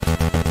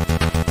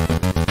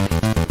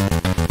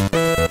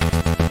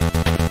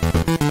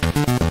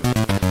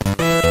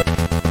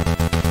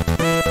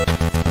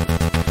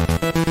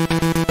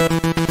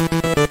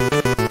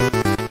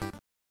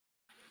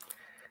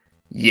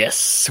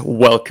Yes,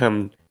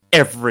 welcome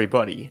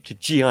everybody to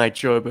G.I.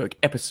 Joeberg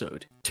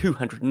episode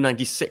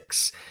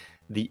 296,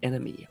 The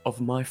Enemy of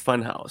My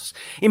Funhouse.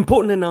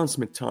 Important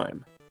announcement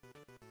time.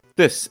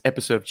 This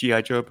episode of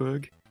G.I.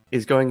 Joeberg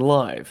is going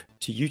live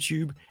to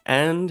YouTube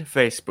and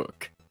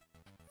Facebook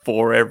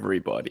for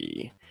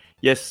everybody.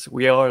 Yes,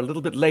 we are a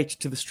little bit late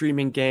to the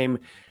streaming game,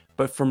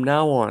 but from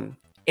now on,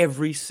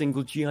 every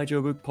single G.I.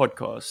 Joeberg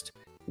podcast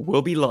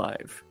will be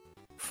live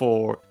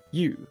for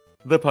you,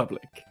 the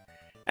public.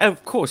 And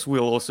of course,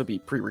 we'll also be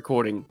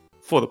pre-recording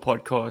for the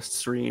podcast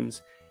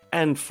streams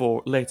and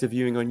for later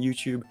viewing on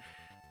YouTube.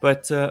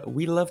 But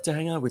we love to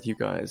hang out with you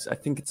guys. I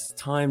think it's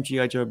time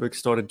G.I. Joeberg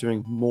started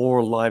doing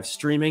more live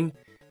streaming.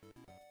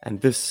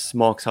 And this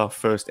marks our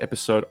first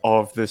episode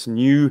of this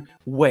new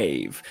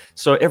wave.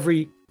 So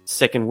every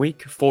second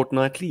week,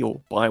 fortnightly, or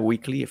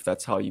bi-weekly, if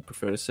that's how you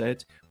prefer to say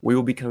it, we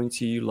will be coming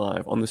to you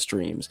live on the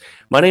streams.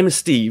 My name is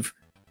Steve.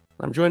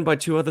 I'm joined by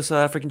two other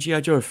South African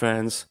G.I. Joe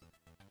fans.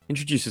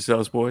 Introduce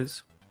yourselves,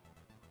 boys.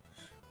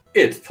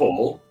 It's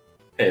Paul.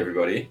 Hey,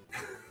 everybody.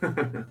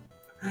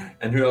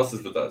 And who else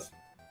is with us?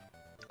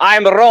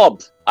 I'm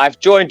Rob. I've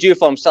joined you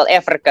from South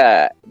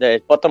Africa, the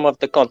bottom of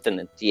the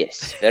continent.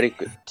 Yes, very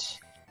good.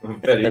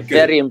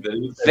 Very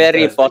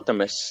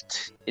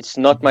bottomest. It's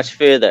not much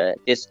further.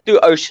 There's two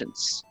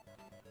oceans.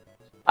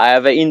 I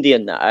have an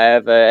Indian. I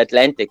have an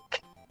Atlantic.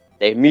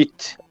 They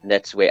meet.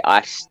 That's where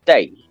I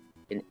stay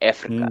in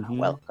Africa. Mm-hmm.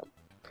 Welcome.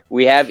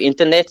 We have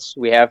internet.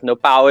 We have no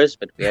powers,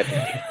 but we have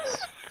internet.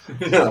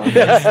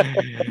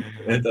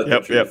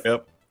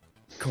 Yep.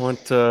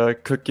 Can't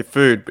cook your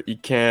food, but you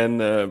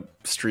can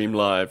stream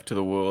live to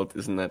the world.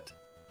 Isn't that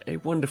a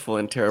wonderful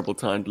and terrible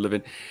time to live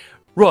in?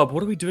 Rob,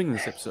 what are we doing in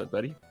this episode,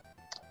 buddy?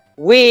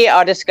 We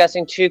are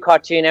discussing two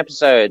cartoon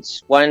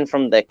episodes. One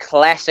from the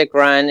classic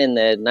run in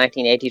the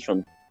 1980s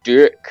from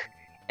Dirk,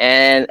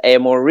 and a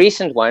more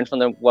recent one from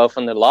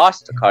the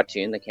last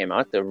cartoon that came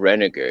out, the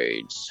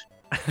Renegades.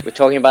 We're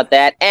talking about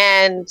that,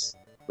 and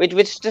we're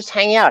just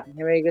hanging out and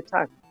having a good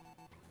time.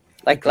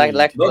 Like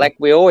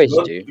we always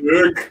do.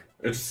 Dirk,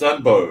 it's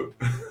Sunbow.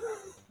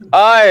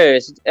 Oh,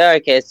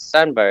 okay, it's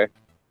Sunbow.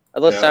 I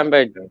thought Yeah.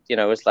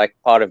 Sunbow, was like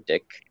part of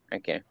Dick.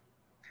 Okay,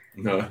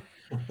 No.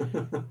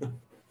 But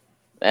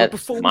that's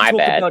before my we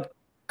talk bad. about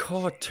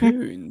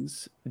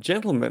cartoons,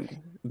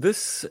 gentlemen,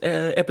 this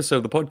episode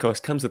of the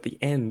podcast comes at the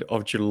end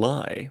of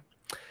July,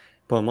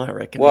 by my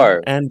reckoning. Whoa.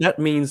 And that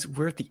means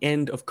we're at the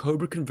end of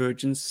Cobra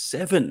Convergence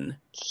 7.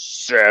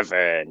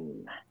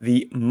 7.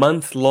 The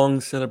month-long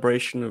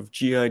celebration of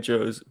G.I.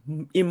 Joe's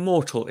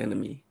immortal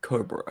enemy,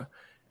 Cobra,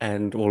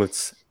 and all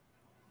its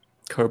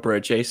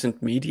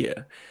Cobra-adjacent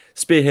media.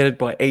 Spearheaded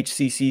by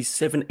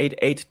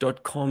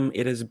HCC788.com,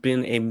 it has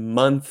been a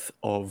month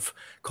of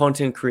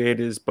content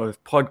creators,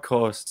 both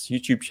podcasts,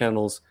 YouTube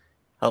channels,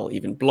 hell,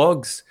 even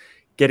blogs,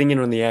 getting in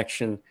on the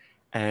action.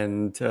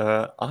 And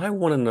I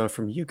want to know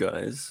from you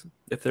guys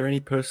if there are any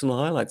personal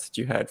highlights that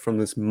you had from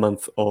this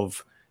month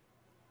of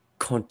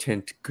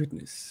content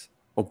goodness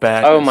or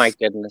badness. Oh my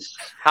goodness!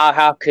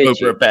 How could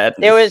Cobra you? badness.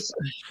 There was,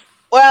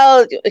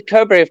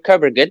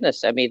 Cobra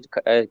goodness. I mean,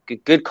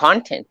 good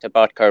content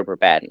about Cobra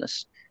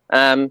badness.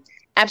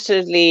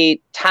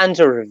 Absolutely tons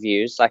of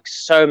reviews, like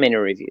so many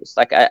reviews.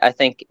 Like I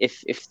think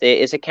if there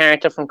is a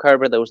character from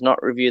Cobra that was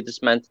not reviewed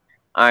this month,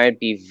 I'd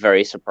be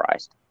very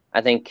surprised.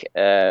 I think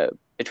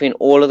between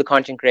all of the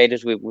content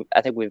creators,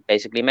 I think we've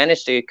basically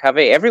managed to cover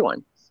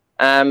everyone.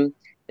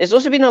 There's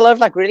also been a lot of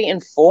like really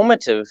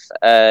informative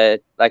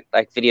like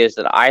videos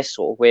that I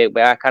saw where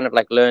I kind of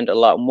like learned a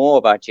lot more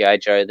about G.I.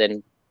 Joe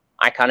than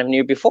I kind of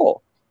knew before.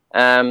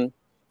 Kind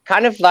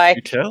of like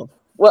You tell.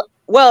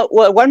 well,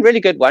 one really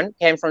good one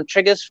came from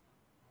Treasures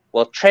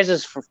for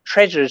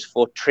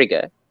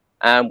Trigger,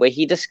 where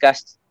he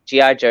discussed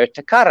G.I. Joe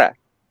Takara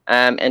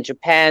and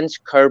Japan's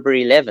Cobra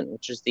 11,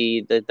 which is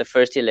the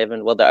first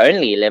 11, well, the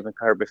only 11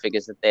 Cobra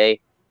figures that they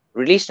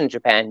released in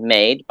Japan,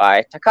 made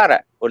by Takara,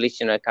 or at least,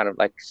 kind of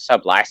like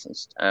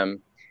sub-licensed.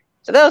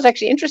 So that was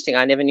actually interesting.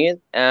 I never knew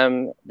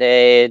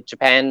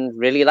Japan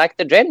really liked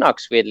the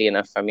Dreadnoks, weirdly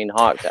enough. I mean,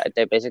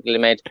 they basically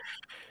made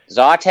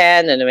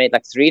Zartan, and they made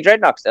like 3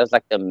 Dreadnoks. That was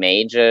like the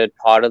major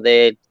part of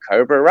their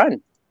Cobra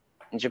run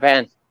in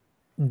Japan.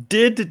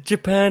 Did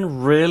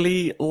Japan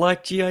really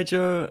like G.I.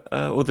 Joe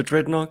or the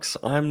Dreadnoks?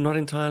 I'm not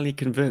entirely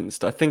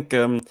convinced. I think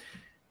the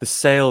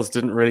sales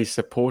didn't really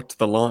support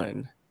the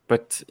line.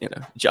 But,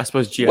 I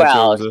suppose G.I.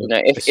 Joe was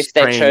if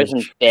they'd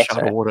chosen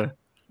better, order.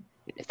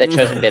 if they'd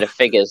chosen better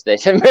figures,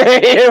 it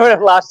would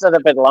have lasted a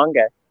bit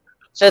longer.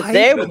 So I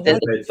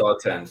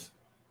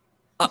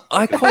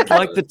quite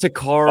like the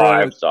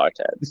Takara. 5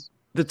 Zartans.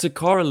 The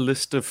Takara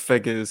list of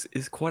figures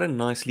is quite a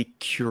nicely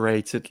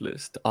curated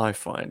list, I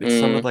find. It's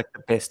some of like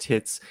the best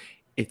hits.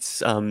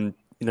 It's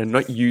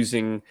not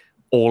using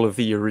all of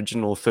the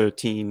original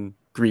 13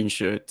 green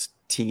shirt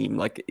team.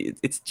 Like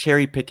it's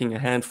cherry picking a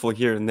handful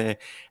here and there,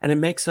 and it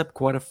makes up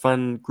quite a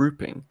fun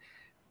grouping.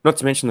 Not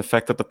to mention the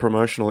fact that the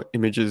promotional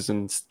images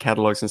and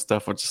catalogs and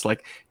stuff are just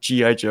like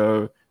G.I.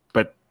 Joe,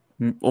 but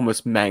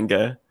almost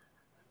manga.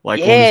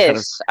 Like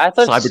yes, I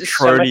thought it's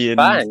so much Cybertronian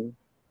fun.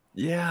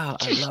 Yeah,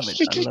 I love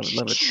it. I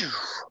love it.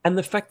 And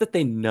the fact that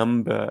they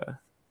number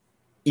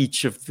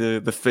each of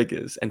the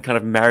figures and kind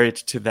of marry it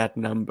to that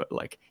number,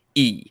 like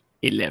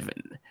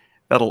E11.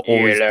 That'll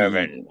always be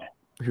 11.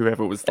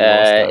 whoever was the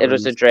last guy It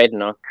was a released.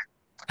 dreadnought.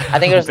 I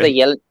think it was the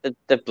yellow,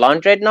 the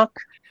blonde dreadnought,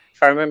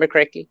 if I remember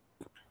correctly.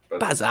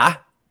 Buzzer.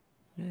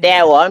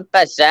 That one,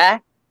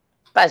 buzzer.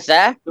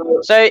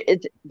 So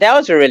that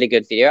was a really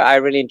good video. I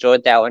really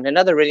enjoyed that one.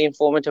 Another really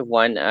informative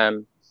one,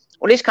 or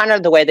at least kind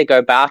of the way they go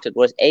about it,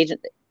 was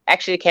Agent.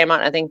 Actually came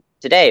out, I think,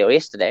 today or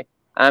yesterday.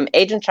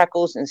 Agent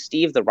Chuckles and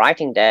Steve the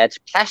Writing Dad's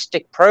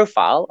plastic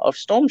profile of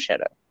Storm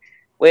Shadow,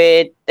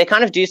 where they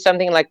kind of do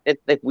something like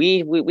that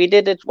we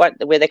did it,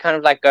 where they kind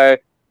of like go,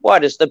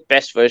 what is the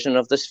best version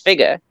of this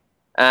figure?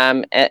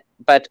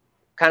 But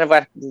kind of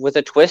like with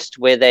a twist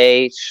where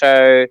they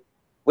show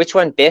which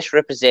one best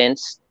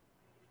representation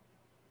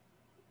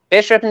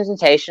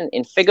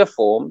in figure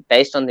form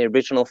based on the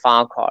original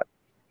file card.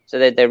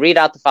 So they read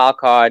out the file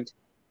card,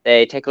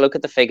 they take a look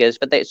at the figures,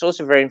 but it's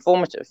also very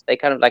informative. They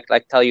kind of like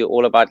tell you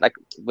all about, like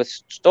with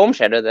Storm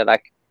Shadow, they're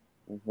like,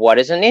 what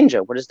is a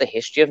ninja? What is the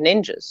history of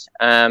ninjas?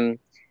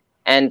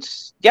 And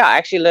yeah, I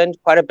actually learned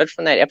quite a bit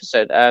from that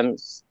episode.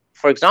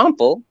 For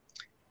example,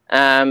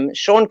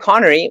 Sean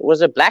Connery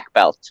was a black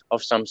belt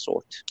of some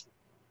sort.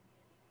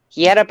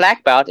 He had a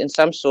black belt in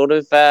some sort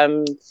of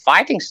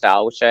fighting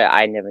style, which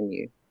I never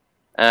knew.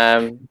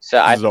 So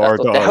I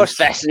thought that was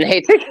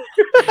fascinating.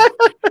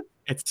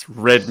 It's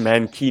Red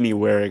Mankini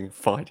wearing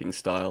fighting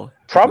style.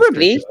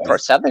 Probably, or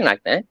something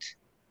like that.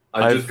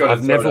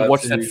 I've never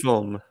watched that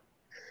film.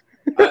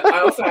 I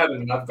also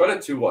haven't. I've got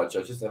it to watch.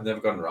 I've never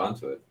gotten around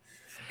to it.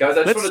 Guys,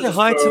 let's say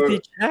hi to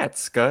the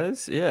chats,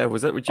 guys. Yeah,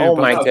 was that what you? Oh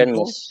my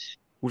goodness!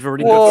 We've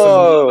already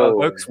got some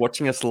folks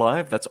watching us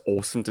live. That's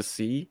awesome to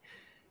see.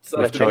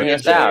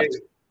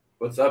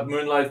 What's up,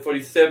 Moonlight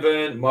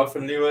 47, Mark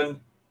van Leeuwen?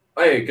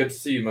 Hey, good to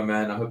see you, my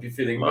man. I hope you're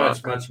feeling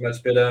much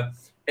better.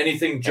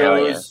 Anything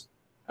Joe's,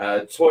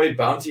 Toy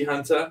Bounty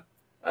Hunter.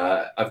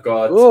 I've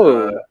got,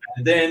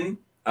 and then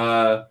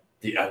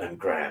the Alan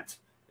Grant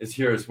is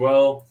here as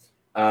well.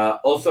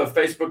 Also, a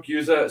Facebook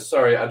user.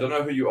 Sorry, I don't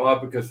know who you are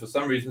because for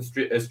some reason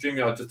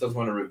StreamYard just doesn't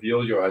want to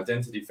reveal your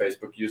identity,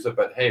 Facebook user.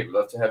 But hey, we'd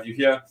love to have you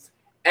here.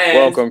 And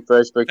welcome,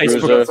 Facebook user.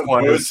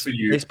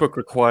 Facebook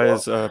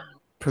requires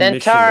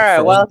permission.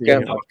 Dentara,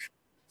 welcome.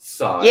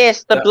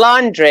 Yes, the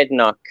blonde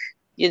dreadnought.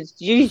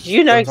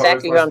 You know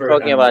exactly who I'm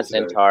talking about,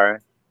 Zentara.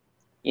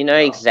 You know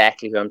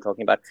exactly who I'm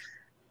talking about.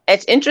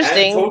 It's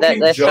interesting that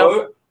there's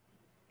Joe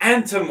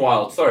and Tim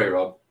Wild. Sorry,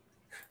 Rob.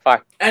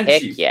 Fuck. And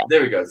Heck Chief. Yeah.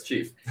 There we go. It's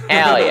Chief.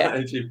 Hell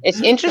yeah. It's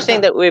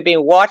interesting that we're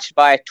being watched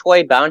by a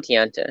toy bounty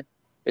hunter,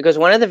 because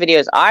one of the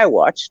videos I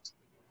watched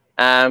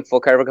for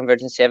Cobra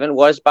Convergence 7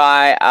 was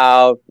by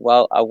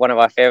one of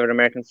our favorite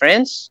American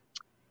friends,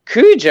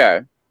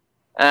 Cujo,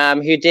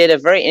 who did a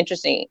very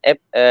interesting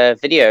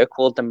video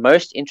called The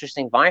Most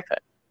Interesting Viper.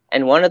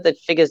 And one of the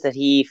figures that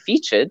he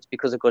featured,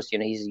 because of course,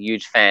 he's a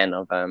huge fan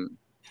of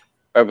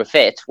Boba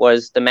Fett,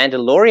 was the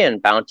Mandalorian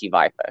Bounty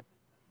Viper.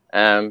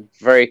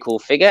 Very cool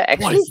figure.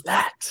 Actually, what is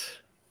that?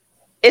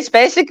 It's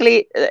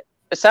basically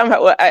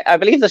somehow. I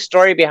believe the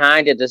story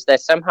behind it is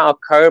that somehow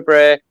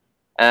Cobra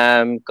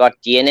got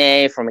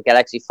DNA from a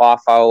galaxy far,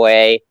 far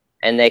away,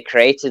 and they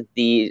created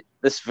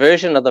this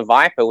version of the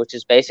Viper, which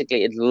is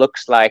basically, it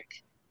looks like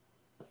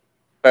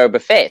Boba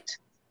Fett.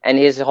 And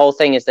his whole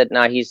thing is that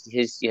now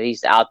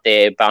he's out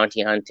there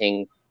bounty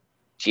hunting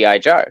G.I.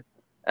 Joe.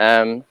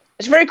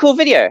 It's a very cool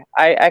video.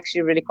 I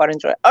actually really quite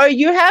enjoy it. Oh,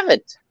 you have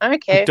it.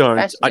 Okay. I don't.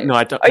 I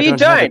don't. Oh, you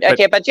don't?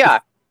 Okay, but yeah.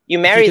 You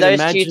marry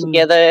those two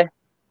together.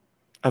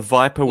 A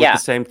Viper with the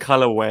same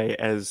colorway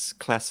as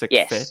classic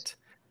Fett.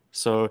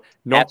 So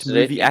not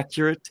movie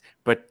accurate,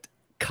 but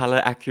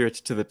color accurate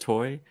to the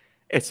toy.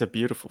 It's a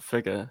beautiful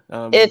figure.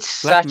 It's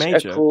such a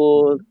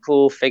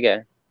cool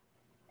figure.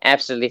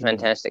 Absolutely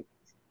fantastic.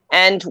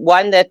 And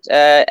one that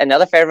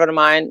another favorite of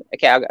mine.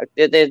 Okay,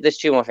 there's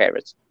two more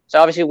favorites. So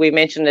obviously we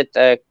mentioned it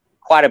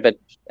quite a bit.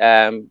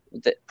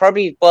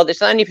 Probably, well, it's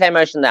the only play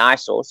motion that I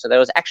saw. So there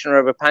was Action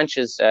Robot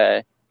Punch's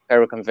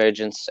Cobra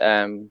Convergence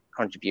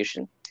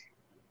contribution.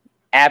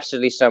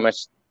 Absolutely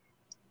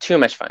too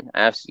much fun.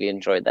 I absolutely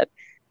enjoyed that.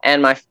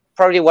 And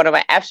probably one of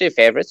my absolute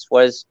favorites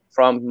was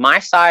from my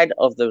side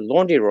of the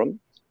laundry room,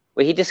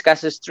 where he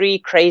discusses 3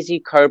 crazy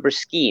Cobra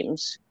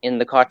schemes in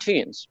the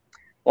cartoons.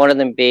 One of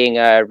them being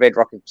Red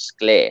Rocket's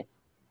Glare.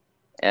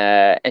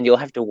 And you'll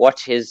have to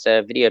watch his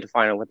video to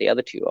find out what the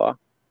other 2 are.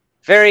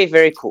 Very,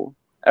 very cool.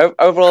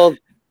 Overall,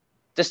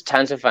 just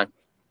tons of fun.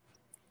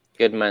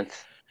 Good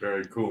month.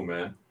 Very cool,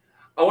 man.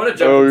 I want to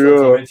jump into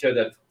a comment here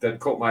that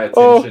caught my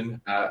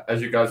attention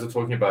as you guys are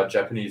talking about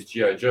Japanese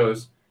G.I.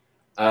 Joes.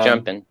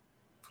 Jumping.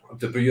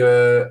 WJ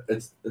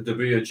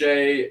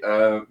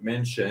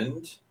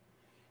mentioned,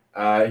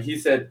 he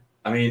said,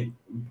 and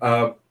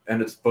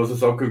it's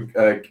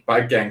Bosozoku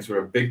bike gangs were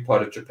a big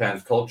part of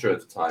Japan's culture at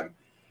the time.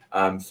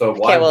 Then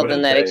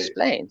that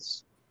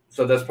explains.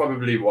 So that's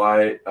probably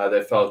why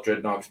they felt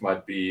dreadnoughts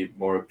might be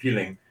more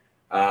appealing.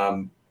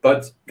 But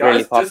guys,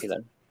 really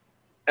popular.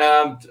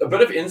 a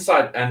bit of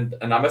insight, and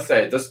I must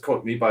say, this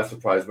caught me by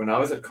surprise. When I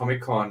was at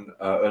Comic-Con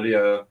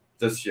earlier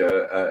this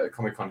year,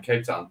 Comic-Con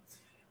Cape Town,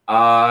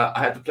 I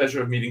had the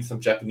pleasure of meeting some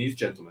Japanese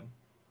gentlemen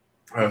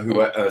who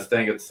were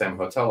staying at the same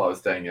hotel I was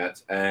staying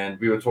at, and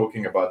we were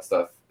talking about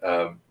stuff.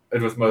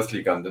 It was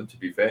mostly Gundam, to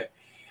be fair.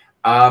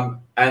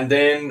 And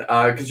then,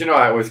 because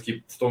I always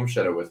keep Storm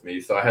Shadow with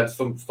me, so I had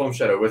Storm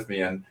Shadow with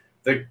me, and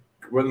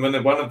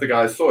when one of the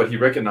guys saw it, he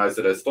recognized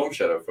it as Storm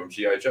Shadow from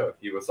G.I. Joe.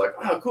 He was like,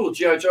 "Oh, cool,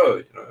 G.I.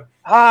 Joe,"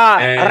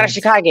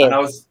 Arashikage. And I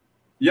was,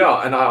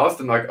 yeah, and I asked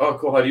him like, "Oh,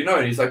 cool, how do you know?"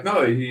 And he's like,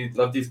 "No, he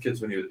loved these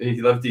kids when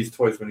he loved these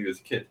toys when he was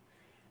a kid,"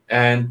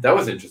 and that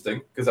was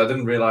interesting because I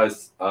didn't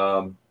realize,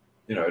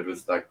 it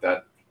was like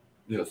that,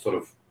 sort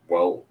of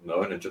well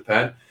known in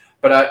Japan.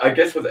 But I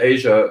guess with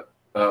Asia,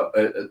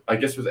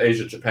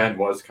 Japan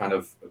was kind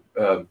of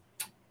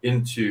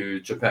into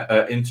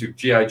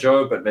G.I.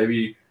 Joe, but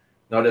maybe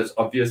not as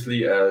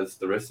obviously as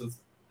the rest of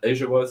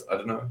Asia was. I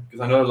don't know, because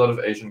I know a lot of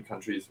Asian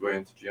countries were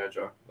into G.I.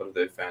 Joe, a lot of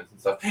their fans and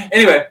stuff.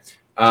 Anyway,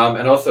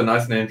 and also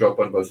nice name drop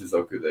on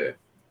Bosuzoku there.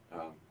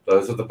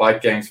 Those are the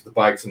bike gangs with the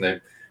bikes, and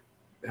they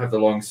have the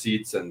long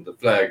seats and the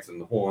flags and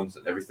the horns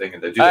and everything,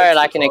 and they do that. Oh,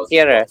 like in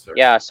Akira.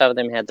 Yeah, some of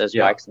them had those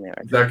bikes in there.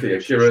 Exactly.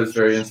 Akira is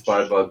very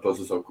inspired by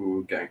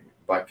Bosuzoku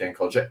bike gang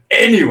culture.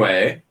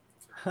 Anyway.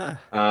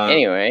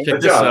 Talking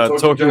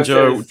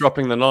Joe says,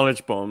 dropping the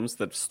knowledge bombs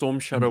that Storm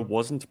Shadow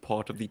wasn't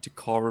part of the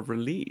Takara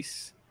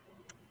release.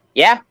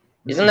 Yeah,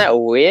 isn't that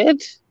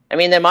weird? I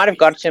mean, they might have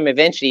got to him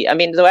eventually. I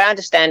mean, the way I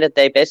understand it,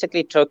 they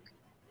basically took,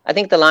 I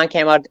think the line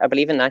came out, I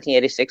believe, in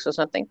 1986 or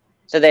something.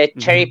 So they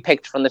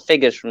cherry-picked from the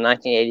figures from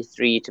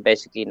 1983 to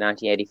basically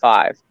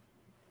 1985.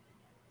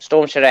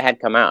 Storm Shadow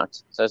had come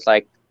out. So it's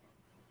like,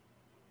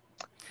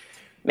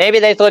 maybe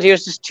they thought he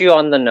was just too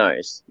on the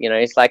nose.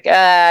 It's like,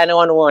 no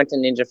one wants a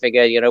ninja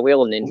figure. We're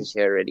all ninjas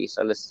here already,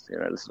 so let's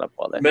not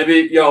bother.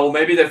 Maybe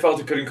they felt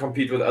he couldn't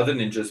compete with other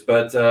ninjas,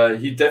 but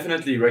he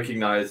definitely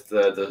recognized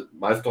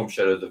my Storm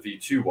Shadow, the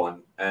V2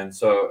 one, and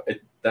so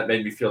that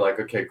made me feel like,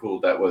 okay, cool,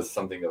 that was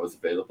something that was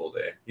available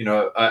there.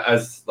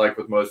 As like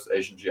with most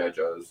Asian G.I.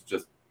 Joes,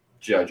 just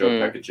G.I. Joe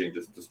packaging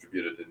just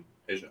distributed in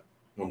Asia,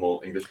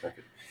 normal English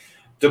package.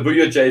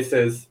 Dabuya J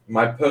says,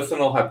 my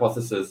personal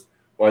hypothesis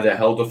why they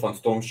held off on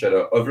Storm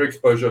Shadow,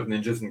 overexposure of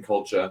ninjas in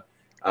culture,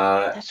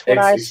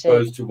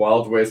 exposed to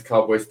Wild West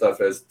cowboy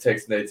stuff as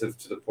text native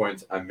to the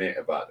point I met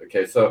about.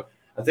 Okay, so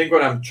I think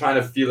what I'm trying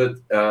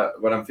to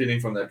what I'm feeling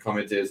from that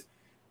comment is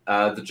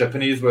the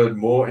Japanese were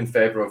more in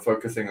favor of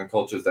focusing on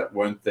cultures that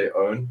weren't their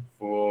own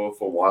for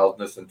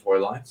wildness and toy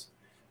lines.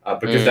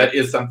 Because that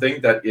is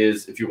something that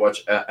is, if you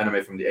watch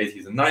anime from the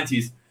 80s and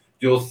 90s,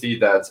 you'll see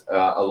that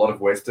a lot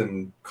of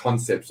Western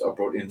concepts are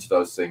brought into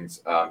those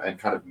things and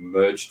kind of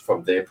merged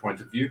from their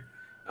point of view.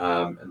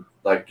 And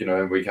like,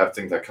 we have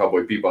things like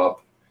Cowboy Bebop,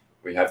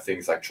 we have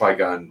things like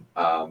Trigun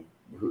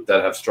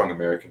that have strong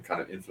American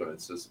kind of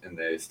influences in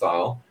their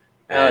style.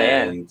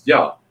 And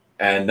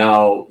and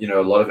now,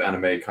 a lot of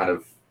anime kind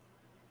of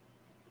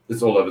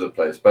is all over the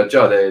place. But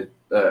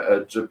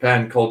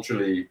Japan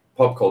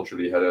pop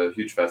culturally had a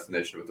huge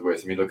fascination with the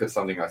West. I mean, look at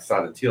something like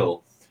Silent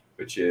Hill,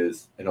 which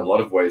is in a lot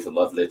of ways a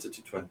love letter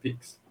to Twin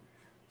Peaks.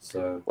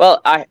 So,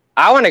 well, I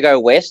want to go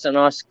west and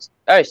ask.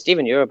 Oh,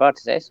 Stephen, you were about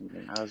to say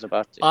something. I was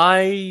about to.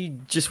 I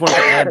just want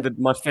to add that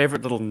my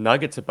favorite little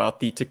nugget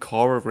about the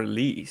Takara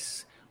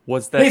release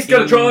was that. Hey,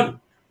 Skeletron!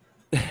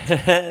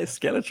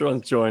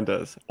 Skeletron's joined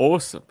us.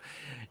 Awesome.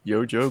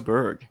 Yo, Joe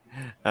Berg.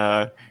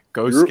 Go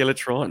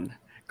Skeletron.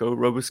 Go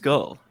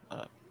Roboskull.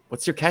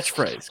 What's your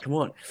catchphrase? Come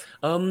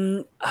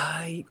on.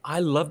 I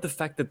love the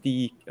fact that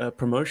the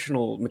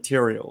promotional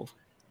material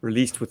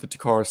released with the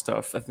Takara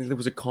stuff. I think there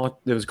was a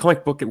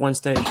comic book at one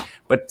stage,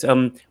 but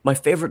my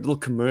favorite little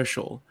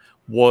commercial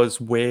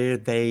was where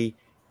they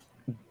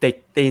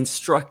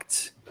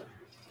instruct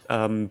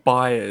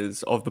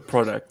buyers of the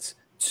product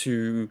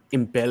to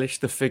embellish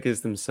the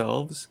figures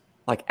themselves,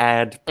 like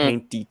add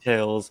paint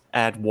details,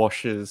 add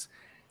washes.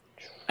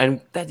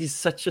 And that is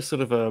such a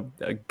sort of a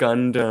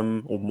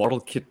Gundam or model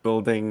kit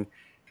building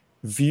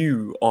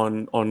view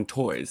on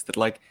toys that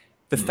like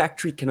the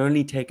factory can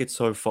only take it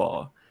so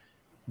far.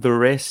 The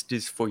rest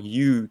is for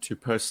you to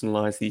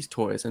personalize these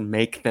toys and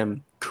make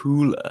them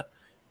cooler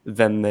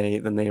than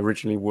they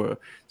originally were.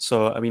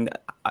 So, I mean,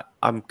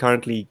 I'm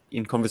currently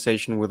in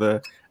conversation with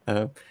a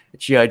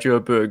G.I. Joe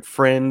Berg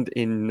friend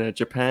in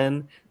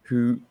Japan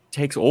who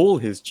takes all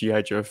his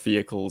G.I. Joe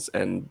vehicles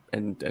and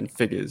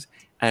figures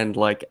and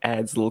like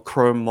adds little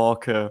chrome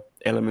marker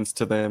elements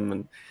to them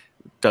and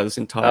does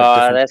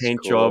entire different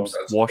paint jobs,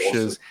 that's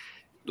washes, awesome.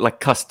 Like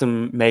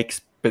custom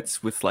makes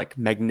bits with like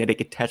magnetic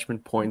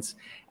attachment points,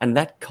 and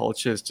that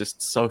culture is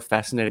just so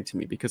fascinating to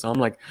me because I'm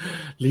like,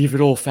 leave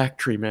it all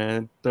factory,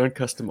 man, don't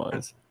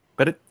customize.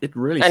 But it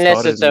really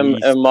unless started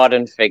it's a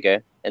modern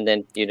figure, and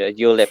then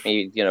you'll let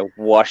me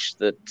wash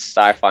the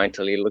sci-fi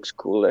until he looks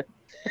cooler.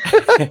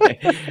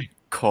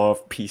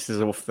 Carve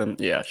pieces off them.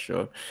 Yeah,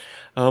 sure.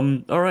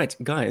 All right,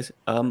 guys.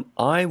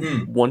 I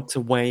want to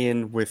weigh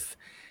in with,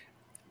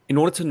 in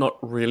order to not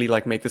really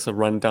like make this a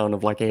rundown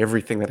of like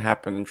everything that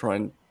happened and try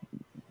and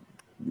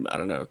I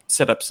don't know,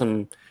 set up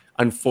some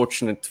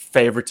unfortunate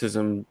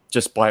favoritism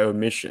just by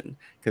omission,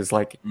 because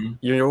like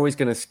you're always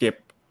going to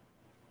skip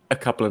a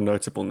couple of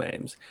notable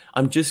names.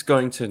 I'm just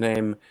going to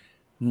name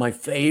my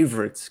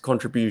favorite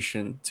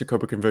contribution to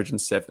Cobra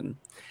Convergence 7.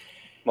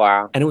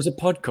 Wow. And it was a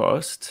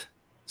podcast,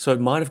 so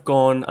it might have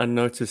gone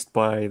unnoticed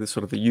by the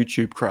sort of the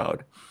YouTube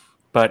crowd,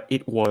 but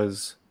it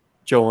was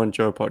Joe on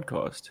Joe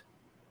podcast.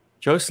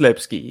 Joe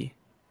Slepsky,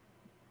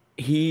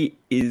 he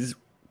is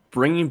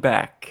bringing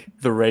back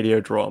the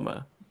radio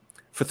drama.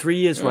 For 3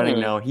 years running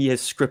now, he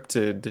has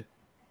scripted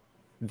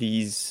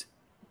these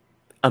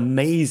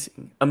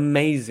amazing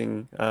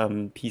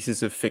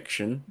pieces of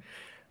fiction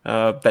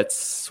that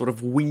sort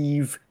of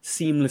weave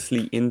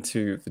seamlessly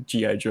into the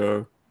G.I.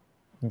 Joe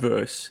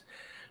verse.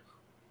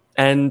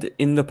 And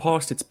in the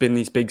past, it's been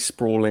these big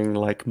sprawling,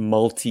 like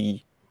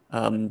multi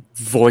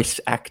voice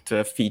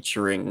actor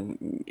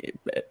featuring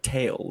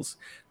tales.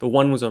 The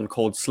one was on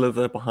Cold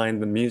Slither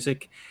behind the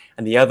music,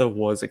 and the other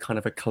was a kind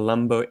of a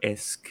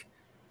Columbo-esque.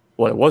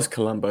 Well, it was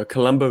Columbo.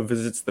 Columbo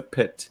visits the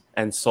pit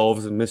and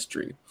solves a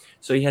mystery.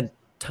 So he had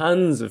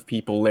tons of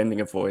people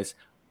lending a voice.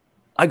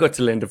 I got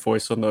to lend a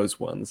voice on those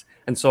ones.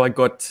 And so I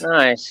got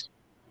an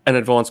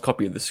advanced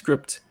copy of the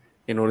script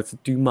in order to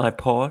do my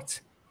part.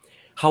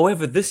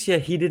 However, this year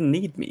he didn't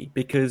need me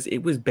because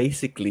it was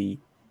basically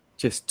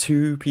just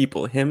two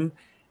people, him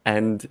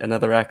and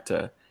another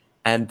actor.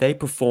 And they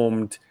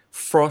performed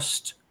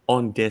Frost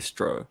on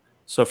Destro.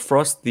 So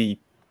Frost, the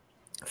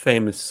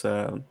famous,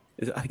 I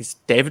think it's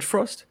David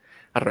Frost?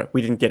 I don't know.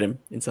 We didn't get him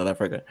in South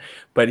Africa,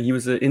 but he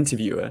was an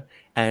interviewer,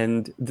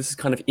 and this is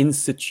kind of in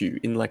situ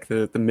in like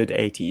the mid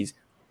 80s.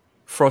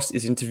 Frost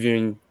is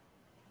interviewing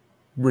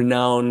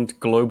renowned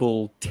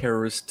global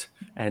terrorist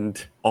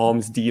and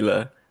arms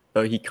dealer,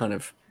 though he kind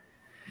of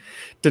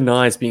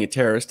denies being a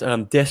terrorist,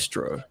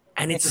 Destro,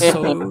 and it's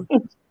so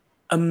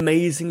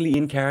amazingly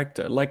in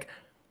character. Like,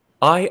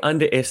 I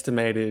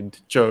underestimated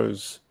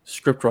Joe's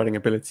script writing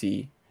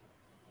ability,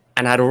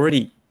 and I'd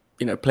already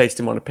placed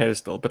him on a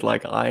pedestal, but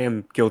like I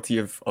am guilty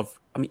of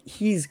I mean,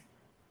 he's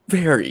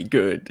very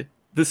good.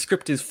 The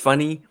script is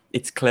funny,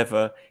 it's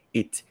clever,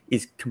 it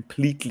is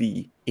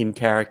completely in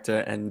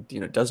character, and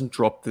doesn't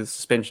drop the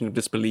suspension of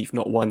disbelief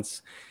not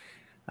once.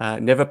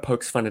 Never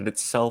pokes fun at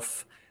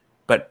itself,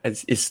 but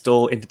is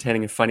still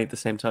entertaining and funny at the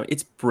same time.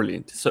 It's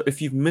brilliant. So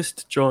if you've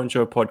missed Joe and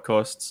Joe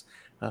podcasts,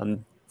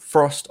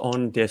 Frost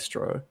on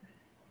Destro,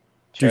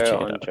 do check it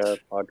out. Joe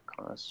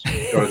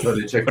podcast. Go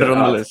totally check Put it on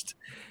out. the list.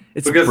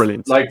 It's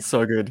brilliant. Like, it's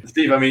so good.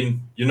 Steve, I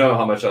mean, you know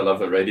how much I love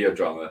the radio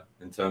drama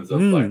in terms of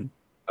like,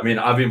 I mean,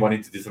 I've been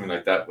wanting to do something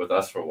like that with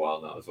us for a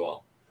while now as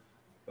well.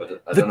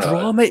 But the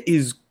drama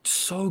is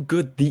so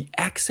good. The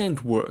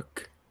accent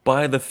work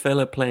by the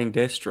fella playing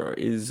Destro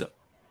is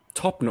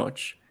top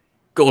notch.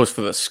 Goes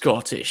for the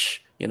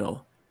Scottish,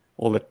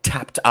 all the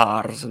tapped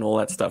R's and all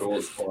that stuff.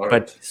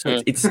 But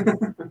so it's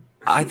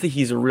either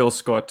he's a real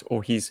Scot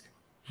or he's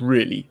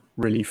really,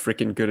 really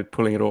freaking good at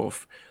pulling it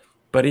off.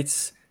 But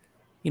it's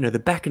the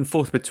back and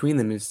forth between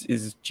them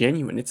is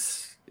genuine.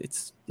 It's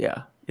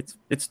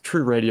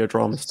true radio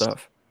drama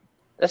stuff.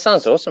 That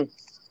sounds awesome.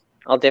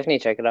 I'll definitely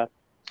check it out.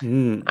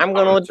 I'm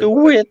gonna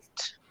do it.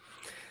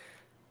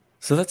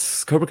 So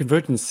that's Cobra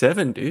Convergence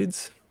 7,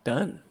 dudes.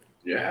 Done.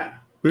 Yeah.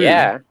 Boom.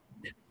 Yeah.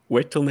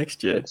 Wait till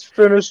next year. It's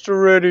finished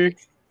already.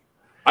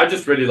 I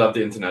just really love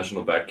the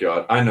international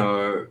backyard. I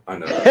know.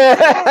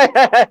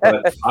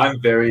 But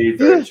I'm very,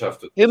 very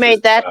chuffed with Who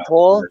made that,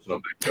 Paul?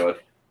 International backyard.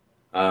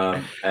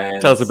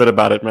 And tell us a bit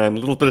about it, man. A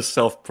little bit of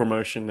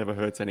self-promotion never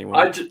hurts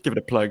anyone. Give it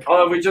a plug.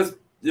 Oh, we just,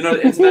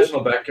 the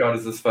international backyard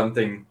is this fun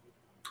thing.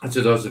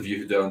 To those of you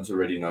who don't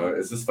already know,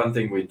 it's this fun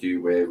thing we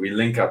do where we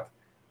link up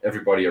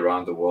everybody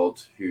around the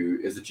world who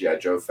is a G.I.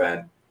 Joe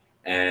fan,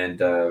 and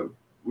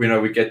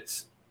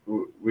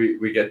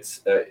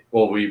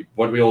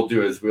what we all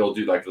do is we all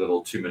do like a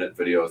little 2-minute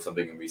video or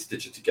something, and we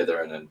stitch it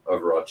together in an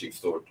overarching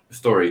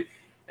story,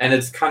 and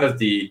it's kind of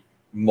the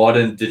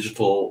modern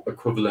digital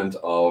equivalent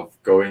of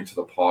going to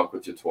the park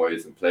with your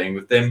toys and playing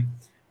with them.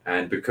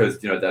 And because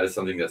that is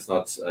something that's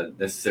not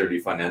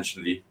necessarily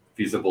financially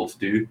feasible to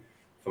do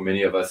for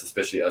many of us,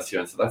 especially us here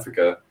in South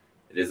Africa,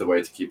 it is a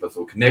way to keep us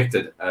all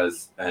connected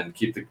and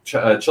keep the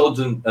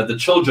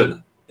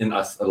children in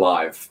us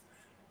alive.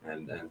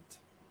 And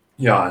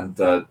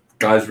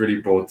guys really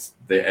brought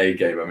their A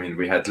game. I mean,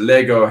 we had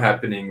Lego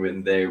happening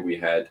in there. We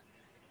had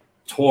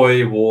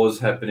toy wars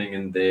happening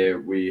in there.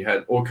 We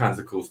had all kinds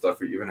of cool stuff.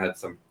 We even had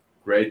some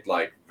great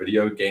like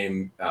video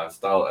game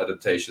style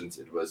adaptations.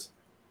 It was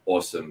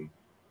awesome.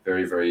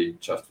 Very, very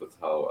chuffed with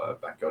how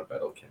Backyard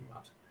Battle came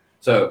out.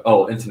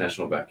 So,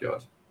 International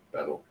Backyard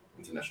Battle.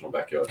 International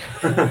Backyard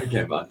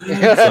came out. So,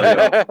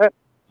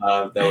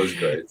 that was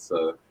great.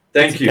 So,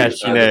 thank you.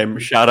 Catchy name.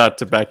 Shout out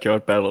to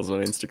Backyard Battles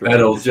on Instagram.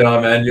 Battles, yeah,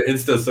 man. Your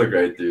Insta's so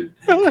great, dude.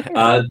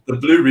 The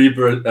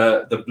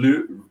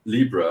Blue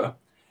Libra.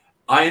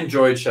 I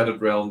enjoyed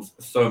Shattered Realms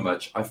so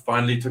much. I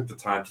finally took the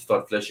time to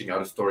start fleshing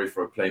out a story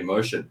for a play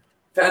motion.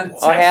 Fantastic.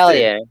 Oh, hell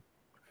yeah.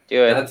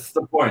 Do it. That's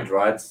the point,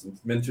 right? It's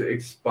meant to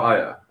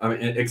expire. I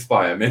mean,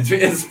 expire. Meant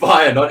to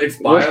inspire, not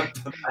expire.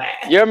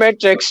 You're meant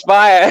to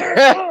expire.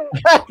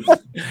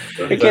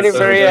 We're getting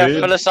very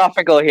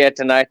philosophical here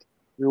tonight.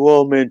 We're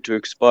all meant to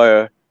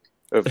expire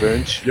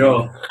eventually.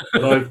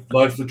 Yeah,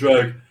 life's a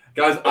drag.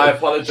 Guys, I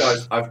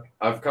apologize.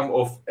 I've come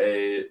off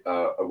a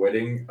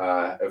wedding.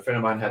 A friend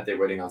of mine had their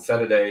wedding on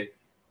Saturday.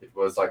 It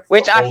was like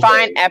which I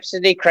find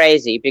absolutely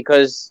crazy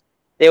because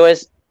there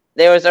was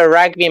a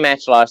rugby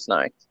match last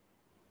night.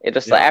 It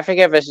was South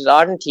Africa versus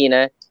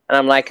Argentina, and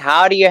I'm like,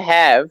 how do you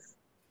have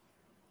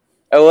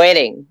a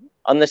wedding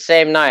on the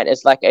same night?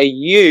 It's like a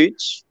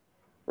huge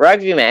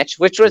rugby match,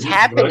 which was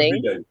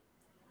happening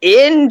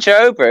in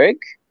Joburg.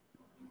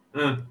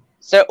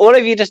 So all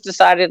of you just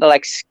decided to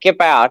like skip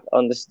out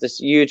on this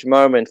huge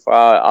moment for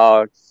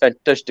our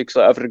fantastic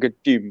South African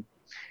team.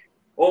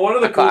 Well, one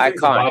of the cool things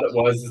about it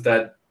was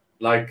that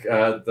like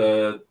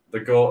the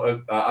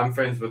girl, I'm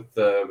friends with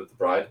the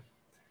bride.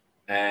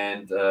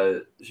 And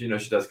she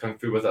does kung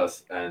fu with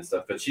us and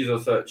stuff, but she's a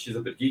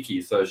bit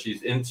geeky, so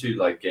she's into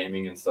like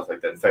gaming and stuff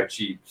like that. In fact,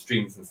 she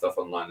streams and stuff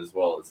online as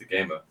well as a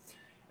gamer,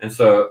 and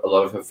so a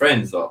lot of her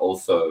friends are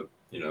also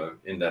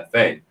in that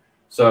vein.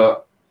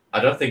 So I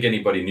don't think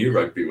anybody knew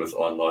rugby was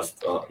on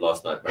last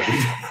night.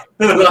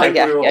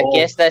 I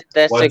guess that's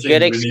a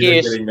good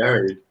excuse. Getting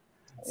married.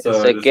 So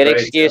it's a good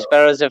excuse,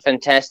 but it was a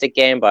fantastic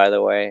game, by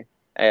the way.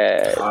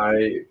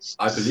 I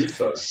believe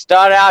so.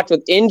 Start out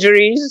with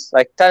injuries,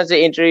 like tons of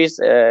injuries.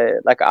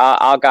 Like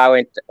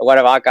one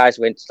of our guys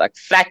went like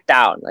flat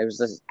down. Like, he was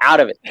just out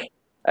of it.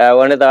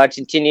 One of the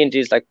Argentinian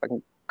dudes like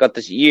fucking got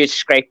this huge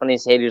scrape on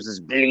his head. He was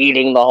just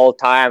bleeding the whole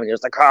time, and he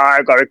was like,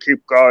 I gotta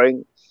keep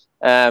going.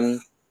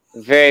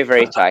 Very,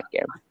 very tight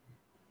game.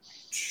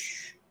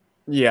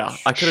 Yeah,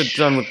 I could have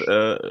done with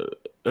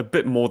a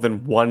bit more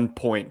than 1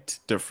 point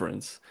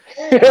difference.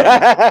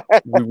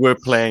 We were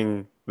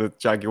playing the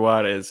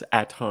Jaguares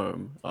at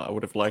home. I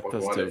would have liked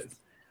us to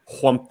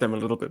whomp them a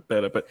little bit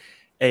better. But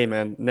hey,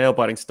 man,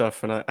 nail-biting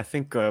stuff. And I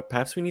think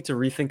perhaps we need to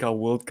rethink our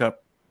World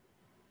Cup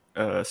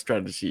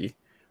strategy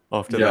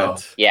after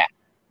that. Yeah.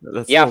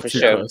 For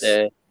sure.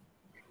 It's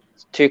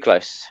too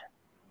close.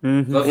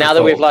 Mm-hmm. Now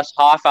that we've lost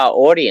half our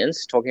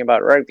audience talking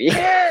about rugby.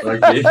 Let's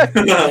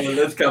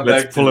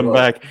pull them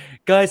back.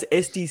 Guys,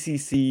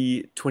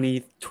 SDCC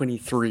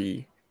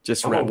 2023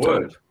 just wrapped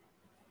up.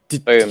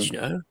 Did you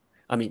know?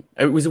 I mean,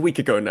 it was a week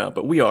ago now,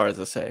 but we are, as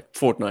I say,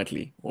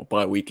 fortnightly or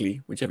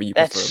bi-weekly, whichever you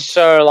prefer. That's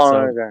so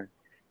long ago.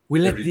 We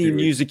let the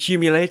news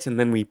accumulate and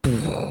then we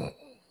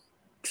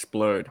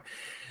explode.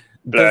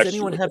 Does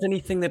anyone have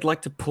anything they'd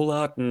like to pull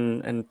out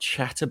and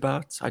chat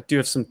about? I do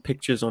have some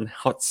pictures on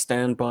hot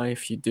standby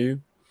if you do.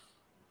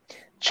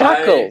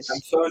 Chuckles.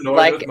 I'm so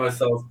annoyed with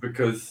myself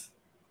because...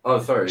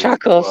 Oh, sorry.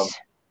 Chuckles.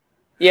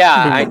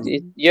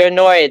 You're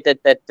annoyed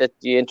that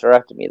you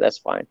interrupted me. That's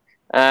fine.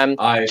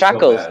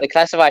 Chuckles, the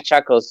classified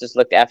Chuckles just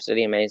looked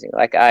absolutely amazing.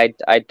 Like I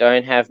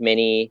don't have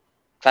many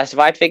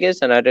classified figures,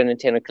 and I don't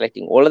intend on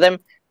collecting all of them,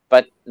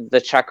 but the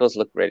Chuckles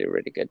look really,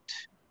 really good.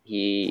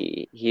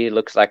 He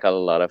looks like a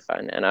lot of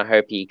fun, and I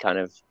hope he's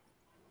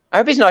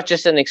not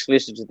just an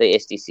exclusive to the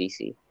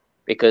SDCC,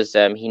 because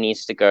he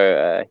needs to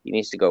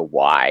go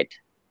wide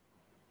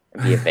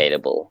and be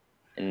available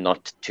and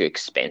not too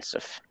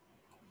expensive.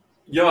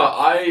 Yeah,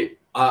 I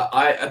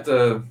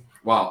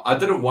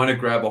didn't want to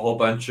grab a whole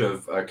bunch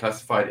of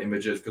classified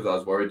images because I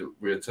was worried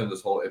we would turn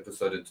this whole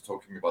episode into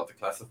talking about the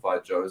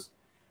classified Joes.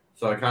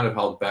 So I kind of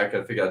held back.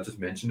 I figured I'd just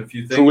mention a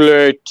few things. Too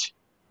late.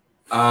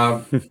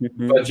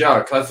 But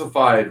yeah,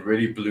 classified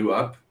really blew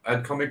up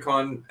at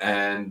Comic-Con.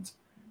 And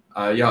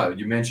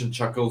you mentioned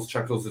Chuckles.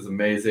 Chuckles is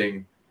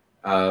amazing.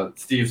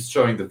 Steve's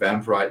showing the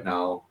vamp right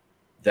now.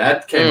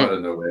 That came out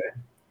of nowhere.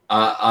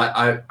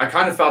 I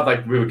kind of felt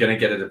like we were going to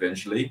get it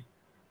eventually.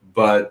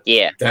 But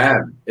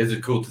damn, is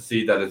it cool to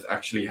see that it's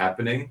actually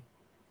happening?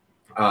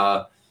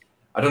 I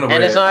don't know.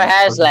 And it's not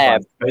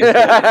HasLab.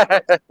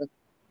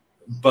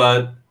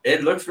 But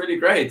it looks really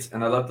great,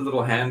 and I love the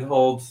little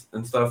handholds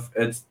and stuff.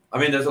 There's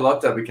a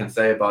lot that we can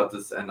say about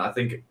this, and I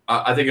think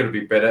it'll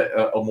be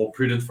better or more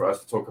prudent for us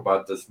to talk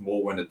about this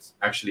more when it's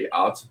actually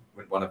out,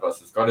 when one of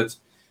us has got it.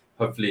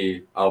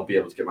 Hopefully, I'll be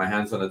able to get my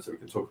hands on it so we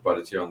can talk about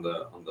it here on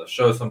the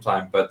show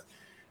sometime. But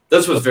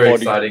this was very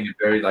exciting and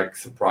very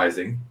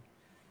surprising.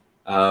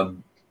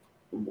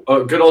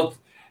 Good old,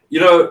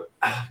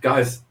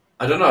 guys,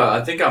 I don't know.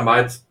 I think I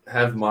might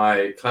have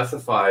my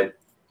classified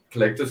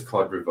collector's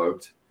card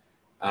revoked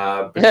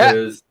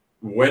because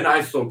when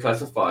I saw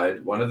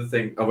classified, when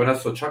I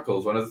saw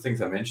Chuckles, one of the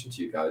things I mentioned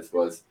to you guys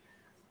was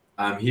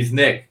his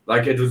neck.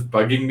 Like, it was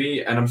bugging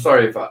me, and I'm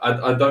sorry if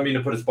I don't mean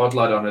to put a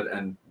spotlight on it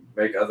and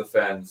make other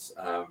fans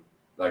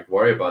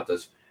worry about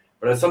this,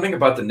 but it's something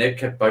about the neck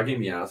kept bugging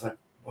me, and I was like,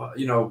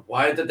 well,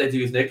 why did they do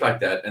his neck like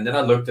that? And then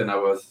I looked at my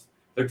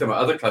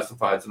other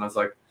classifieds, and I was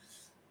like,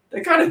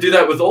 they kind of do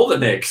that with all the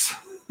necks.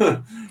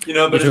 But you're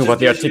talking about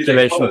the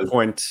articulation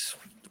point.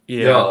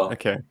 Yeah.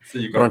 Okay. So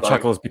but on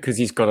Chuckles, because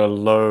he's got a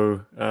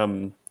low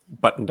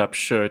buttoned up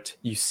shirt,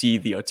 you see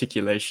the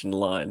articulation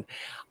line.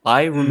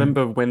 I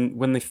remember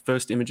when the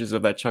first images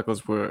of that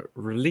Chuckles were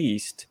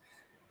released,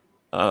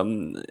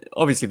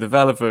 Obviously, the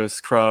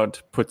Valaverse crowd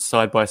put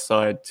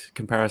side-by-side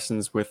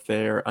comparisons with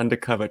their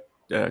undercover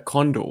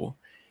Condor,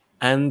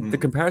 and the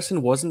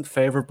comparison wasn't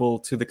favorable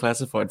to the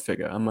classified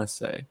figure, I must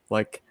say.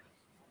 Like,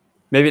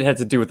 maybe it had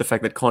to do with the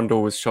fact that Condor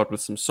was shot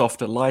with some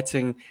softer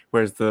lighting,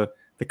 whereas the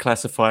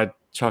classified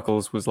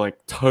Chuckles was like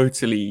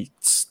totally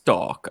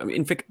stark. I mean,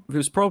 in fact, it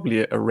was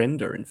probably a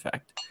render, in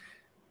fact.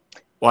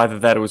 Either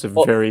that or it was a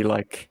very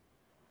like.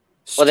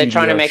 Well, they're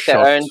trying to make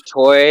their own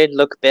toy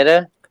look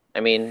better. I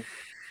mean,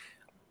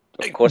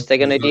 of course they're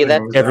going to do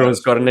that.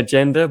 Everyone's got an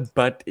agenda,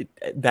 but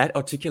that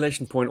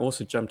articulation point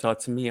also jumped out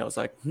to me. I was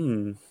like,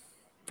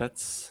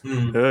 that's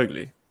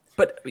ugly.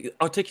 But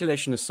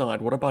articulation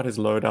aside, what about his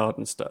loadout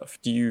and stuff?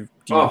 Do you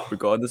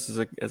regard this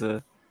as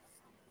a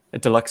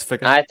deluxe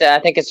figure? I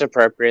think it's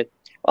appropriate.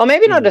 Well,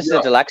 maybe not as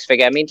a deluxe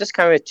figure. I mean, just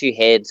coming with 2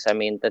 heads. I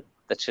mean, that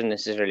shouldn't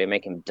necessarily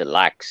make him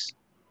deluxe.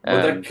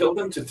 Would that kill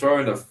them to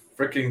throw in a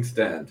freaking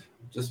stand?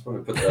 Just want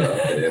to put that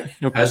out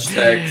there.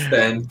 Hashtag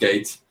stand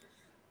gate.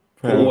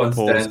 All one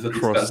stands with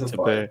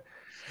classified.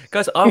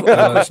 Guys, I've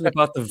got a question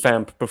about the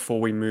Vamp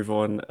before we move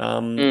on.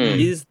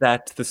 Is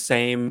that the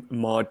same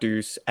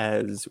Mardus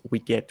as we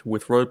get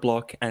with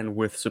Roadblock and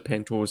with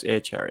Serpentor's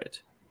Air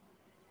Chariot?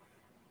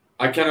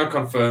 I cannot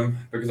confirm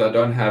because I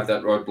don't have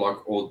that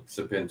Roadblock or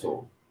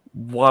Serpentor.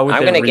 Why would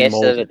I'm going to guess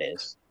that it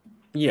is.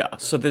 Yeah,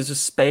 so there's a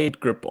spade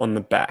grip on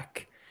the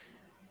back.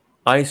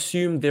 I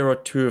assume there are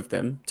 2 of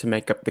them to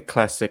make up the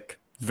classic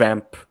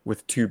Vamp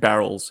with 2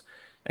 barrels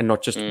and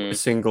not just a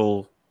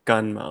single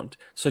gun mount.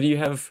 So do you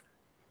have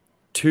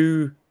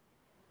 2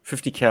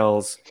 50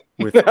 cals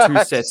with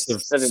 2 sets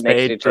of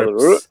spade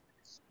grips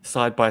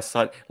side by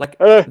side? Like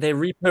they're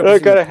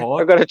repurposing the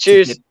pod. I've got to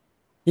choose.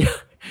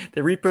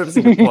 They're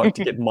repurposing the pod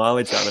to get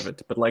mileage out of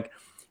it. But like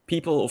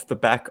people off the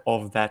back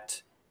of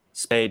that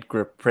spade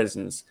grip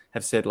presence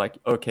have said like,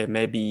 okay,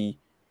 maybe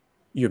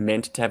you're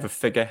meant to have a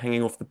figure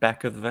hanging off the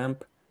back of the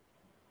Vamp,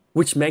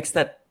 which makes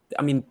that.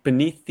 I mean,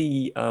 beneath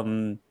the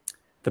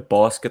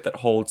basket that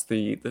holds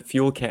the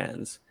fuel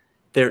cans,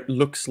 there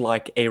looks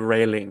like a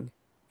railing.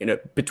 You know,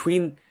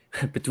 between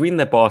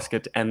the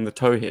basket and the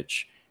tow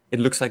hitch, it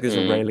looks like there's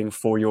a railing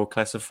for your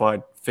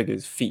classified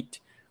figure's feet.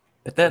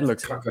 But that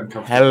looks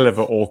hell of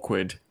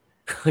awkward.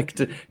 Like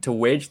to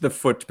wedge the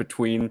foot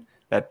between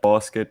that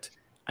basket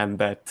and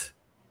that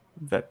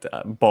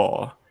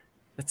bar.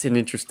 That's an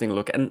interesting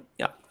look. And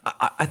yeah,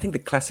 I think the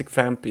classic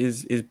Vamp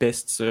is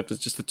best served as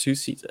just a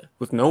 2-seater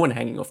with no one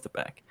hanging off the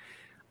back.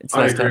 It's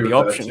nice to have the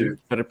option,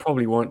 but it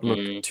probably won't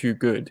look too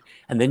good.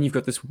 And then you've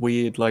got this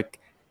weird like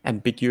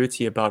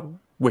ambiguity about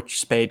which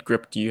spade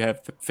grip do you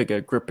have the figure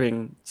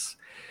gripping.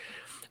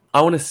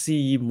 I want to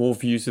see more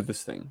views of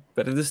this thing,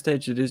 but at this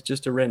stage it is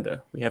just a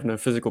render. We have no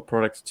physical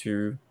product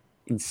to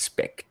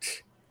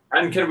inspect.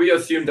 And can we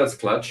assume that's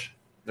clutch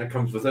that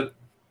comes with it?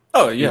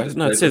 Oh yeah,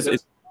 no, it says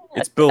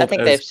it's built. I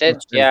think they've said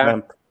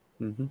Vamp.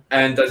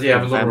 And does he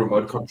have a little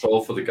remote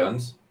control for the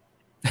guns?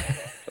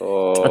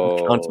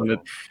 Don't count on it.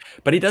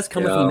 But he does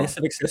come with a mess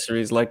of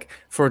accessories, like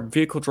for a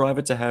vehicle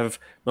driver to have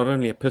not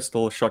only a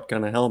pistol, a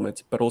shotgun, a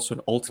helmet, but also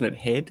an alternate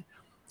head.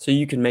 So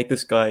you can make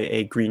this guy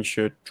a green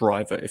shirt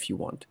driver if you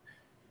want.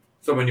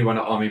 So when you want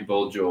to army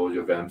build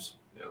your Vamps.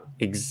 Yeah.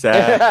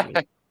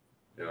 Exactly.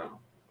 Yeah.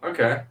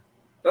 Okay.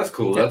 That's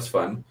cool. Yeah. That's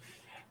fun.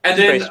 And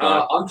then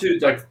onto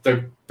like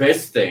the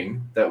best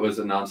thing that was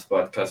announced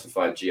about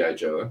classified G.I.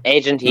 Joe.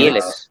 Agent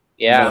Helix.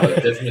 No,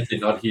 definitely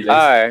not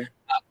Helix.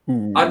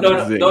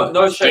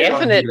 No shade.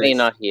 Definitely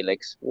not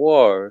Helix.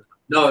 Whoa.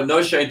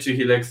 No shade to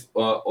Helix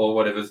or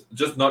whatever.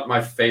 Just not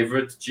my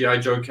favorite G.I.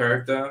 Joe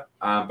character,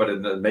 but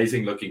an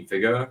amazing looking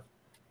figure.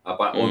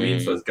 By all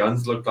means, those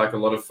guns look like a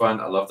lot of fun.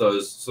 I love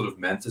those sort of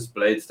mantis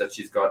blades that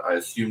she's got. I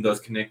assume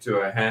those connect to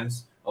her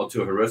hands or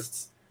to her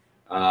wrists.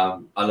 A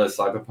la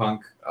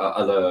Cyberpunk.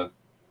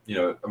 You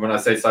know, when I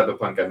say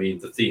Cyberpunk, I mean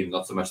the theme,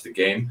 not so much the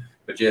game.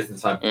 But yes, in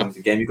Cyberpunk,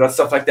 the game, you've got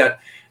stuff like that.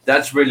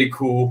 That's really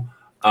cool.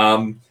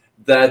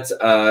 That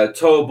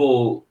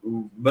towable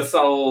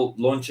missile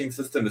launching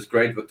system is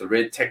great with the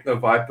red Techno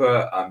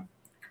Viper. I'm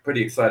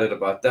pretty excited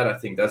about that. I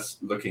think that's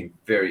looking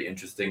very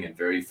interesting and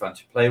very fun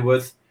to play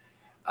with.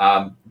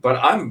 But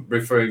I'm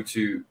referring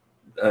to,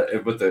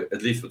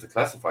 at least with the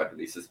classified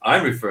releases,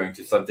 I'm referring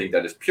to something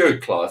that is pure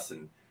class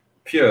and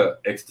pure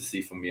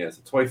ecstasy for me as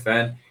a toy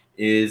fan,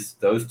 is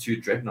those 2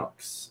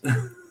 Dreadnoks.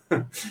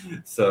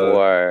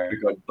 So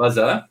we've got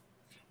Buzzer,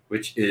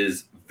 which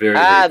is very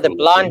cool. The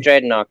blonde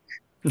Dreadnok.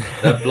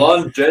 The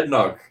blonde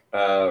Dreadnok,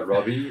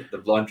 Robbie, the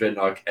blonde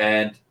Dreadnok.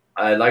 And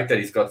I like that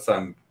he's got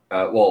some,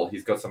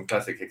 he's got some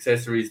classic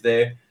accessories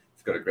there.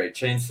 He's got a great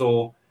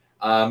chainsaw.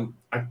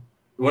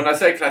 When I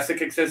say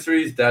classic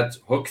accessories, that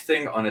hook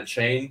thing on a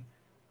chain,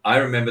 I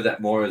remember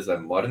that more as a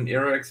modern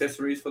era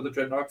accessories for the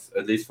Dreadnoks,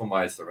 at least for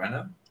my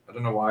Serana. I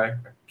don't know why. I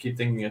keep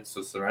thinking it's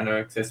a Serana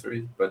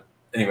accessory, but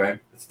anyway,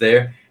 it's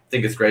there. I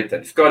think it's great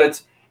that he's got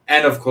it.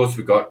 And of course,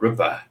 we got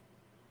Ripper.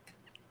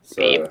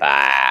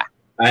 Ripper.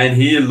 And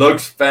he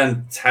looks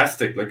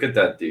fantastic. Look at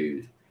that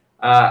dude.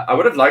 I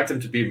would have liked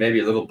him to be maybe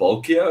a little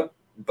bulkier,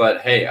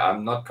 but hey,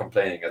 I'm not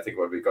complaining. I think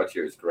what we got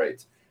here is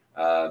great.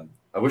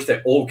 I wish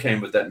they all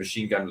came with that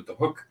machine gun with the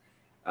hook.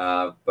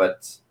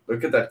 But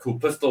look at that cool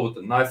pistol with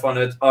the knife on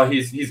it. Oh,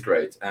 he's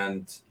great,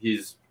 and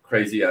he's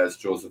crazy as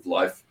Jaws of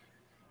Life.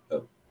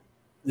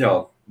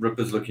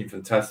 Ripper's looking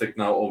fantastic.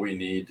 Now all we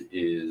need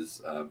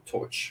is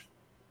Torch,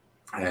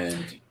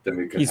 and then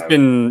we can. He's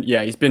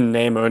been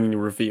name only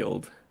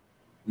revealed,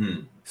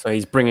 so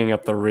he's bringing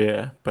up the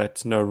rear,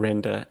 but no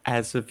render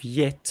as of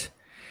yet.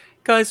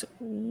 Guys,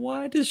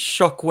 why does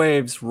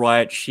Shockwave's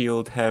riot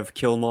shield have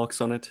kill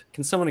marks on it?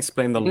 Can someone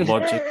explain the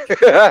logic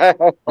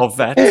of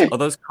that? Are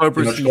those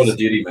Cobras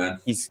duty, man.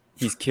 He's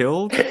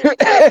killed?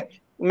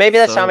 Maybe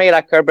that's how many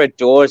like Cobra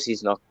doors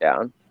he's knocked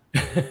down.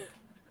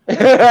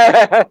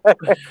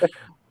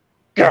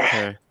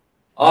 Okay.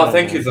 Oh,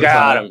 thank you,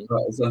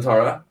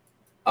 Zantara.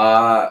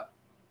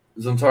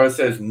 Zantara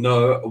says,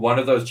 no, one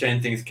of those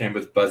chain things came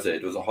with buzzer.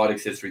 It was a hard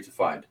accessory to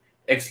find.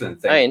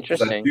 Excellent. Thank you.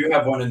 Interesting. I do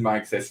have one in my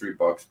accessory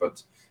box,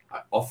 but I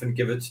often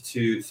give it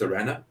to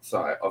Serena,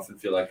 so I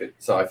feel like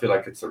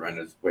it's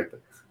Serena's weapon.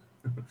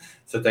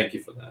 So thank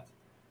you for that.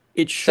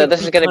 So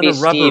this is going to be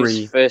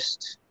Steve's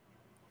first.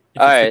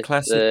 If it's the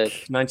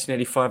classic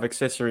 1985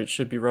 accessory, it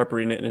should be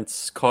rubbery and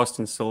it's cast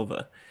in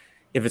silver.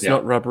 If it's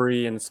not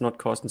rubbery and it's not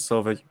cast in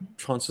silver,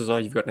 chances are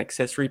you've got an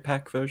accessory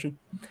pack version.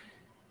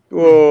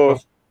 Whoa.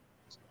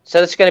 So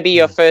this is going to be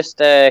your first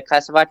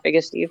classified figure,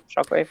 Steve?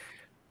 Shockwave?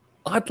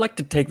 I'd like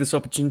to take this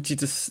opportunity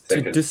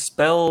to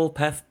dispel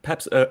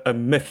perhaps a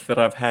myth that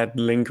I've had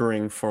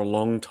lingering for a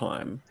long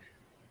time.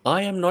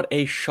 I am not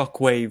a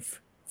Shockwave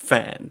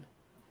fan.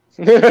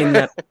 In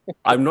that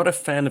I'm not a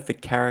fan of the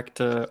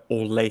character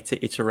or later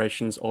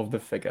iterations of the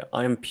figure.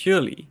 I am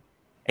purely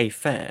a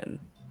fan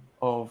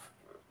of...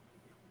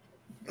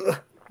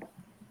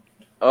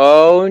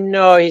 Oh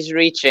no, he's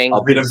reaching.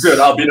 I'll beat him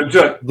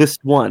good. This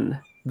one.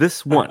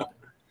 This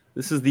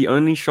is the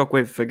only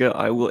Shockwave figure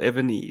I will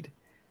ever need.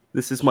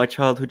 This is my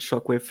childhood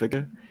Shockwave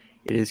figure.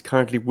 It is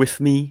currently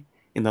with me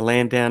in the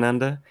land down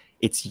under.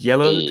 It's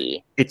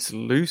yellowed, it's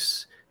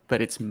loose,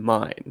 but it's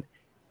mine.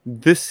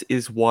 This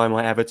is why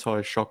my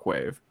avatar is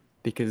Shockwave,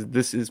 because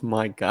this is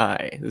my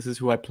guy. This is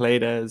who I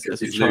played as a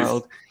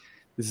child.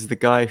 This is the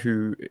guy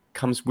who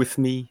comes with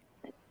me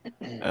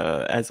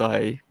as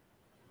I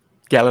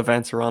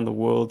gallivant around the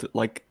world.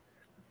 Like,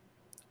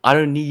 I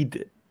don't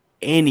need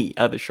any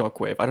other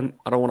Shockwave. I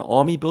don't want to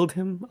army build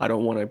him. I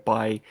don't want to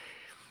buy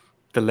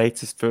the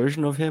latest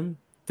version of him.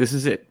 This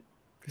is it.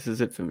 This is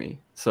it for me.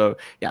 So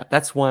yeah,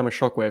 that's why I'm a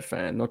Shockwave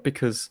fan, not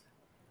because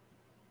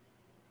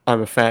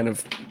I'm a fan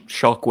of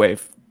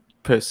Shockwave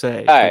per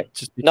se. Oh,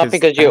 just because not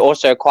because you're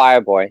also a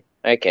choir boy.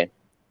 Okay.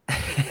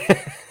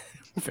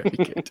 Very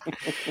good.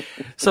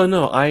 So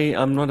no,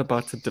 I'm not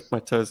about to dip my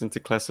toes into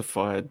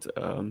classified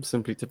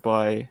simply to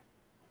buy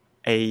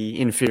a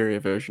inferior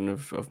version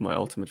of my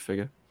ultimate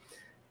figure.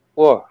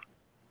 Whoa.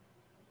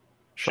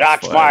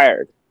 Shots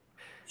fired.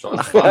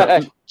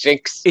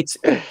 Jinx.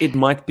 It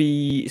might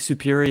be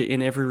superior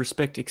in every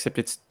respect, except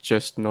it's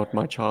just not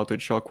my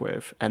childhood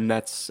Shockwave, and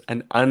that's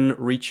an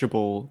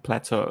unreachable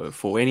plateau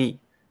for any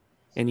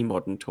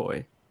modern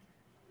toy.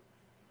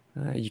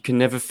 You can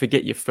never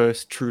forget your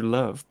first true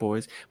love,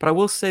 boys. But I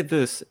will say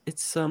this: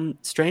 it's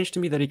strange to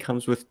me that he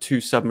comes with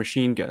 2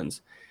 submachine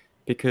guns,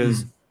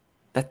 because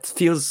that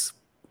feels.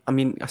 I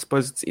mean, I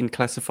suppose it's in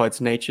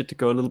Classified's nature to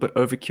go a little bit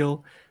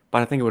overkill,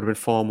 but I think it would have been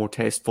far more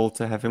tasteful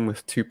to have him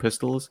with 2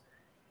 pistols.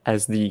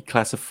 As the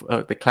classic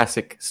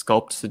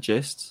sculpt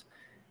suggests,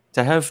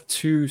 to have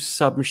 2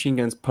 submachine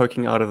guns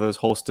poking out of those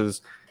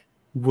holsters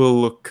will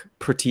look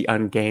pretty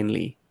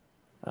ungainly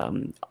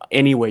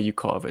any way you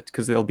carve it,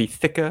 because they'll be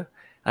thicker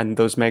and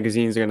those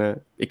magazines are going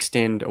to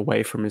extend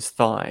away from his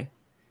thigh.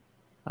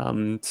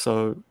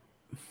 So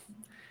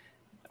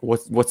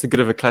what's the good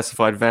of a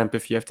classified vamp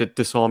if you have to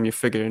disarm your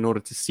figure in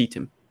order to seat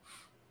him?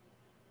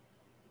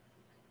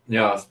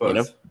 Yeah, I suppose.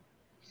 You know?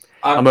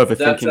 I'm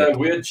overthinking that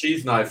weird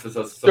cheese knife is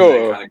something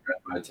that kind of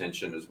grabbed my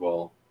attention as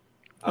well.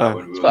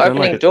 When we were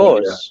opening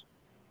doors.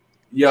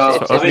 Yeah,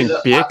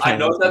 I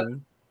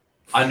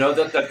know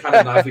that kind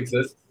of knife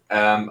exists.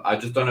 I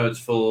just don't know its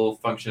full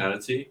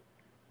functionality.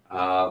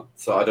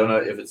 So I don't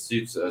know if it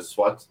suits a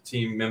SWAT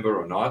team member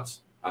or not.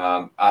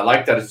 I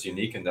like that it's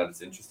unique and that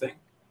it's interesting.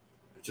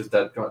 It's just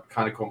that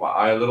kind of caught my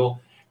eye a little.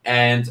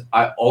 And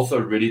I also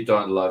really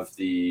don't love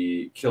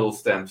the kill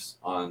stamps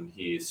on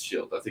his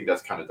shield. I think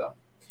that's kind of dumb.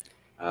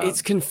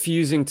 It's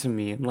confusing to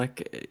me, and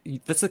like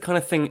that's the kind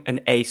of thing an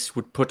ace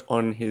would put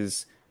on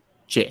his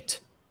jet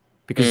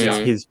because it's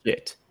his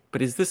jet.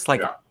 But is this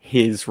like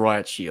his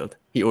riot shield?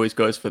 He always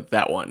goes for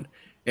that one.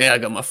 Yeah, I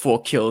got my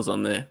 4 kills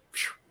on there.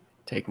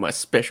 Take my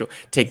special.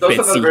 Take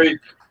Betsy.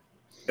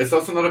 It's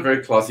also not a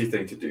very classy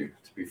thing to do,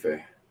 to be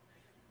fair.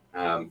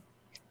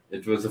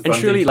 It was a fun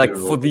and surely, thing like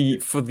to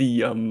for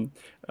the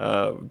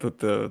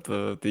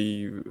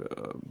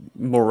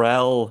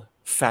morale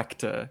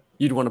factor,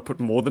 you'd want to put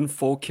more than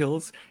 4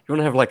 kills. You want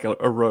to have like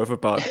a row of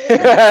about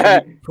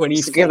 20.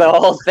 Just give the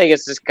whole thing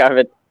is just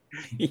covered.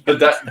 But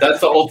that's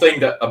the whole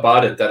thing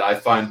about it that I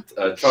find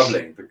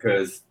troubling,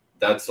 because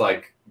that's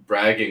like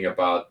bragging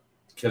about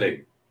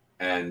killing,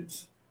 and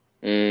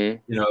you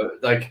know,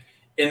 like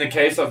in the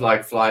case of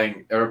like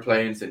flying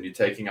airplanes and you're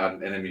taking out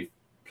an enemy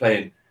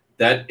plane,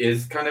 that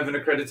is kind of an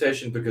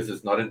accreditation because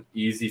it's not an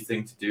easy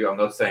thing to do. I'm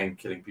not saying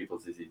killing people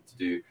is easy to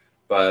do,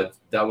 but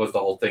that was the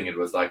whole thing. It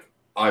was like,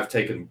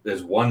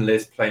 there's one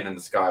less plane in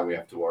the sky we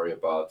have to worry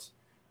about.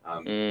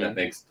 That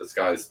makes the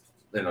skies,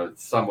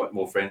 somewhat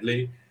more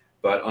friendly.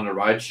 But on a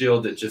riot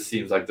shield, it just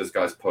seems like this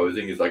guy's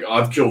posing. He's like,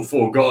 I've killed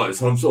 4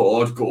 guys. I'm so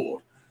hardcore.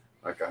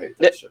 Like, I hate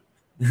that shit.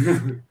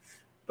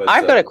 But,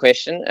 I've got a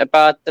question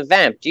about the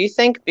vamp. Do you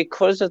think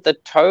because of the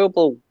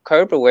towable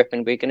Cobra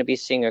weapon, we're going to be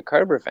seeing a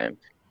Cobra vamp?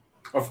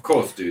 Of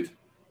course, dude.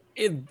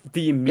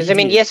 Because, I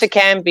mean, yes, it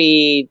can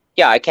be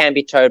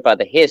towed by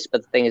the Hiss,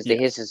 but the thing is, the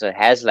Hiss is a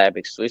HasLab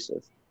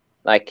exclusive.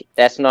 Like,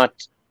 that's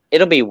not...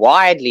 It'll be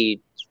widely,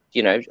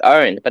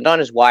 owned, but not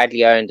as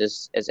widely owned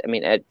as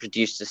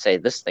producers say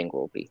this thing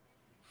will be.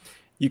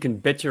 You can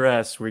bet your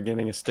ass we're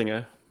getting a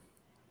Stinger.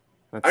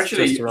 That's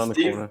actually just around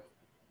the corner.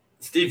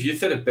 Steve, you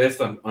said it best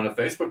on a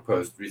Facebook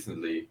post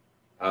recently.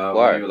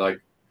 Where you were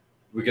like,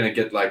 we're going to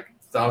get like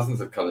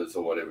thousands of colors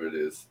or whatever it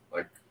is.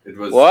 Like, it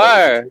was...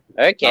 Whoa,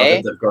 okay.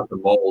 Now that they've got the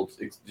mold,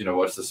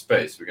 watch the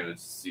space. We're going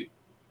to see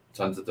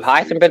tons of different...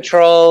 Python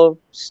Patrol,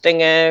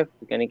 Stinger.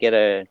 We're going to get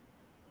a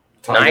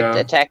Night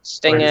Attack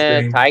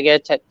Stinger,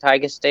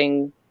 Tiger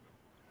Sting.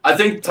 I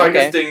think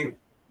Tiger Sting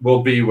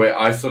will be where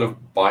I sort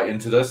of buy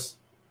into this.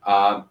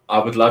 I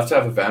would love to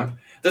have a vamp.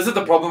 This is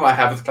the problem I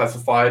have with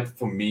classified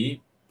for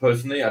me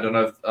personally. I don't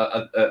know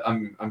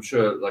if I'm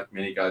sure like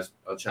many guys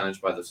are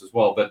challenged by this as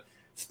well. But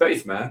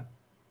space, man,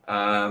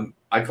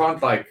 I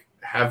can't like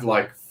have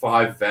like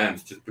 5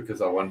 vamps just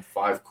because I want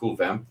 5 cool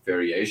vamp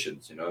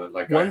variations.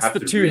 Like once the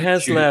 2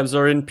 HasLabs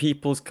are in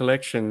people's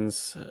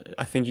collections,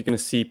 I think you're going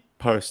to see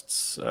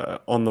posts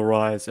on the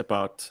rise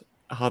about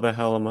how the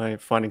hell am I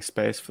finding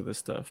space for this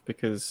stuff?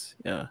 Because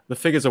the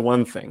figures are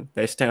one thing;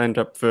 they stand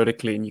up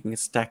vertically, and you can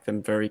stack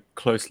them very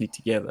closely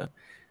together.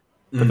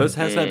 But those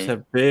HasLabs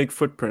have big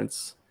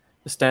footprints.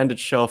 The standard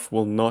shelf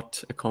will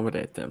not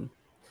accommodate them.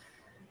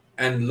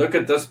 And look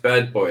at this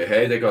bad boy,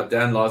 hey? They got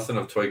Dan Larson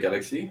of Toy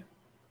Galaxy.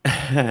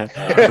 About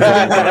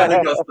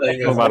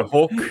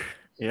Hawk.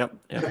 Yep.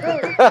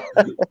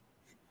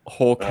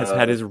 Hawk has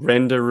had his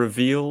render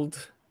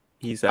revealed.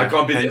 I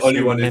can't be the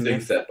only one who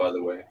thinks that, by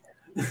the way.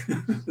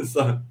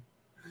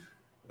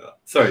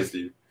 Sorry,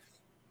 Steve.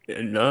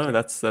 No,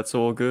 that's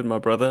all good, my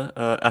brother.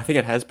 I think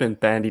it has been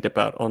bandied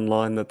about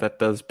online that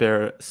does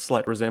bear a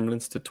slight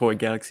resemblance to Toy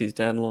Galaxy's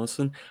Dan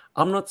Lawson.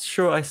 I'm not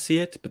sure I see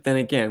it, but then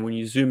again, when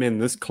you zoom in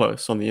this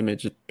close on the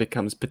image, it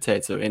becomes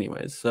potato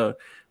anyways. So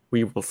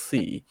we will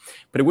see.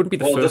 But it wouldn't be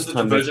the first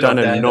time they've done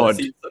a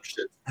nod.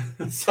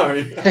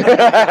 Sorry.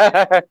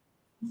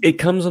 It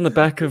comes on the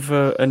back of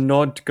a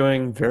nod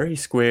going very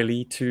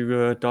squarely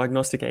to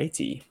Diagnostic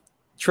 80.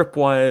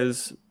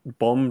 Tripwire's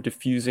bomb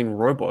diffusing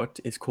robot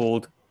is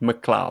called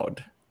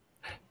McCloud.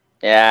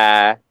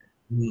 Yeah.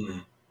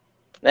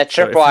 That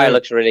Tripwire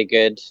looks really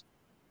good.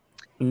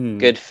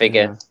 Good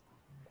figure. Yeah.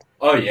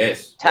 Oh,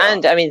 yes.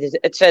 And I mean,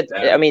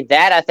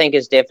 that I think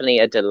is definitely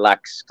a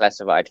deluxe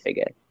classified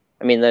figure.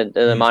 I mean,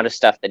 the amount of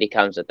stuff that he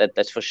comes with,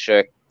 that's for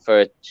sure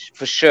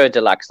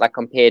deluxe, like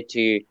compared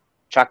to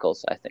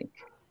Chuckles, I think.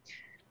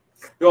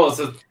 Well,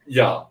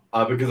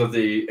 because of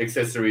the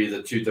accessory,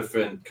 the 2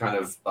 different kind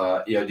of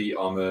EOD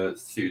armor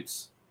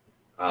suits,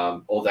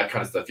 all that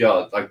kind of stuff.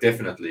 Yeah, like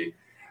definitely.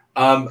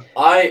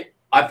 I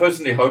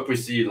personally hope we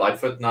see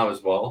Lightfoot now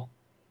as well,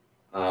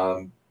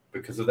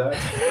 because of that.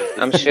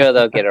 I'm sure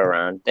they'll get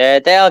around.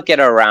 They'll get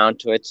around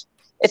to it.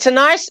 It's a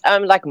nice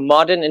like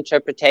modern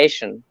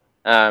interpretation,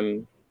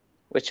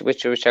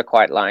 which I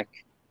quite like.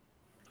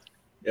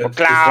 Yeah,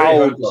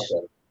 Cloud.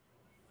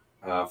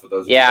 For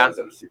those of you guys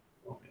that have seen.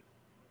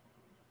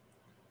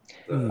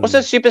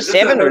 Also, Super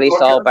 7 released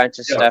a whole bunch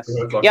of stuff.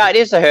 Yeah, it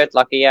is a Hurt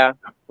Locker,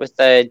 with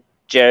the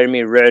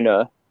Jeremy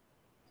Renner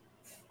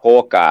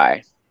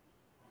Hawkeye,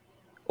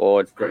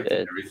 or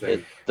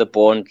the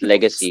Bourne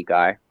Legacy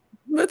guy.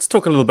 Let's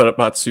talk a little bit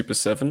about Super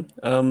 7.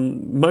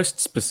 Most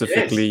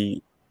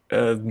specifically,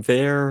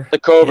 their the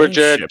Cobra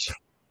Jet.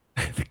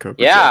 The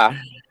Cobra Jet.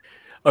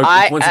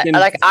 Once again,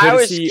 I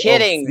was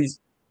kidding.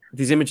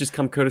 These images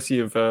come courtesy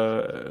of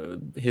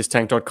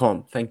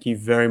histank.com. Thank you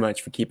very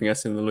much for keeping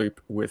us in the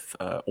loop with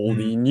all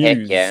the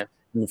news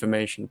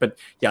information. But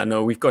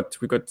we've got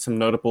some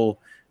notable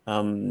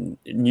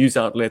news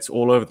outlets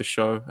all over the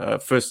show.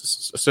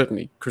 First,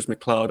 certainly, Chris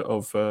McLeod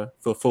of the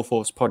Full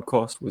Force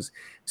podcast was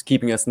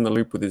keeping us in the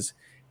loop with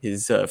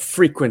his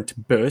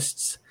frequent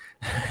bursts,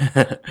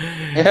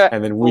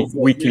 and then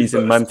weeklies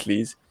and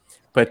monthlies.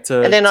 But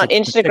and then on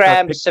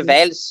Instagram,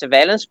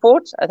 surveillance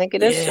port, I think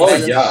it is.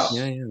 Yeah.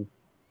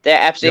 They're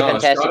absolutely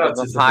fantastic at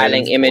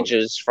compiling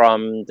images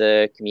from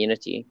the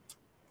community.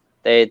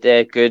 They're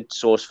a good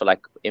source for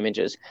like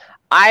images.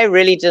 I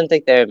really didn't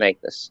think they would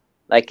make this.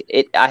 Like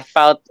I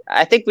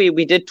think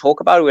we did talk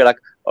about it. We were like,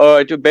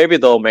 oh, maybe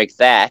they'll make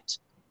that.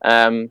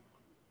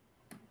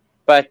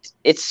 But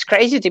it's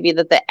crazy to me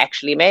that they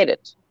actually made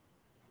it.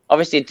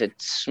 Obviously,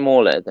 it's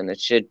smaller than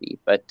it should be,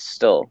 but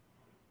still.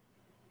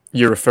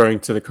 You're referring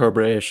to the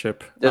Cobra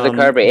airship. The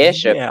Cobra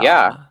airship,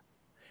 yeah.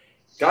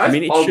 Guys, I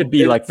mean, it should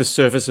be like the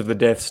surface of the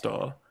Death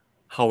Star.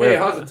 However, hey,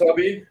 how's it,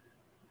 Toby?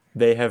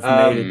 They have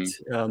made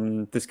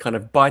it this kind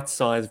of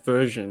bite-sized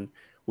version,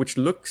 which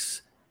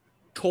looks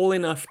tall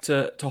enough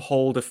to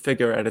hold a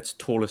figure at its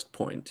tallest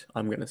point,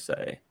 I'm going to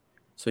say.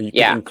 So you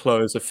can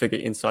enclose a figure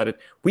inside it.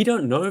 We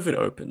don't know if it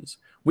opens.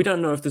 We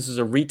don't know if this is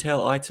a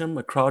retail item,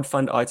 a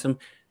crowdfund item.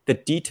 The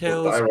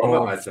details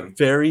are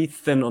very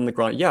thin on the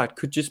ground. Yeah, it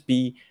could just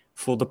be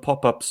for the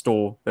pop-up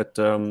store that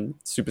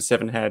Super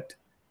 7 had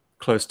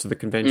close to the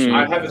convention.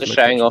 I have just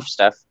showing off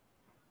stuff.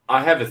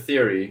 I have a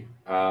theory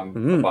behind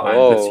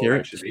this here,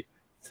 actually.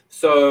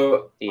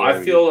 So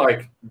I feel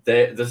like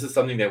this is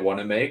something they want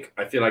to make.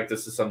 I feel like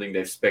this is something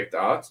they've spec'd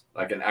out,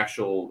 like an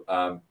actual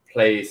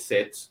play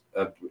set,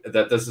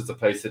 that this is the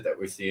play set that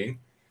we're seeing.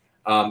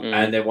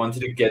 And they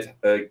wanted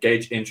to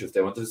gauge interest.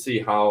 They wanted to see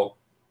how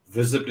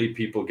visibly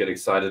people get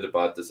excited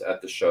about this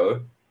at the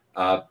show.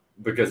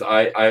 Because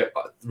I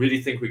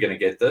really think we're going to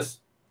get this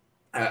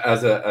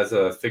as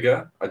a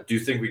figure. I do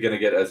think we're going to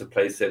get it as a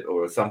play set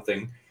or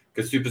something,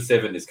 because Super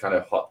 7 is kind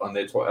of hot on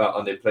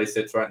their play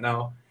sets right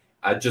now.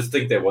 I just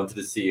think they wanted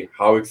to see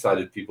how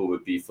excited people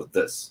would be for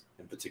this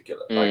in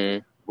particular.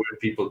 Like, would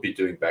people be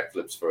doing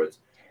backflips for it?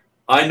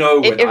 I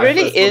know when I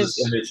first saw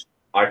this image,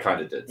 I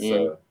kind of did.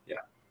 So, yeah.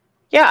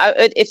 Yeah,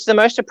 it's the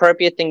most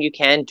appropriate thing you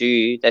can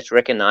do that's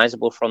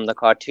recognizable from the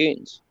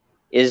cartoons.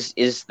 Is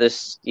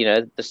this,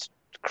 this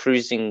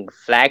cruising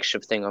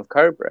flagship thing of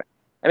Cobra?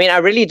 I mean, I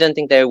really didn't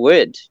think they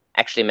would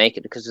actually make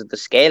it because of the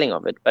scaling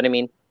of it. But I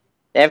mean,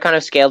 they have kind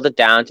of scaled it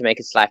down to make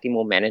it slightly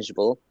more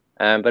manageable.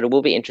 But it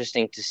will be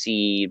interesting to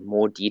see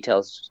more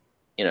details,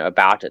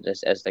 about it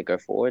as they go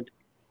forward.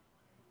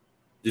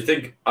 Do you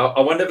think?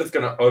 I wonder if it's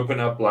going to open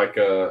up like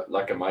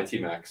a Mighty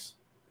Max,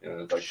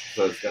 so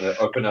it's going to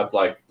open up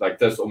like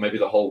this, or maybe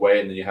the whole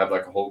way, and then you have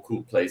like a whole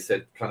cool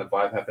playset kind of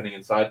vibe happening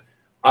inside.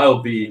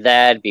 That'd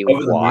be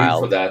over the moon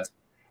for that.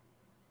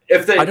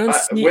 If they, I don't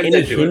see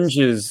any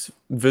hinges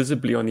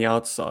visibly on the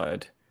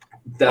outside.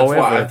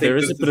 However, there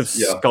is a bit of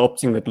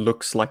sculpting that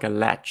looks like a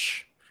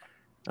latch.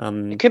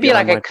 It could be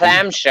like a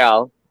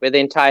clamshell where the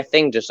entire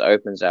thing just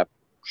opens up.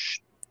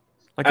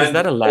 Is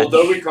that a latch?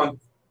 Although we can't,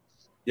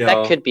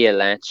 that could be a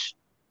latch.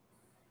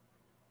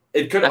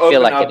 It could. I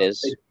feel like it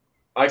is.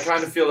 I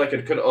kind of feel like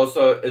it could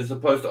also, as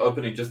opposed to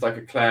opening just like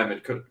a clam,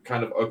 it could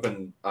kind of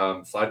open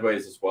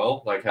sideways as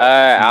well, like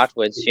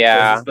outwards.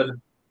 Yeah.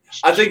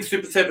 I think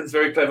Super 7 is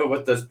very clever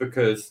with this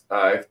because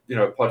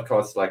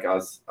podcasts like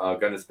us are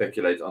going to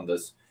speculate on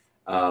this.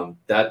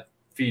 That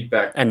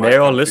feedback, and they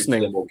are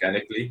listening them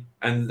organically,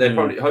 and they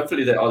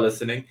hopefully they are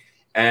listening,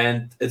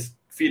 and it's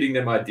feeding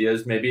them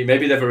ideas. Maybe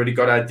they've already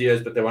got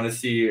ideas, but they want to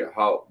see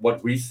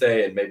what we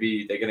say, and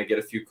maybe they're going to get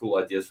a few cool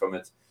ideas from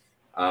it,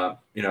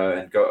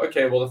 and go,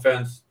 okay, well, the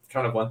fans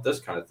kind of want this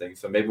kind of thing,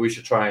 so maybe we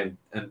should try and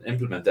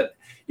implement that.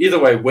 Either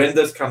way, when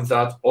this comes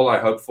out, all I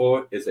hope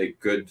for is a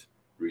good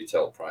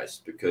retail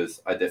price,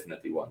 because I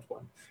definitely want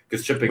one.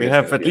 Because shipping, we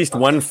have at least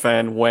one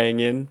fan weighing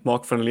in,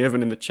 Mark van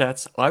Leeuwen in the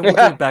chats. I will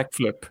do a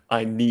backflip.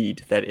 I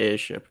need that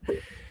airship.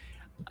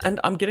 And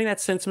I'm getting that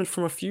sentiment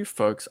from a few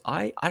folks.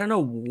 I don't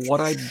know what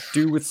I'd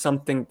do with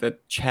something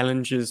that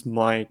challenges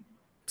my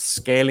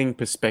scaling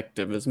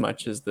perspective as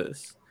much as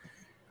this.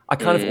 I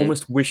kind of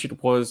almost wish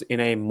it was in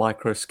a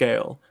micro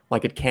scale,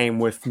 like it came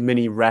with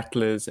mini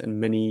Rattlers and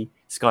mini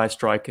Sky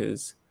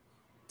Strikers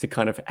to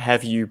kind of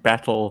have you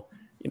battle,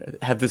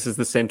 have this as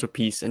the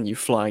centerpiece and you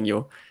flying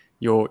your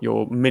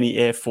mini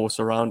Air Force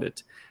around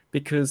it.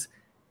 Because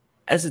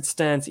as it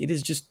stands, it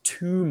is just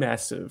too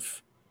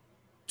massive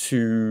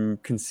to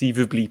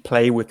conceivably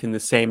play with in the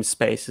same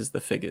space as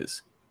the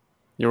figures.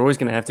 You're always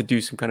going to have to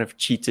do some kind of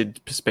cheated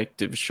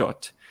perspective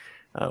shot,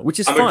 which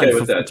is fine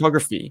for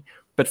photography,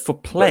 but for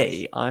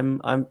play,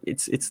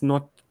 it's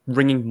not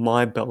ringing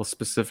my bell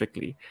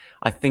specifically.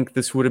 I think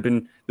this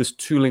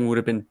tooling would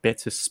have been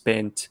better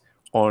spent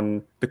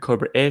on the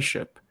Cobra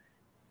airship.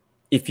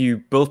 If you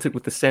built it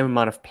with the same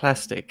amount of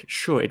plastic,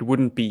 sure, it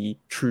wouldn't be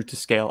true to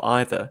scale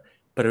either,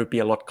 but it would be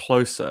a lot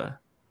closer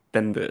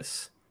than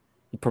this.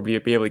 You'd probably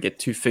be able to get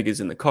two figures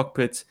in the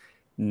cockpit,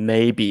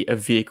 maybe a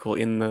vehicle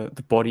in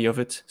the body of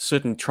it.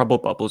 Certain trouble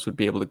bubbles would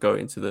be able to go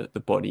into the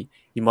body.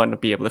 You might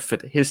not be able to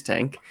fit his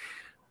tank,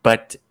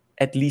 but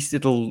at least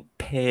it'll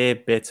pair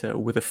better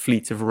with a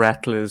fleet of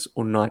Rattlers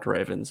or Night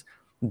Ravens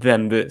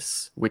than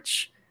this,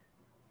 which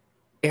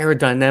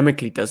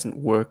aerodynamically doesn't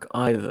work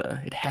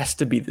either. It has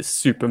to be this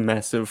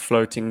supermassive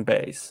floating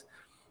base.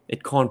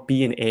 It can't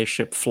be an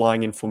airship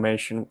flying in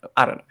formation.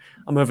 I don't know.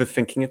 I'm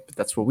overthinking it, but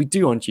that's what we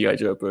do on G.I.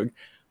 Joeberg.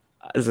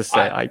 As I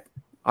say,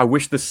 I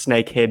wish the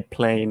snakehead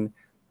plane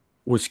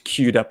was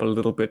queued up a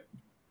little bit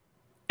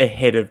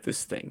ahead of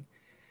this thing.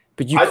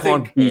 But you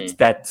can't beat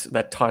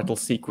that title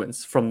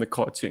sequence from the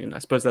cartoon. I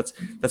suppose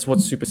that's what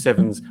Super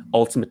 7's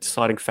ultimate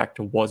deciding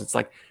factor was. It's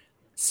like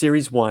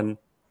Series 1,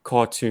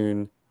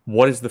 cartoon,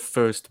 what is the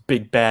first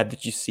big bad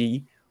that you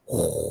see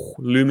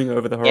looming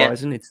over the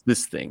horizon? It's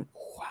this thing.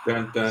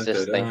 Dun, dun,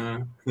 dun,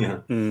 dun.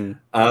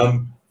 Yeah.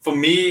 For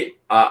me,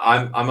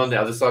 I'm on the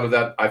other side of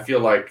that. I feel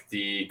like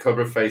the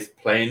Cobra Face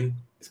plane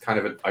is kind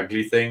of an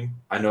ugly thing.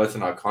 I know it's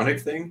an iconic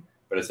thing,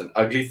 but it's an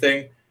ugly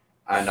thing.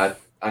 And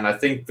I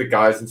think the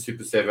guys in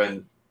Super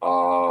 7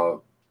 are,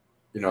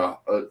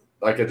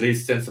 like at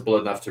least sensible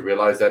enough to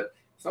realize that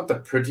it's not the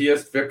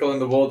prettiest vehicle in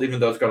the world, even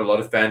though it's got a lot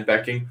of fan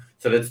backing.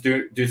 So let's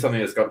do something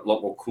that's got a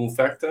lot more cool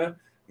factor.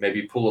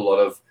 Maybe pull a lot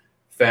of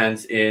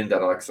fans in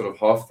that are like sort of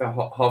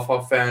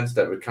half fans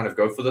that would kind of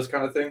go for this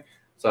kind of thing.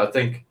 So I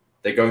think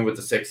they're going with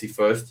the sexy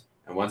first,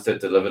 and once they're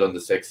delivered on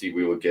the sexy,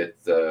 we will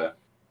get the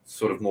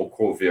sort of more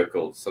core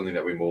vehicle, something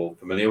that we're more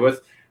familiar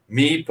with.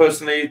 Me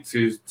personally,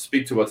 to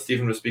speak to what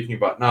Stephen was speaking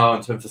about now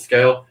in terms of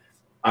scale,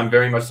 I'm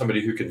very much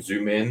somebody who can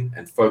zoom in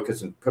and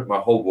focus and put my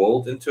whole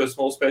world into a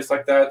small space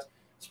like that.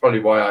 It's probably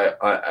why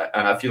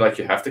I feel like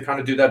you have to kind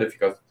of do that if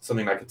you've got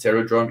something like a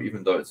Terradrome,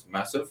 even though it's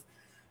massive.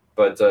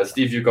 But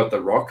Steve, you've got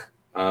the Rock,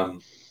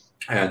 and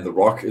the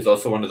Rock is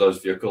also one of those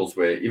vehicles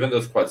where even though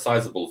it's quite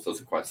sizable, it's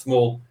also quite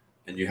small,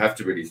 and you have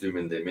to really zoom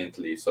in there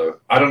mentally. So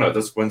I don't know,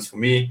 this wins for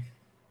me.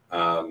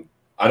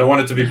 I don't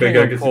want it to be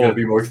bigger because it's going to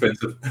be more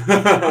expensive.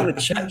 I'm going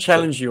to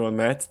challenge you on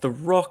that. The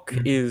Rock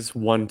is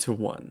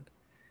 1-to-1.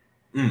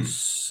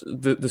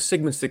 The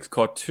Sigma 6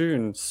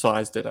 cartoon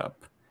sized it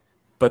up,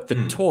 but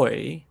the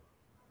toy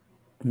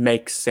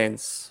makes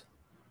sense.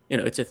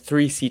 It's a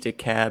 3-seater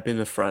cab in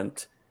the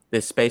front.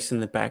 There's space in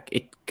the back.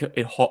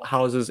 It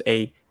houses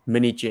a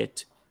mini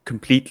jet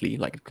completely.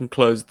 Like it can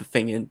close the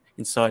thing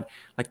inside.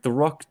 Like the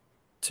Rock,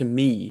 to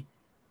me,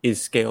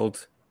 is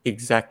scaled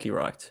exactly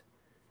right.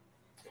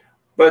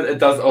 But it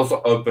does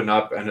also open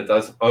up, and it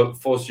does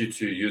force you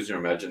to use your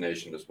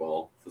imagination as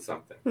well for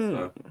something.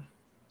 So,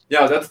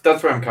 yeah,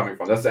 that's where I'm coming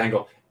from. That's the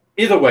angle.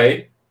 Either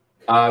way,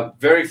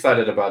 very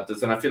excited about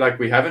this, and I feel like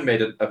we haven't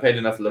paid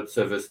enough lip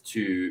service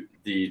to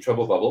the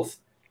trouble bubbles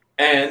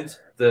and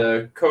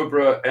the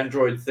Cobra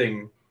Android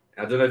thing.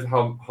 I don't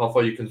know how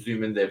far you can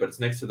zoom in there, but it's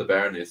next to the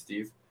Baroness,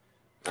 Steve.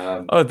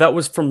 That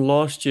was from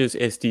last year's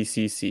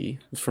SDCC.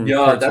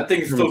 That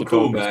thing's so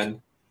cool,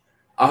 man.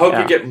 I hope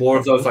we get more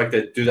of those, like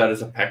they do that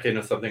as a pack-in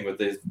or something with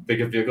these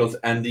bigger vehicles.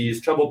 And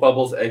these trouble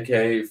bubbles,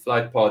 aka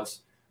flight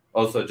pods,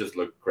 also just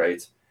look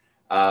great.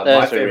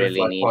 My favorite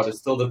flight pod is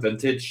still the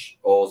vintage,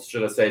 or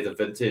should I say the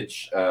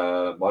vintage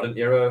modern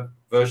era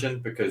version,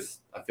 because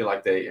I feel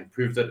like they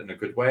improved it in a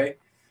good way.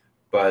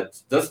 But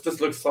this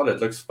just looks solid,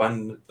 looks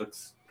fun,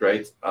 looks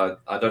great. I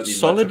don't need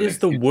solid is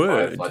the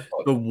word.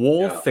 The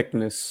wall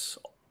thickness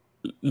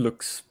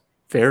looks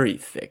very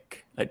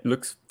thick. It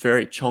looks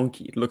very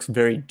chunky. It looks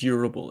very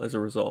durable as a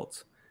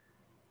result.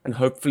 And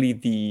hopefully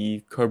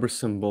the Cobra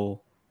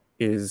symbol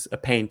is a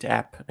paint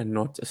app and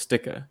not a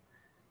sticker.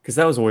 Because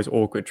that was always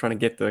awkward, trying to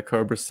get the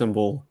Cobra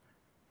symbol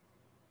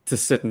to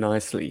sit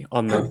nicely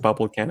on the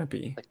bubble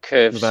canopy. A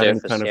curved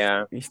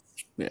surface,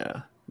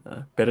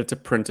 better to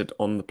print it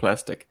on the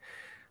plastic.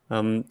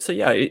 So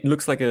yeah, it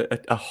looks like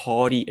a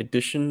hardy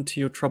addition to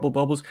your trouble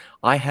bubbles.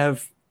 I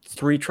have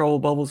 3 trouble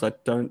bubbles. I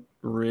don't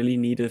really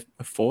need a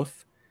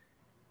 4th.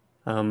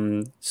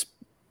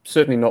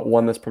 Certainly not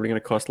one that's probably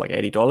going to cost like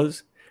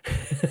 $80.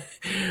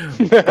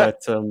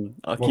 But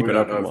I'll keep an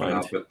open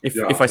mind.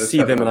 If I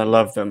see them and I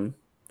love them.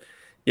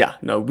 Yeah,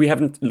 no, we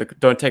haven't. Look,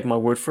 don't take my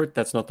word for it.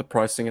 That's not the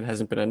pricing. It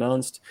hasn't been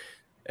announced.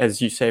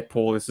 As you say,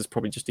 Paul, this is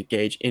probably just to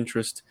gauge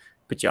interest.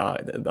 But yeah,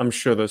 I'm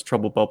sure those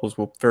trouble bubbles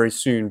will very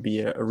soon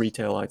be a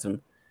retail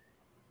item.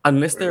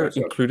 Unless they're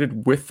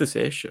included with this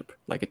airship.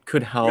 Like it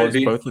could house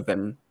both of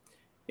them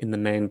in the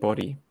main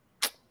body.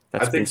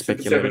 I think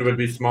Super 7 would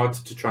be smart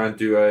to try and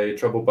do a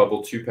trouble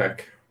bubble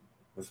 2-pack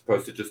as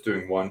opposed to just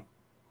doing one,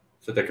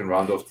 so they can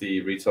round off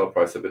the retail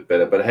price a bit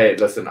better. But hey,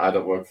 listen, I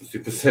don't work for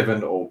Super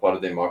 7 or part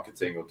of their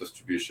marketing or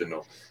distribution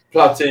or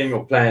plotting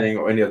or planning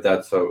or any of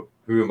that, so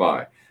who am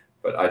I?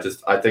 But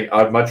I think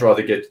I'd much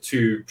rather get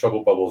 2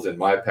 trouble bubbles in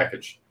my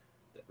package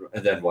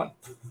than one.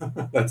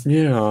 That's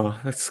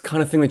the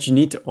kind of thing that you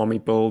need to army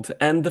build.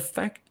 And the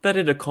fact that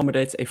it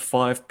accommodates a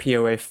 5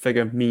 POA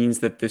figure means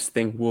that this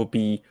thing will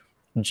be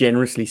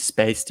generously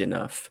spaced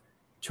enough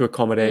to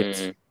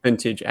accommodate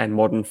vintage and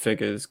modern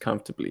figures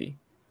comfortably.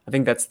 I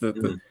think that's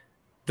the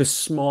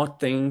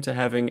smart thing to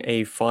having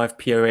a 5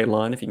 POA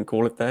line, if you can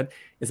call it that,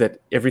 is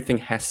that everything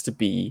has to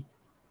be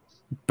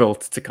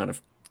built to kind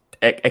of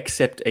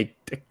accept a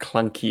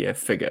clunkier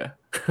figure.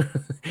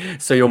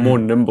 So your more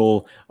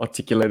nimble,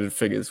 articulated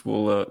figures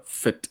will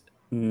fit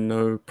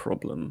no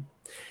problem.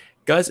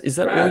 Guys, is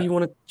that all you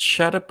want to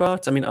chat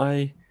about? I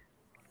mean,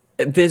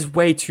 there's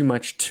way too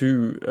much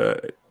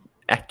to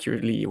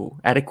accurately or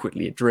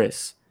adequately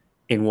address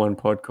in one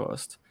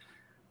podcast.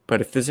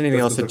 But if there's anything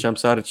else that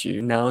jumps out at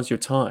you, now's your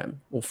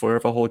time, or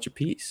forever hold your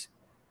peace.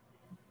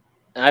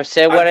 I've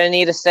said what I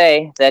need to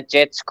say. That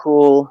jet's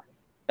cool.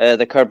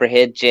 The Cobra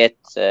head jet,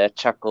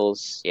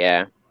 Chuckles,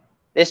 yeah.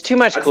 There's too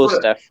much cool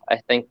stuff, I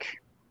think.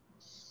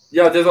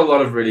 Yeah, there's a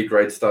lot of really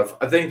great stuff.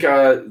 I think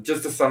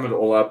just to sum it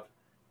all up,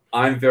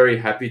 I'm very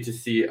happy to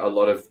see a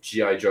lot of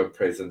G.I. Joe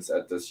presence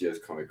at this year's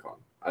Comic-Con.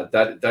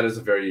 That is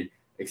a very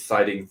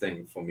exciting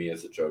thing for me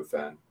as a Joe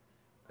fan.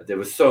 There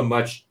was so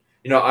much,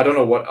 I don't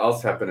know what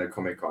else happened at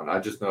Comic-Con. I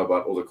just know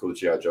about all the cool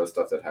G.I. Joe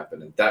stuff that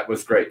happened. And that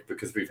was great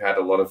because we've had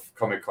a lot of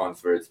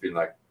Comic-Cons where it's been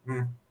like,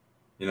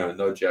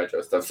 no G.I.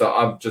 Joe stuff. So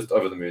I'm just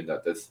over the moon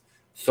that there's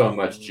so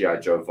much G.I.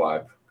 Joe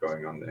vibe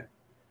going on there.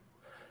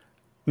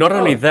 Not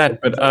only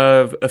that, but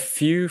a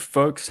few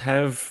folks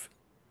have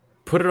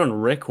put it on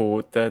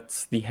record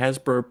that the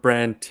Hasbro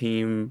brand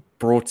team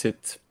brought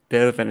it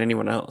better than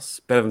anyone else,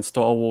 better than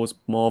Star Wars,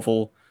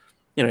 Marvel.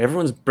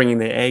 Everyone's bringing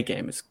their A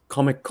game. It's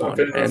Comic-Con,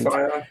 and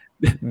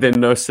there are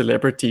no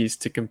celebrities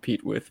to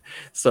compete with.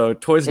 So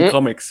Toys and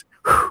Comics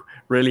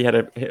really had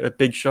a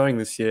big showing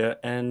this year,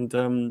 and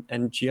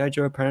G.I.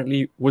 Joe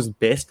apparently was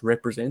best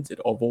represented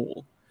of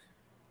all.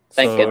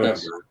 Thank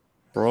goodness.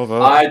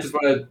 Bravo. I just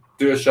want to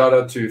do a shout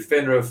out to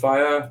Fenrir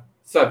Fire.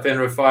 What's up,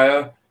 Fenrir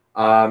Fire?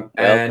 And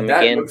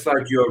that again. Looks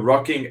like you're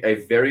rocking a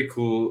very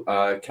cool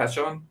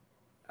Cash-On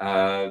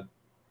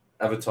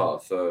avatar.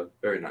 So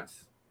very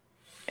nice.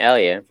 Hell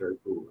yeah. Very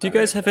cool. Do you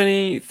guys have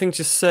anything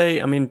to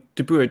say? I mean,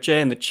 Debua J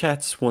in the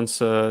chats wants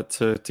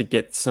to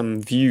get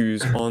some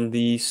views on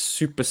the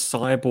Super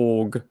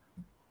Cyborg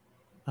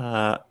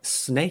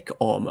snake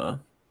armor.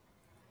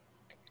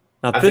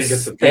 Now, I think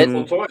it's a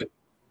beautiful toy.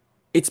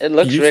 It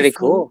looks really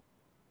cool.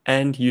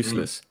 And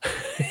useless.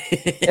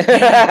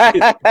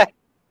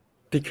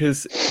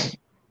 Because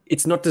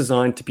it's not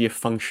designed to be a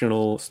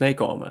functional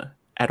snake armor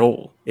at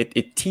all.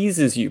 It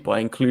teases you by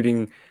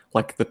including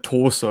like the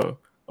torso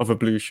of a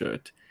blue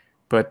shirt,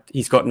 but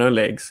he's got no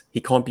legs.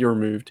 He can't be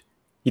removed.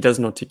 He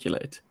doesn't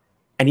articulate,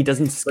 and he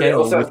doesn't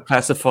scale with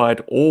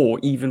classified or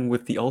even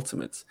with the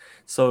ultimates.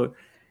 So,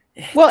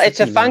 well,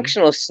 it's a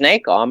functional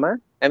snake armor.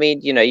 I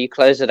mean, you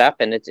close it up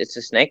and it's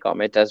a snake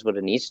armor. It does what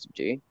it needs to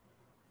do.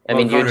 I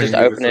mean, you just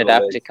open it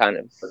up to kind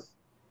of.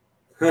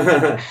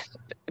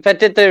 But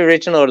did the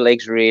original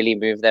legs really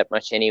move that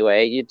much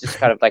anyway? You just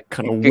kind of like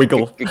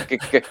wiggle.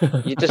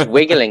 You're just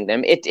wiggling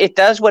them. It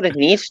does what it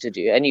needs to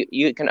do, and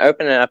you can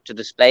open it up to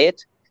display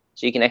it,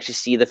 so you can actually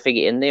see the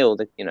figure in there. Or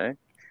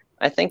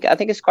I think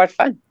it's quite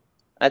fun.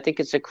 I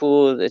think it's a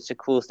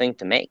cool thing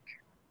to make.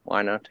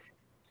 Why not?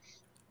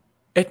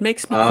 It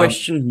makes me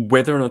question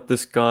whether or not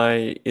this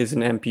guy is an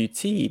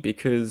amputee,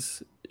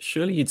 because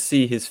surely you'd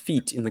see his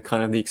feet in the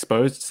kind of the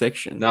exposed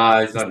section.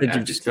 No, he's not an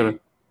amputee.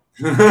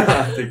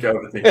 I think I'm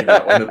overthinking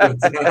that one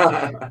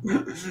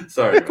a bit.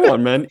 Sorry. Come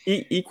on, man.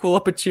 Equal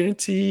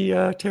opportunity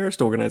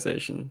terrorist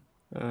organization.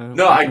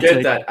 No, I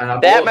get that.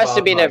 And that must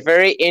have been a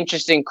very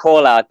interesting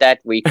call out that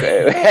week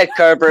at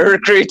Cobra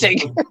Recruiting.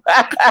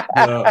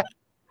 No.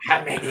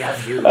 How many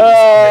of you?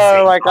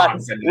 Oh my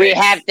God. We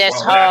have this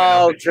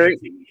whole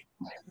group.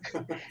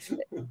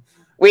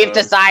 We've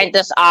designed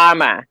this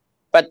armor,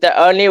 but the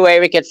only way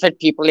we can fit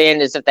people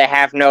in is if they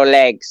have no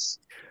legs.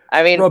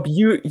 I mean, Rob,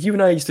 you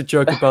and I used to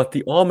joke about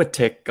the armor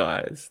tech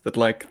guys that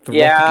like the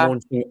rocket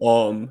launching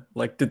arm.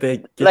 Like, did they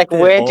get like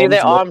where do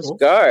their arms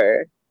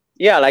go?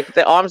 Yeah, like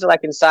the arms are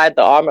like inside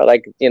the armor,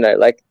 like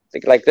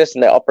like this,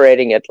 and they're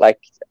operating it like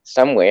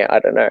somewhere. I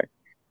don't know.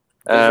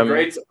 There's a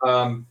great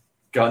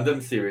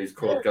Gundam series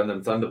called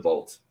Gundam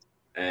Thunderbolt,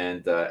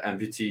 and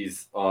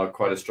amputees are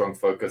quite a strong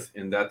focus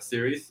in that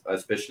series,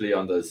 especially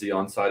on the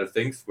Xeon side of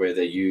things, where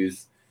they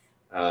use.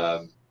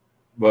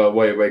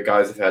 Where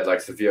guys have had like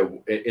severe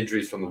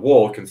injuries from the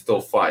war can still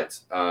fight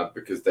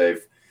because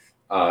they've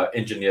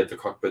engineered the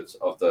cockpit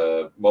of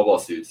the mobile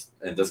suits.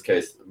 In this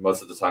case,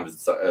 most of the time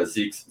it's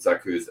Zeke's,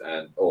 Zaku's,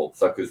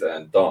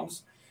 and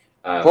Dom's.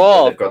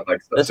 Cool. Got,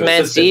 like, this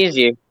man sees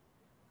you.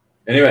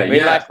 Anyway,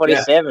 Moonlight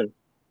 47. Yeah.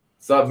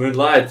 So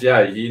Moonlight,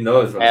 yeah, he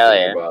knows what I'm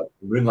talking about.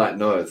 Moonlight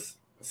knows.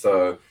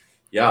 So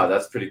yeah,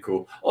 that's pretty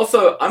cool.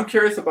 Also, I'm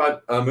curious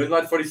about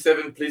Moonlight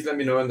 47. Please let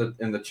me know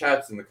in the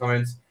chats, in the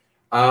comments.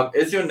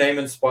 Is your name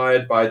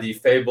inspired by the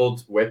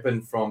fabled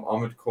weapon from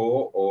Armored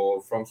Core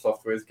or from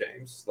Software's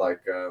games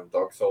like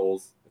Dark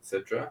Souls,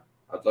 etc.?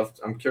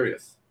 I'm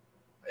curious.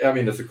 I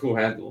mean, it's a cool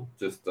handle.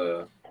 Just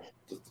thought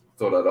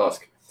I'd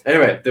ask.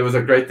 Anyway, there was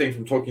a great thing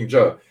from Talking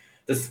Joe.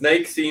 The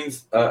snake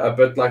seems a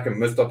bit like a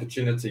missed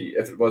opportunity.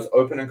 If it was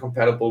open and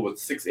compatible with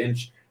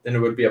 6-inch, then it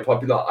would be a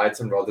popular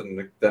item rather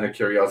than a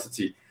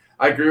curiosity.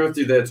 I agree with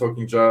you there,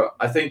 Talking Joe.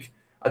 I think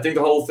the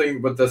whole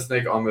thing with the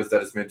snake armor is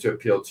that it's meant to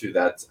appeal to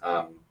that.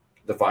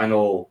 The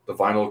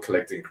vinyl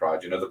collecting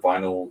crowd, the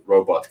vinyl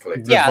robot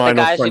collecting. Yeah, the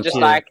guys who just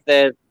like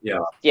they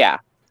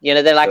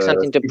like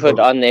something to put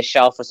on their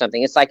shelf or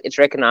something. It's like it's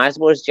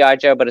recognizable as G.I.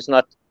 Joe, but it's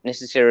not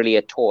necessarily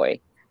a toy.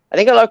 I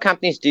think a lot of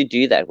companies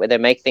do that, where they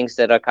make things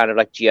that are kind of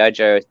like G.I.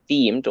 Joe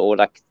themed or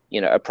like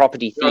a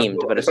property themed,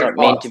 but it's not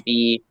meant to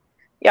be.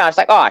 Yeah, it's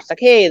like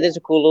hey, there's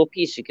a cool little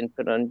piece you can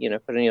put on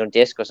your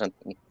desk or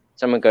something.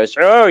 Someone goes,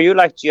 oh, you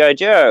like G.I.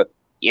 Joe?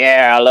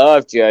 Yeah, I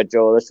love G.I.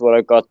 Joe. That's what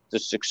I got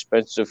this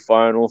expensive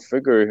final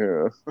figure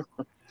here.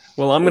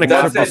 Well, I'm going to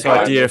clip this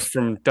idea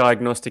from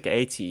Diagnostic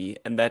 80,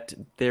 and that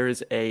there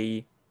is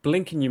a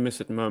blink and you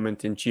miss it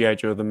moment in G.I.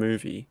 Joe the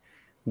movie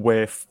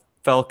where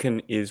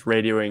Falcon is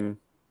radioing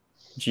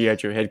G.I.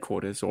 Joe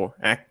headquarters, or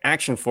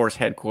Action Force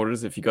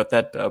headquarters, if you got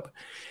that dub.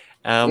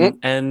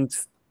 And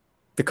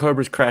the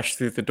Cobras crash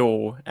through the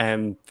door,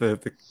 and the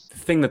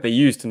thing that they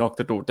use to knock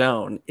the door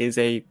down is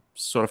a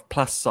sort of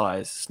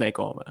plus-size snake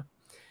armor.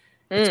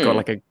 It's got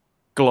like a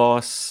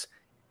glass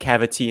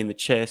cavity in the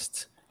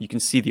chest. You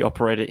can see the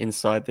operator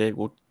inside there,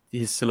 or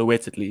his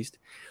silhouette at least.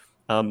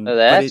 But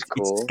that's it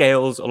cool.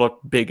 scales a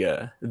lot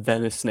bigger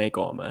than a snake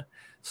armor.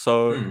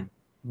 So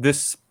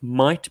this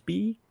might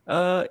be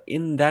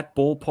in that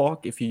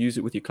ballpark if you use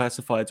it with your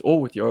classifieds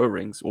or with your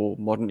O-rings or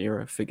modern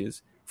era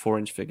figures,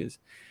 4-inch figures.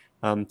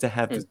 To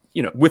have,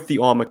 with the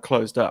armor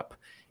closed up,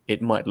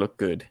 it might look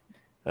good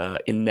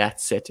in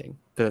that setting.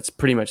 But that's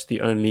pretty much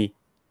the only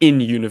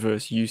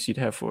in-universe use you'd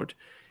have for it.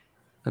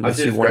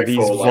 Unless you're one of these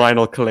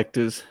vinyl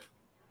collectors.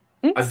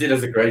 I see it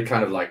as a great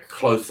kind of like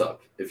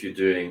close-up if you're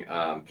doing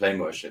play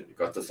motion. You've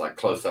got this like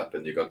close-up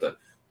and you've got the...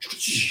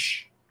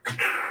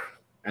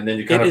 And then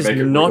you kind of make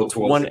it wiggle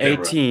towards the camera.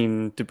 It is not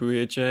 118,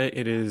 Debuye.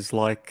 It is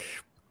like...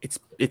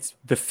 It's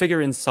the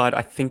figure inside,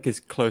 I think, is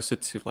closer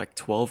to like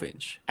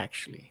 12-inch,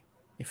 actually,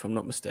 if I'm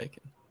not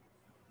mistaken.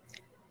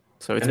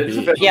 So it's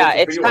big. Yeah,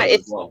 it's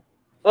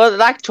well,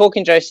 like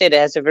Talking Joe said, it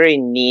has a very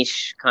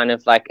niche kind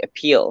of like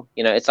appeal.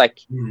 You know, it's like...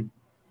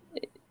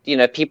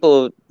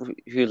 people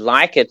who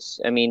like it,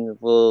 I mean,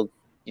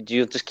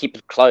 you'll just keep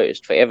it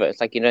closed forever.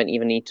 It's like you don't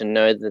even need to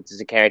know that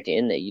there's a character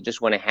in there. You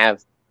just want to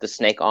have the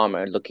snake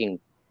armor looking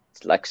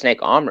like snake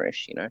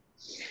armor-ish, you know?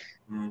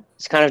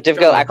 It's kind of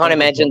difficult. I can't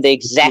imagine the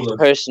exact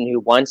person who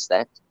wants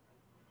that.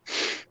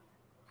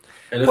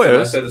 And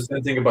listen, I say the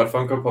same thing about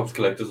Funko Pops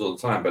collectors all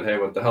the time, but hey,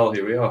 what the hell,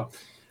 here we are.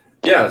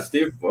 Yeah,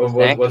 Steve,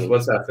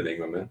 what's happening,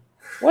 my man?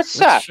 What's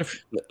up?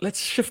 Let's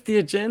shift the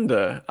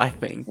agenda, I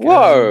think.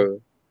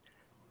 Whoa.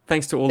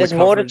 Thanks to all There's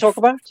more to talk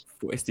about?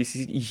 For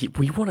SDCC.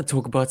 We want to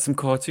talk about some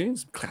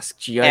cartoons, classic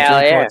G.I.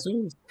 Joe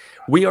cartoons.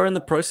 We are in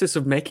the process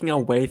of making our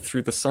way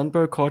through the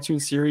Sunbow cartoon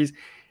series,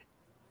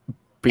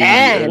 being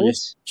the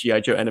earliest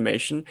G.I. Joe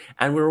animation,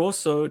 and we're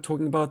also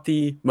talking about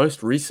the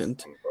most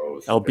recent,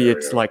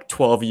 albeit like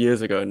 12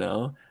 years ago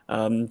now,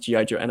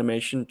 G.I. Joe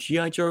animation,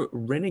 G.I. Joe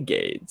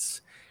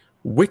Renegades.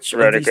 Which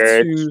of these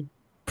two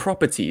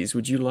properties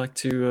would you like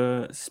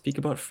to speak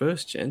about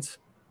first, gents?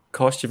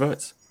 Cast your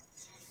votes.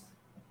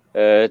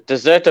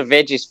 Dessert or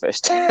veggies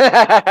first?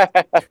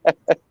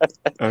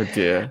 Oh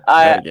dear,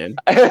 that again.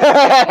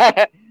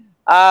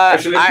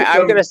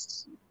 I'm gonna.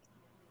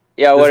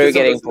 Yeah, what are we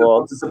getting for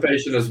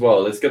participation as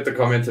well? Let's get the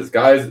commenters,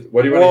 guys.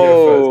 What do you want to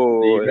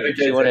hear first?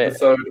 The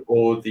Renegades episode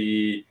or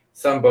the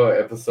Sunbow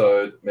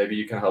episode? Maybe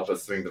you can help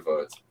us swing the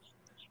vote.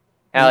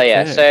 Hell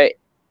yeah! So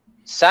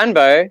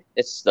Sunbow,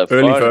 it's the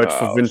early vote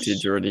for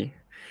vintage already.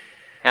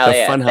 Hell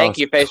yeah! Thank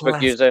you,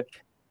 Facebook user.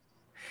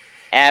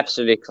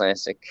 Absolutely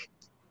classic.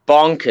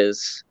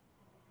 Bonkers,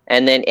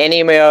 and then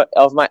Enemy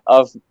of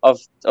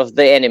the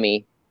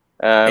Enemy,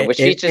 which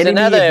features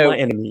another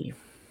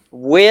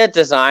weird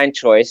design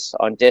choice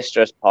on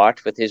Destro's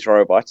part with his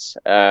robots,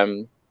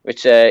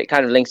 which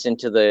kind of links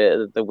into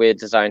the weird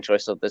design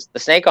choice of the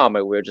snake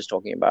armor we were just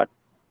talking about.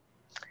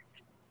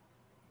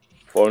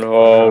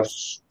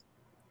 Funhouse.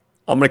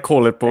 I'm gonna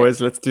call it,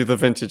 boys. Let's do the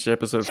vintage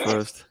episode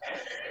first.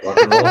 Rock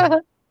and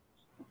roll.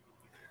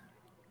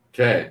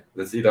 Okay,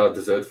 let's eat our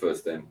dessert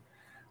first then.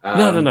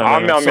 No.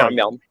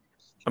 Yum.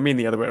 I mean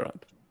the other way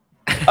around.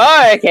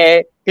 Oh,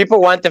 okay.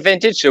 People want the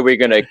vintage, so we're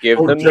gonna give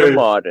them the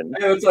modern.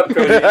 Hey, what's up,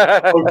 Cody?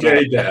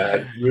 Okay,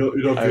 Dad.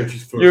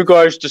 You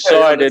guys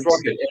decided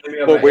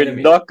what we're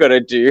not gonna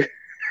do.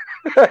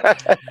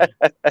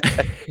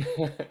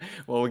 Well,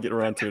 we'll get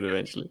around to it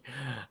eventually.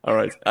 All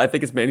right. I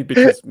think it's mainly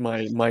because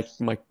my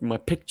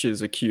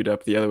pictures are queued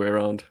up the other way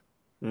around.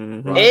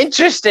 Mm-hmm.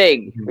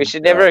 Interesting. We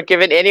should never have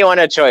given anyone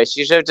a choice.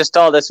 You should have just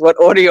told us what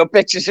order your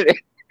pictures are in.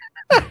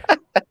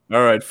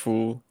 All right,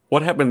 fool.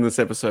 What happened in this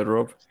episode,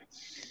 Rob?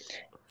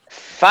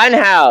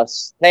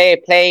 Funhouse.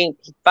 Playing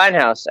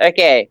Funhouse.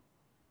 Okay.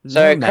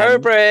 So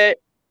Cobra.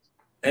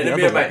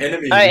 Enemy of my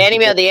enemy. Oh,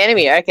 enemy of the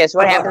enemy. Okay, so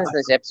what happens in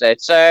this episode?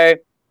 So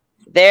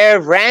they're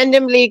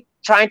randomly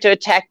trying to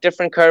attack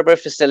different Cobra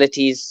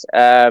facilities.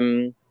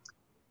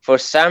 For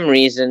some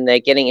reason, they're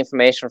getting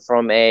information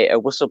from a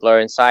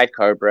whistleblower inside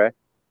Cobra.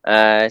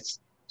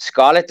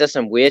 Scarlet does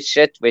some weird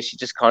shit where she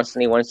just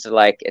constantly wants to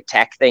like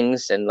attack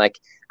things and like,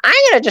 I'm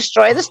gonna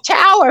destroy this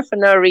tower for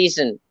no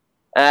reason.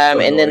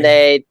 And then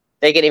they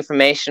get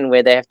information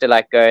where they have to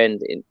like go and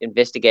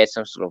investigate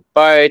some sort of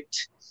boat.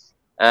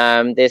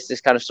 There's this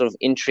kind of sort of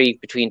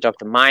intrigue between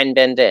Dr.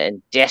 Mindbender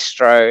and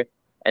Destro,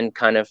 and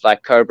kind of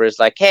like Cobra's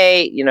like,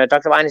 hey, you know,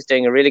 Dr. Mind is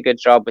doing a really good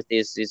job with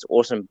these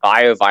awesome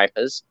bio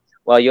vipers.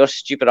 Well, your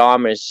stupid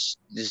armor is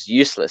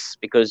useless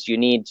because you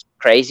need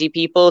crazy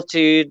people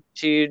to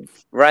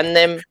run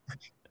them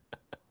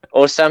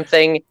or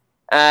something.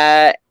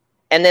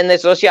 And then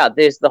there's also,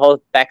 there's the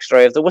whole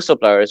backstory of the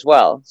whistleblower as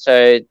well.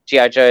 So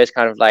G.I. Joe is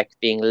kind of like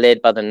being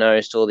led by the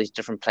nose to all these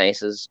different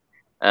places.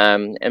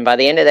 And by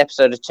the end of the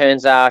episode, it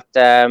turns out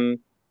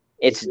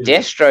it's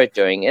Destro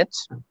doing it,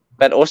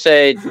 but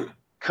also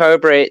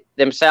Cobra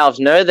themselves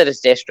know that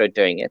it's Destro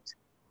doing it.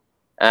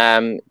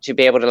 To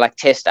be able to like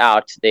test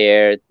out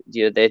their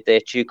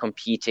two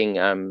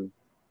competing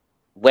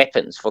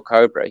weapons for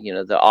Cobra, you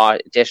know,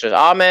 Destro's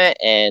armor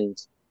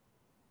and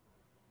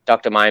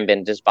Dr.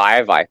 Mindbender's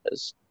bio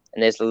vipers.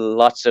 And there's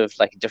lots of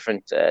like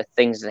different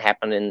things that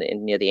happen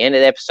in near the end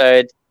of the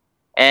episode.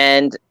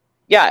 And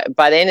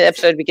by the end of the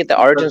episode, we get the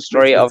origin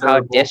story of how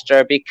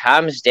Destro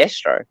becomes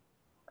Destro.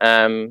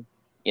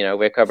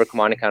 where Cobra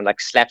Commander kind of like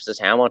slaps his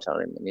helmet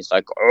on him, and he's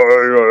like,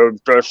 "I am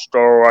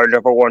Destro. I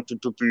never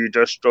wanted to be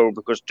Destro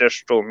because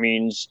Destro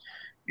means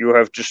you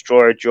have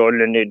destroyed your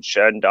lineage,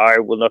 and I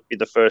will not be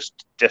the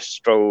first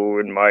Destro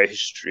in my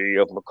history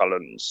of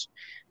McCullens."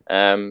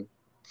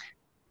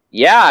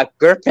 Yeah,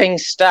 gripping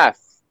stuff.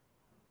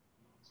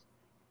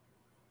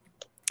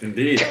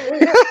 Indeed.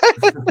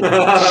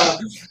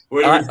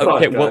 Where do we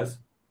start, guys?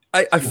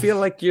 I feel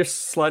like you're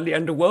slightly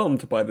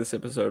underwhelmed by this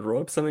episode,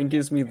 Rob. Something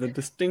gives me the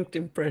distinct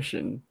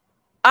impression.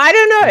 I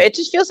don't know. It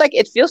just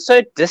feels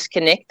so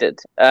disconnected.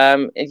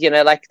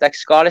 Like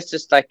Scarlett's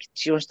just like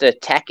she wants to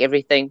attack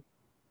everything,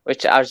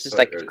 which I was just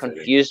like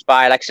confused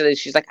by. Like so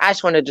she's like, I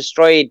just want to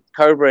destroy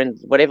Cobra in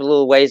whatever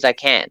little ways I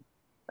can.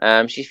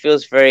 She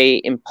feels very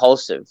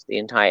impulsive the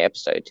entire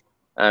episode.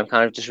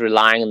 Kind of just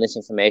relying on this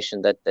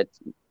information that a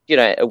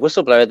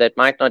whistleblower that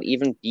might not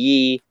even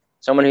be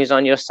someone who's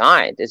on your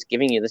side is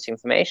giving you this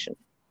information.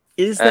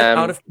 Is that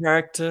out of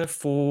character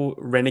for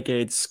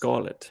Renegade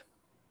Scarlet?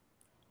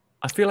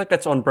 I feel like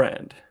that's on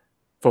brand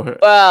for her.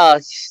 Well,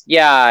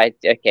 yeah,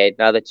 okay.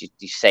 Now that you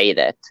say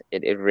that,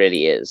 it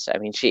really is. I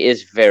mean, she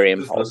is very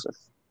impulsive.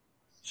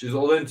 She's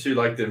all into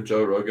like them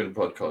Joe Rogan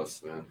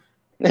podcasts, man.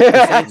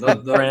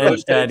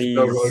 Brand Daddy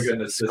Joe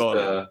Rogan is just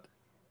a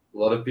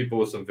lot of people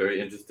with some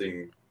very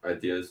interesting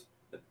ideas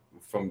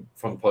from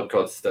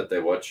podcasts that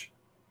they watch.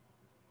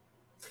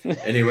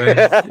 Anyway,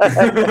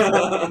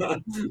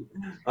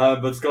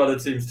 but Scarlett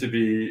seems to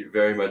be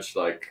very much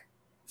like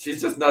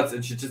she's just nuts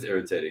and she's just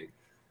irritating.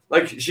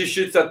 Like she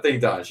shoots that thing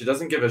down. She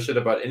doesn't give a shit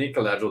about any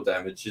collateral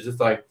damage. She's just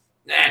like,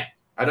 nah,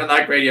 I don't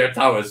like radio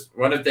towers.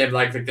 One of them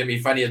looked at me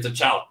funny as a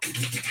child.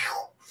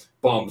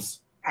 Bombs.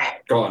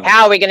 Gone.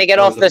 How are we going to get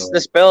off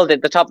this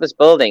building, the top of this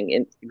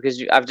building?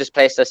 Because I've just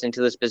placed us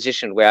into this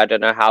position where I don't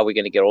know how we're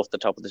going to get off the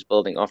top of this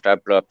building after I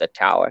blow up the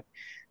tower.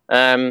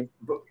 And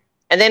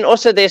then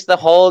also there's the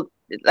whole,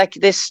 like,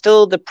 there's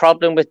still the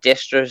problem with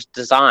Destro's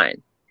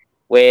design,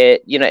 where,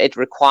 it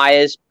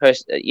requires,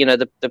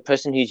 the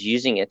person who's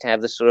using it to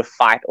have this sort of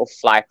fight or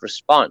flight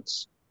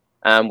response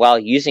while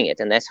using it.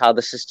 And that's how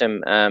the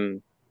system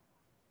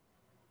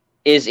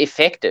is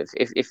effective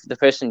if the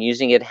person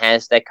using it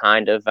has that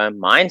kind of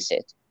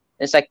mindset.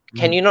 It's like,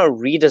 can you not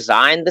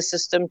redesign the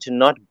system to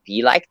not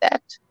be like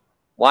that?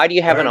 Why do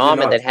you have an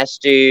armor that has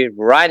to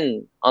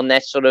run on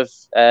that sort of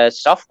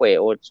software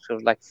or sort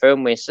of like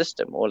firmware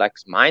system or like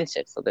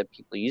mindset for the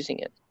people using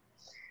it?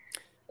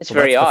 It's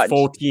very odd.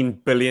 That's the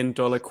 $14 billion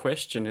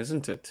question,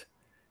 isn't it?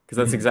 Because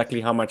that's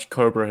exactly how much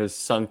Cobra has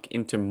sunk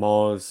into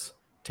Mars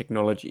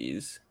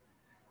technologies.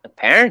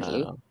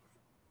 Apparently.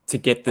 To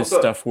get this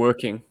stuff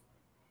working.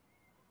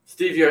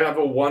 Steve, you have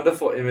a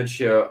wonderful image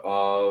here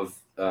of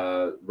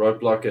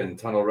Roadblock and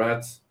Tunnel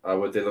Rats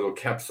with their little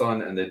caps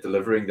on, and they're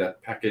delivering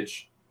that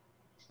package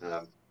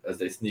as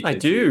they sneak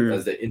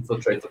as they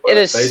infiltrate the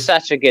base. It is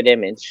such a good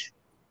image.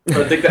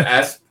 I think the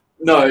asp.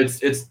 No,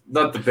 it's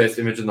not the best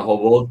image in the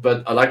whole world,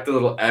 but I like the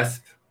little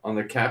asp on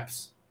the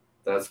caps.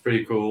 That's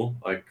pretty cool.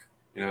 Like,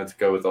 to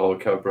go with the whole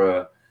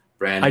Cobra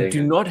branding. I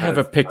do not have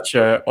a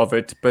picture of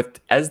it,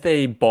 but as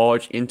they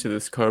barge into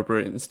this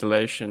Cobra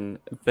installation,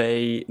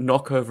 they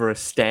knock over a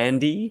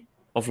standee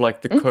of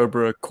like the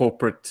Cobra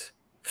corporate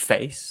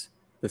face.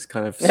 This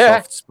kind of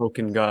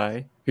soft-spoken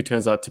guy who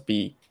turns out to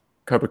be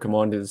Cobra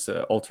Commander's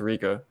alter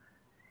ego.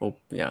 Well,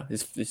 yeah,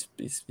 his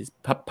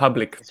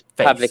public face.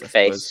 Public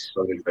face.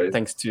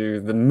 Thanks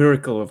to the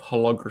miracle of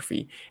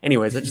holography.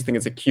 Anyways, I just think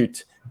it's a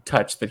cute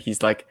touch that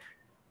he's like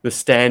the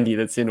standee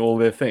that's in all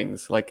their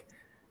things. Like,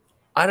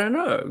 I don't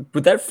know.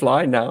 Would that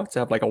fly now to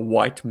have like a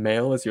white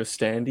male as your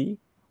standee?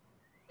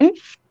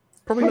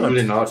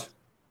 Probably not.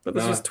 But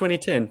this was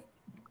 2010.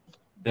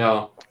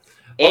 Yeah.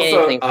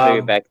 Anything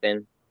flew back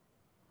then.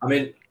 I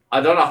mean,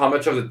 I don't know how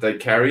much of it they're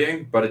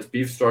carrying, but it's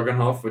beef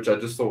stroganoff, which I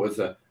just thought was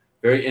a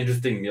very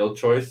interesting meal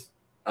choice.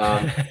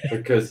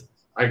 Because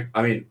I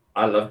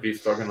love beef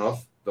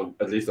stroganoff,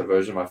 at least the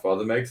version my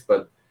father makes,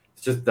 but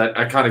it's just that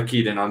I kind of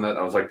keyed in on that.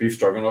 I was like, beef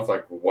stroganoff,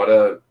 like what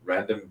a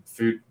random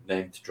food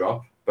name to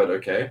drop. But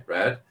okay,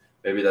 rad.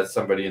 Maybe that's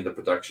somebody in the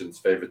production's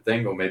favorite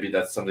thing, or maybe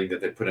that's something that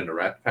they put in a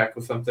rat pack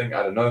or something.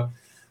 I don't know.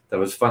 That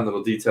was fun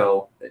little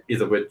detail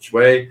either which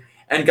way.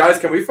 And guys,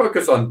 can we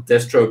focus on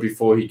Destro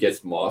before he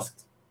gets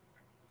masked?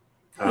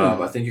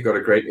 I think you got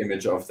a great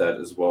image of that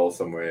as well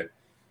somewhere.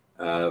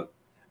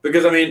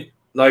 Because, I mean,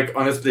 like,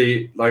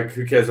 honestly, like,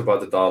 who cares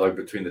about the dialogue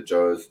between the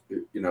Joes?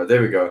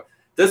 There we go.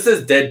 This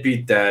is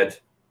Deadbeat Dad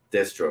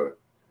Destro.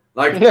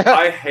 Like,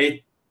 I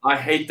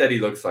hate that he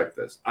looks like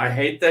this. I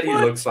hate that he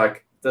looks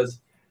like this.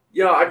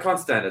 Yeah, I can't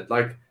stand it.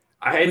 Like,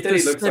 I hate that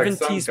he looks like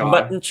some guy.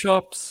 Mutton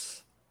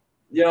chops.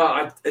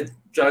 Yeah, it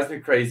drives me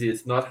crazy.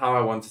 It's not how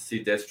I want to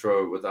see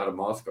Destro without a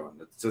mask on.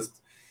 It's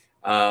just,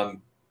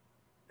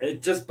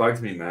 it just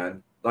bugs me,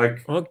 man.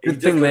 Like,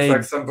 good thing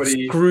they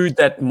screwed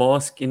that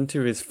mask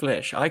into his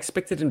flesh. I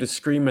expected him to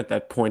scream at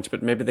that point,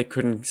 but maybe they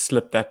couldn't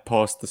slip that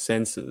past the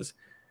sensors.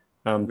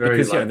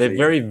 Because they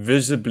very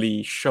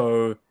visibly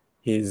show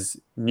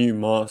his new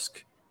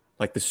mask,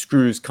 like the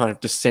screws kind of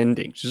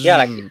descending. Yeah,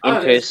 like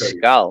into his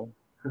skull.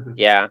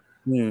 Yeah.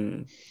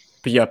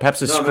 But yeah,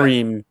 perhaps a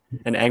scream,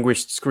 an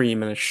anguished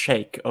scream, and a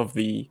shake of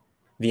the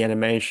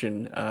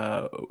animation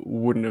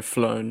wouldn't have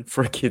flown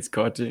for a kid's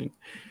cartoon.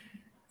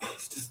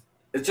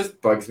 It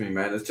just bugs me,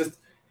 man.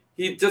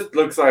 He just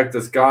looks like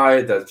this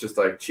guy that's just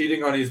like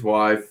cheating on his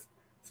wife.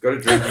 He's got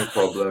a drinking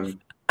problem.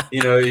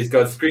 He's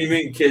got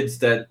screaming kids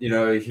that,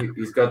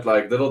 he's got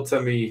like little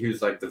Timmy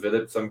who's like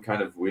developed some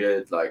kind of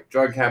weird like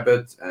drug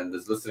habit and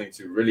is listening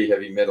to really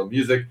heavy metal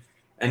music.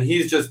 And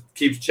he just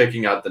keeps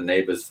checking out the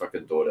neighbor's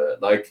fucking daughter.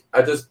 Like,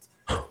 I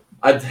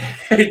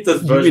hate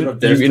this version of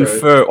Destro. You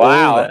infer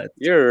all that.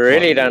 You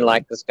really don't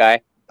like this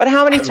guy. But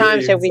how many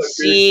times have we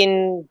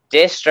seen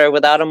Destro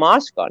without a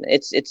mask on?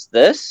 It's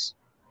this.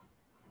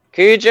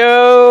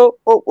 Cujo.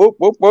 Whoop, whoop,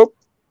 whoop, whoop.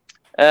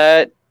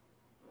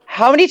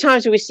 How many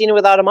times have we seen him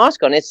without a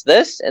mask on? It's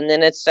this, and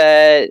then it's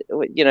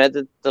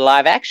the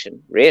live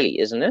action, really,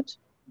 isn't it?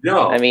 Yeah.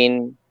 I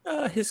mean,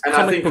 his and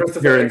I think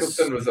Christopher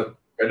Eccleston was a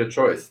better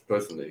choice,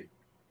 personally.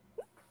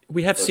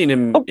 We have seen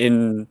him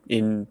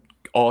in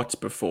art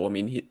before. I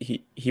mean,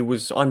 he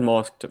was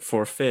unmasked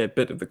for a fair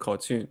bit of the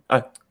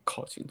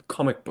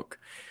comic book,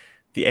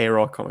 the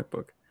ARR comic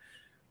book.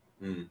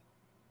 Mm.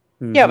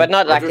 Mm-hmm. Yeah, but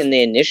not like in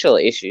the initial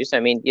issues. I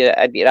mean,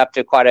 I'd be up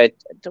to quite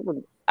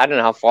I don't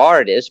know how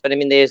far it is, but I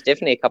mean, there's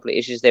definitely a couple of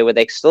issues there where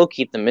they still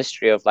keep the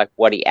mystery of like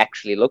what he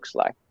actually looks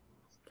like.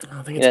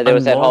 I think it's there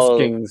was that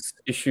whole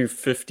issue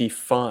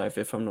 55,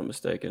 if I'm not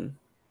mistaken.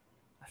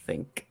 I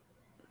think.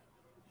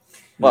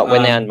 Well,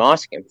 when they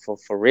unmask him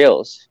for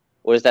reals,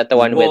 or is that the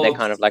one where they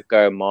kind of like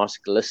go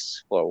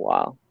maskless for a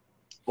while?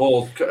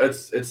 Well,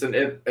 it's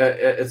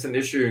an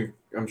issue.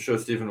 I'm sure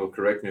Stephen will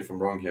correct me if I'm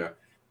wrong here,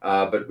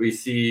 but we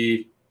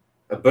see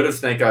a bit of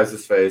Snake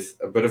Eyes' face,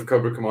 a bit of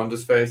Cobra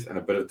Commander's face, and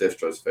a bit of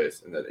Destro's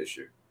face in that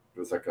issue. It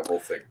was like a whole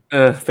thing.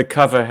 The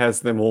cover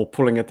has them all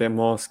pulling at their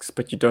masks,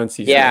 but you don't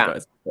see Snake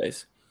Eyes'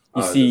 face.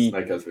 You see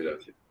Snake Eyes we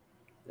don't see.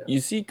 Yeah. You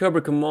see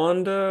Cobra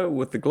Commander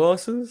with the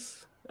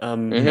glasses,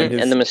 and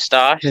the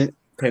moustache,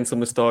 pencil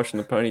moustache, and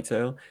the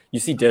ponytail. You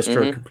see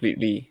Destro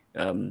completely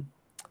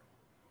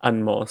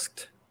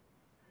unmasked.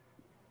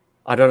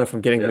 I don't know if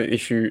I'm getting the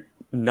issue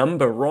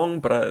number wrong,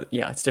 but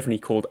it's definitely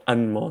called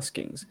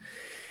Unmaskings.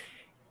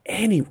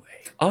 Anyway,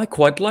 I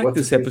quite like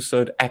this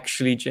episode,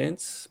 actually,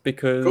 gents,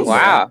 because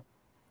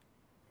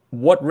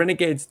what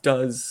Renegades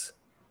does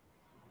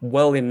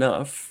well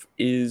enough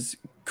is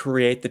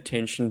create the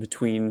tension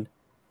between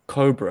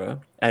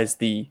Cobra as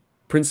the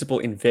principal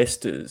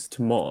investors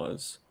to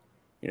Mars.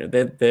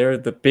 They're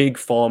the big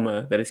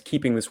pharma that is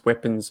keeping this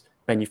weapons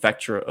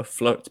manufacturer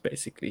afloat,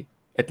 basically,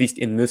 at least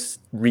in this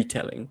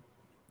retelling,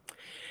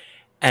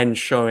 and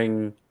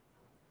showing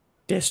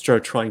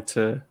Destro trying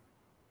to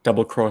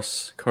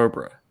double-cross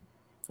Cobra.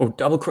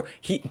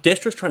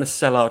 Destro's trying to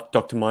sell out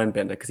Dr.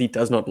 Mindbender because he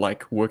does not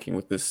like working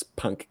with this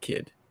punk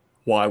kid.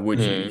 Why would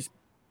you?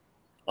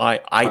 I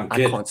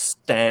can't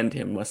stand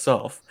him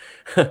myself,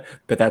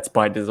 but that's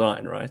by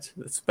design, right?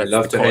 That's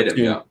love to hate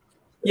him.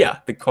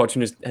 Yeah, the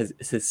cartoon has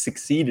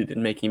succeeded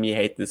in making me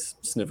hate this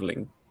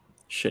sniveling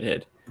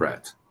shithead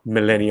brat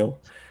millennial.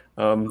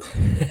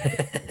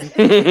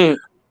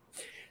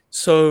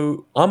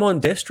 So I'm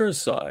on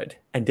Destro's side,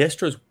 and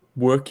Destro's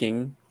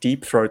working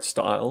Deep Throat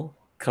style,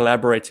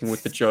 collaborating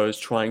with the Joes,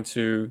 trying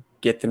to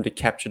get them to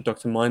capture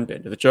Dr.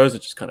 Mindbender. The Joes are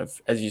just kind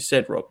of, as you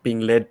said, Rob,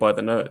 being led by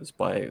the nose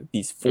by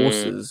these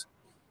forces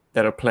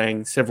that are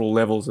playing several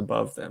levels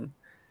above them.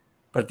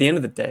 But at the end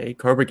of the day,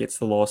 Cobra gets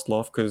the last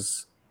laugh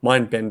because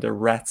Mindbender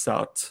rats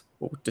out,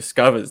 or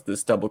discovers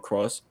this double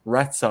cross,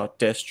 rats out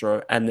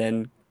Destro, and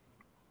then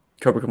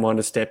Cobra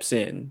Commander steps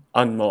in,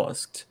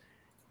 unmasked,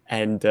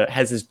 and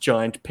has his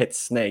giant pet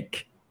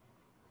snake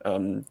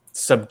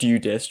subdue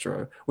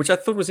Destro, which I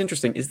thought was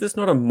interesting. Is this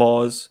not a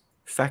Mars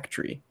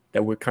factory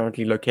that we're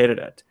currently located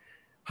at?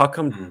 How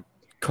come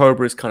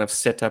Cobra's kind of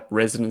set up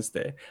residence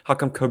there? How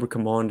come Cobra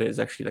Commander is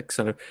actually like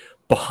sort of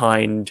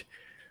behind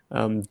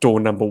door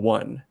number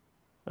 1?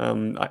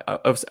 I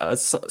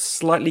was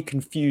slightly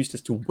confused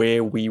as to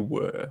where we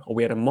were. Are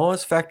we at a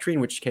Mars factory,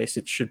 in which case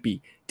it should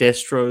be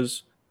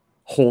Destro's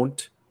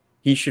haunt?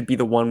 He should be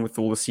the one with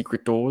all the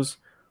secret doors,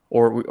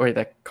 or at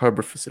that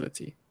Cobra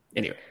facility.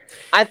 Anyway,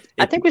 I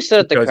think we're still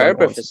at the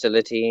Cobra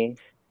facility.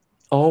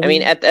 I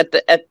mean, at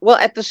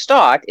the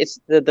start, it's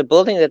the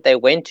building that they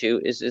went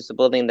to is the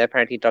building that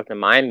apparently Dr.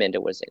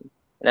 Mindbender was in,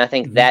 and I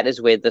think that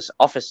is where this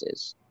office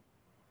is.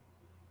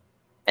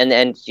 And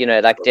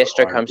like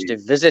Destro comes to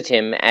visit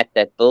him at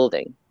that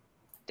building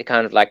to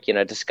kind of like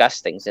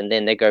discuss things, and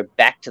then they go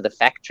back to the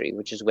factory,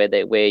 which is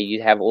where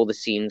you have all the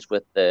scenes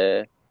with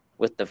the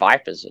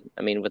Vipers.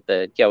 I mean, with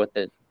the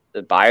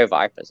bio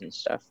Vipers and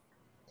stuff.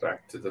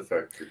 Back to the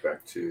factory,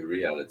 back to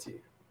reality.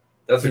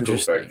 That's a cool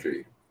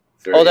factory.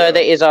 Although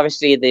there is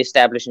obviously the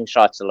establishing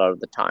shots a lot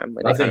of the time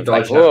where they're kind of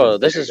like, "Oh,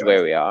 this is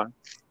where we are."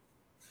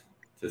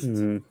 Just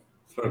want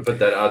to put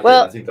that out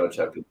there. I think Dodge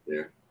Chapter's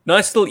there.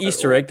 Nice little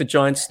Easter egg. The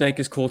giant snake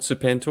is called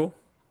Serpentor.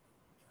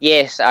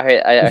 Yes, I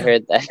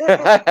heard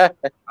that.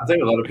 I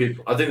think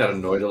that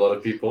annoyed a lot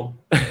of people.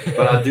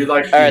 But I do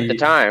like at the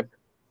time.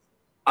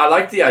 I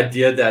like the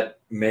idea that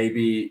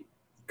maybe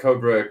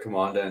Cobra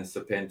Commander and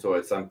Serpentor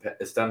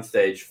at some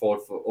stage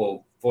fought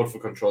for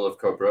control of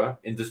Cobra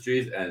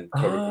Industries, and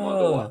Cobra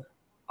Commander won.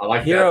 I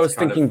like Here that. I was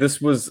thinking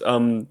this was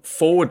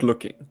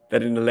forward-looking,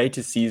 that in a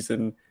later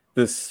season,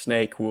 this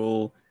snake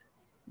will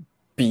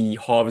be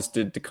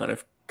harvested to kind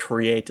of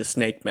create a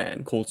snake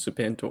man called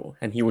Serpentor,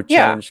 and he would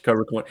challenge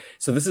Cobra Commander.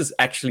 So this is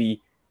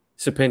actually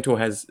Serpentor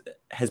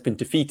has been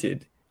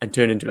defeated and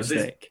turned into a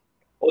snake.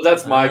 Well,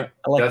 that's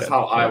that's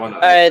how I want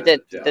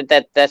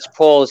to. That's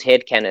Paul's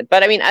headcanon.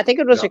 But I mean, I think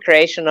it was a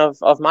creation of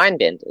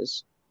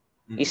Mindbenders.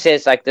 He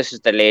says, like, this is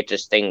the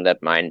latest thing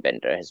that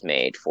Mindbender has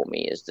made for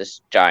me, is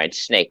this giant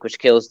snake, which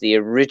kills the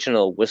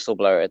original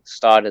whistleblower at the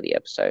start of the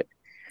episode.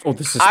 Oh,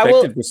 the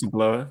suspected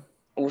whistleblower?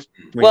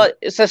 Well,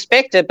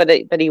 suspected,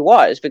 but he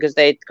was, because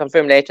they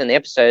confirmed later in the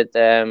episode,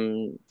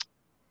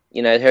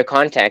 her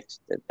contact,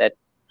 that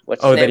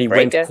what's his name? That he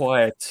Breaker? went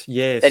quiet.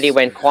 Yes. That he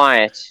went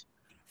quiet.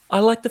 I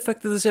like the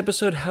fact that this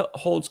episode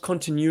holds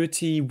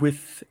continuity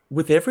with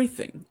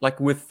everything, like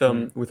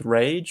with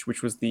Rage,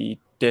 which was the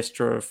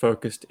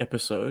Destro-focused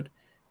episode,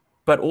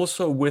 but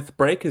also with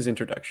Breaker's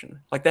introduction.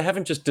 Like, they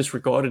haven't just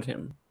disregarded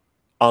him,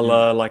 a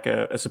la like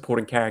a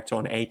supporting character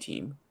on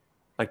A-Team.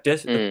 Like,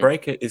 the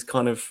Breaker is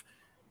kind of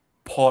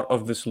part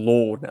of this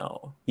lore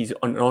now. He's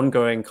an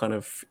ongoing kind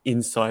of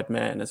inside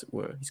man, as it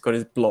were. He's got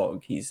his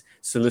blog. He's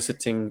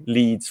soliciting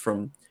leads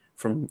from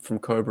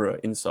Cobra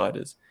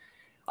insiders.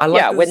 I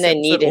like when they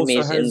need him,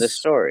 he's in the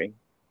story.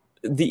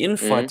 The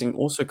infighting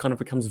also kind of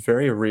becomes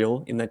very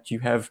real in that you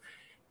have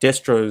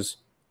Destro's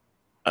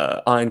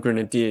Iron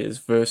Grenadiers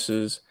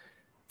versus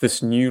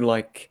this new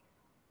like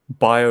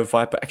Bio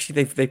Viper.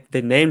 Actually,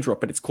 they name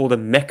drop it. It's called a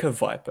Mecha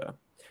Viper.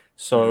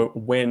 So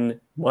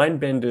when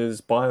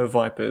Mindbender's Bio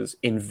Vipers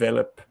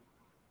envelop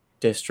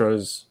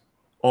Destro's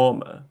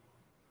armor,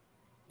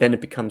 then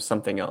it becomes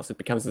something else. It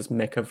becomes this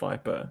Mecha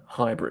Viper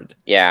hybrid.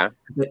 Yeah.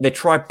 They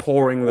try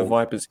pouring the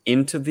Vipers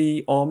into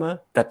the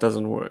armor. That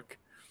doesn't work.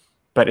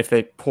 But if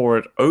they pour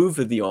it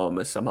over the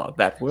armor somehow,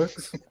 that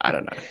works. I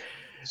don't know.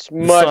 It's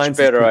much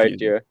better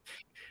idea.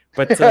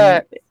 But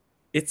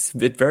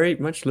it very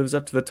much lives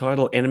up to the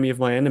title, Enemy of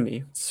My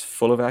Enemy. It's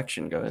full of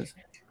action, guys.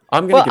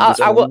 I'm going to give this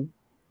one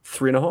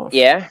 3.5.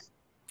 Yeah.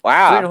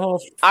 Wow.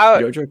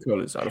 3.5 Yojo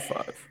Colas out of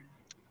 5.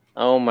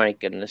 Oh my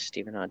goodness,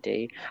 Stephen, how dare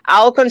you?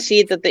 I'll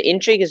concede that the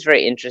intrigue is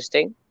very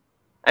interesting.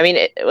 I mean,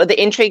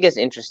 the intrigue is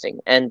interesting,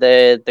 and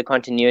the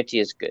continuity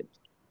is good.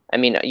 I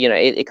mean,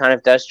 it kind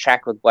of does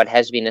track with what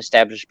has been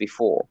established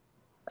before.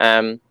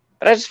 But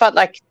I just felt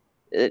like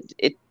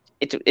it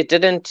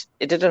didn't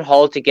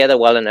hold together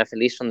well enough, at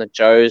least from the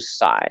Joe's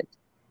side.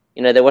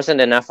 There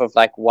wasn't enough of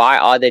like, why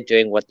are they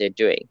doing what they're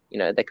doing?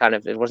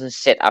 It wasn't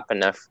set up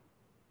enough.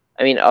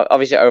 I mean,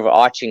 obviously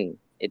overarching,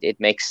 it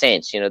makes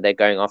sense. They're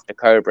going after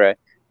Cobra.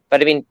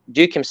 But I mean,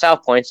 Duke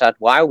himself points out,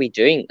 why are we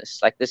doing this?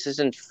 Like, this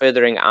isn't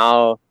furthering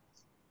our,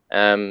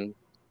 us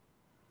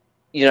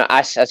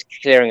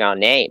clearing our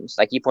names.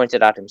 Like he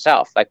pointed out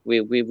himself, like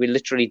we're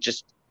literally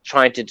just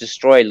trying to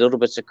destroy little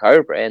bits of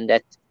Cobra, and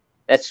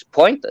that's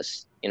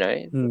pointless,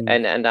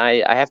 And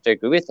I have to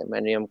agree with him.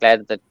 And I'm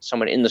glad that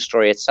someone in the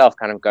story itself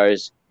kind of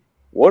goes,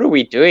 what are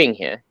we doing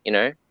here?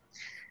 Just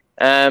go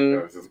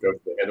for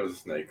the head of the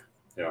snake.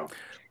 Yeah.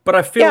 But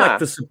I feel like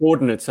the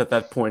subordinates at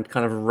that point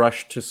kind of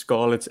rushed to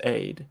Scarlet's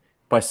aid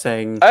by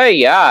saying, "Oh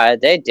yeah,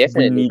 they're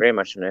definitely very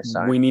much on their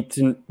side. We need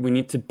to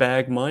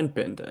bag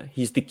Mindbender.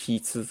 He's the key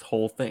to this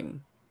whole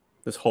thing,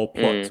 this whole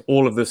plot,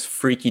 all of this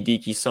freaky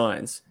deaky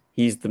science.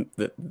 He's the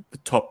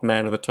top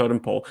man of the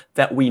totem pole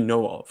that we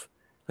know of.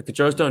 Like the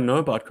Joes don't know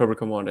about Cobra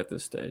Commander at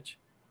this stage.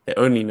 They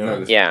only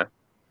know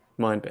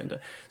Mindbender.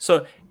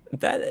 So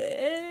that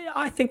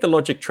I think the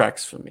logic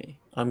tracks for me.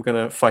 I'm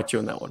gonna fight you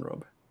on that one,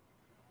 Rob.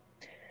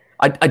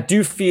 I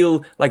do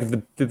feel like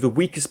the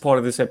weakest part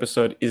of this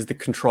episode is the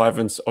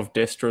contrivance of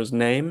Destro's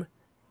name.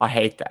 I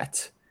hate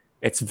that.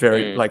 It's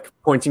very like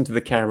pointing to the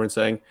camera and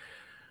saying,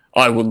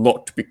 "I will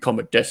not become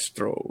a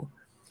Destro."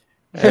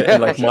 And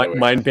like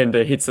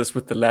Mindbender hits us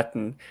with the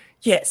Latin.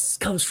 Yes,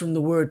 comes from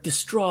the word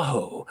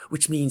distraho,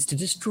 which means to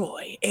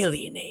destroy,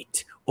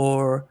 alienate,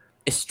 or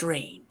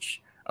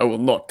estrange. I will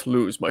not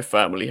lose my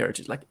family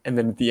heritage. And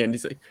then at the end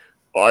he's like,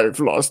 I've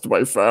lost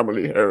my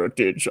family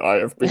heritage. I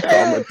have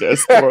become a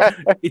Destro.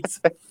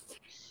 It's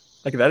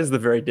like that is the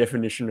very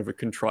definition of a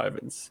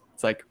contrivance.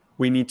 It's like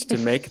we need to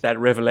make that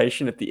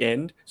revelation at the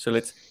end, so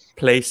let's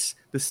place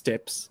the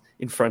steps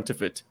in front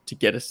of it to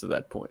get us to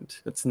that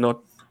point. It's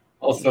not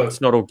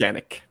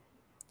organic.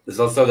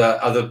 There's also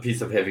that other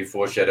piece of heavy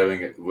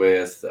foreshadowing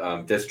with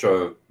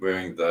Destro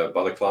wearing the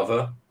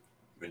balaclava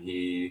when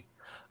he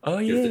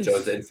gives the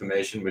Joes the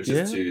information, which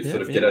is to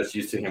sort of get us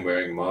used to him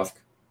wearing a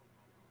mask.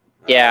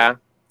 Yeah.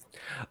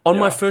 On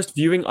my first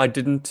viewing, I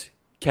didn't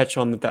catch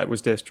on that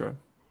was Destro.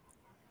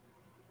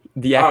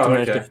 The actor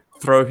managed to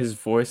throw his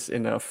voice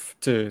enough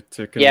to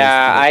convince me.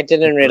 I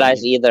didn't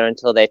realize either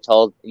until they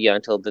told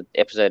until the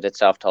episode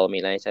itself told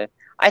me later.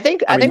 I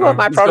think what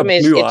my problem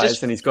is, blue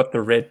eyes and he's got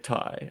the red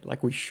tie.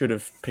 Like we should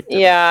have picked it.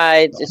 Yeah,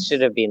 it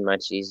should have been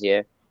much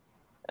easier.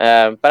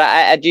 But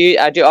I do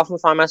often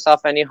find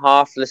myself only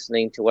half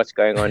listening to what's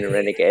going on in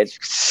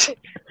Renegades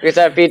because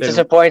I've been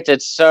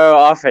disappointed so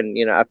often,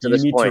 up to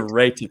this point. You need to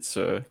rate it,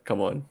 sir.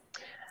 Come on.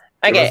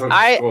 Okay,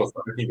 I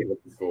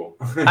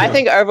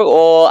think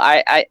overall,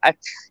 I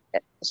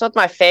it's not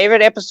my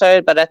favorite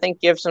episode, but I think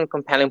you have some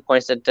compelling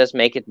points that does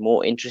make it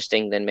more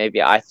interesting than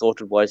maybe I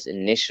thought it was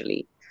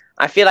initially.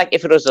 I feel like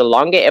if it was a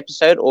longer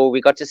episode, or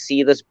we got to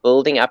see this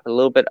building up a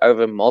little bit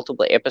over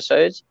multiple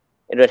episodes,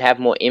 it would have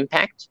more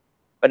impact.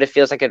 But it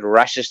feels like it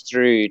rushes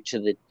through to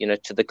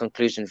the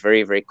conclusion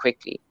very, very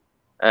quickly.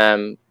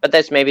 But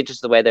that's maybe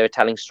just the way they were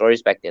telling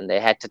stories back then. They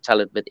had to tell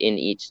it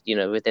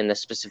within a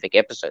specific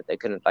episode. They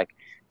couldn't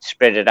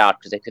spread it out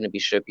because they couldn't be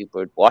sure people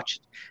would watch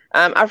it.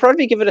 I'd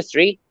probably give it a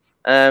 3.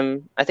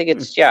 I think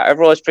it's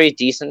overall it's pretty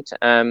decent.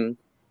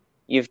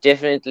 You've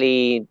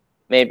definitely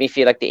made me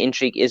feel like the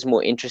intrigue is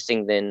more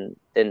interesting than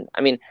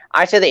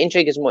I'd say the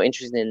intrigue is more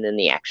interesting than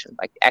the action.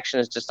 Like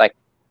action is just like,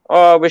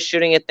 oh, we're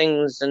shooting at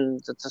things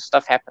and the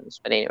stuff happens.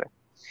 But anyway,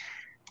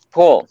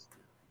 Paul,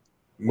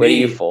 where do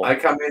you fall? I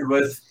come in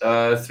with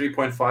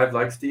 3.5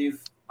 like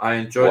Steve. I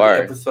enjoyed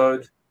the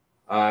episode.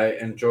 I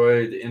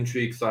enjoyed the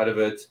intrigue side of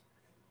it.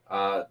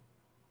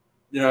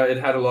 It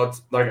had a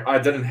lot. Like, I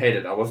didn't hate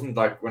it. I wasn't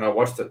like, when I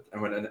watched it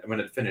and when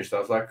it finished, I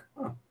was like,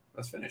 oh,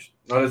 that's finished.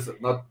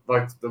 Not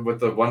like with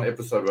the one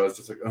episode where I was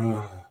just like,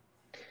 oh.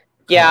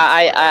 Yeah,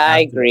 I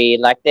agree.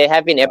 Like, there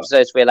have been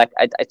episodes where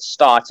it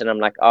starts and I'm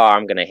like, oh,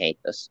 I'm gonna hate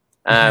this.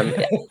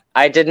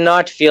 I did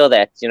not feel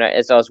that,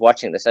 as I was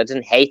watching this. I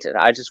didn't hate it.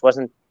 I just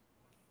wasn't.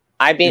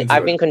 I've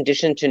been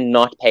conditioned to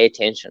not pay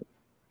attention,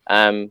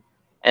 and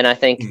I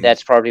think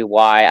that's probably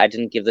why I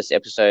didn't give this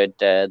episode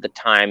the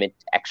time it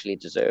actually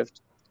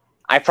deserved.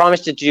 I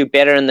promise to do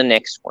better in the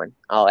next one.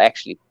 I'll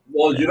actually.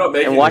 Well, you're not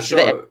making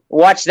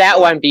watch that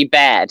one be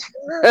bad.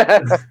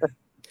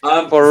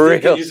 For real.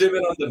 Can you zoom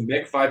in on the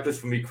mech vipers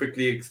for me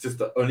quickly? It's just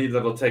the only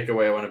little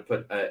takeaway I want to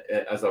put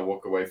as I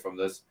walk away from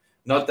this.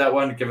 Not that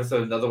one. Give us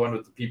another one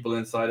with the people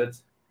inside it.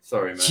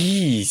 Sorry, man.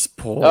 Jeez,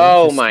 Paul.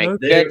 Oh my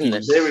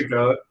goodness. There we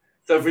go.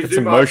 So if we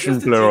zoom out, motion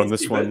blur on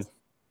this one.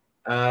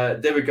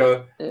 There we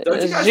go.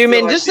 Zoom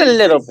in just a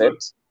little bit.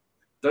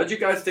 Don't you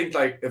guys think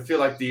I feel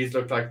like these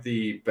look like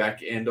the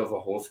back end of a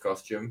horse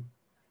costume?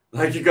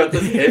 Like you got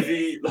this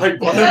heavy bottom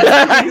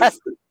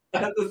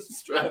and the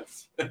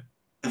straps. I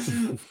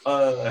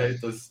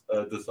hate this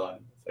design.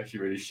 It's actually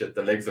really shit.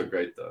 The legs are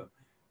great though,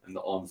 and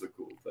the arms are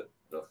cool. But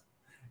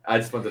I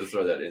just wanted to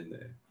throw that in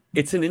there.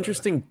 It's an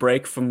interesting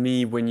break for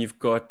me when you've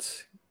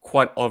got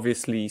quite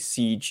obviously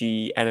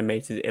CG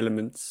animated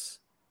elements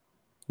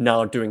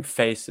now doing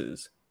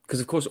faces, because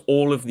of course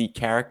all of the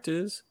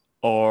characters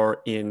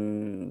are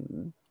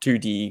in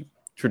 2D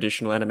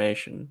traditional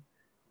animation,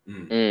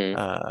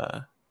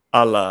 a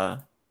la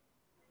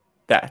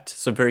that,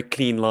 so very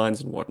clean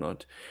lines and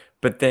whatnot.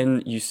 But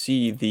then you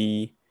see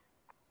the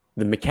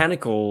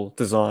mechanical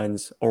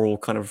designs are all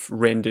kind of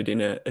rendered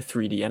in a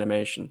 3D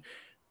animation.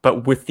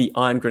 But with the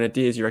Iron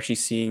Grenadiers, you're actually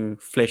seeing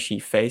fleshy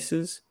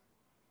faces,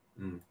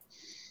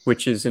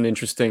 which is an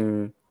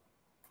interesting,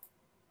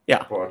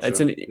 it's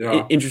an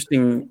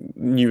interesting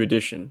new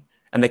addition.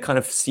 And they kind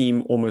of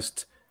seem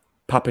almost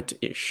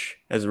puppet-ish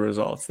as a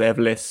result. They have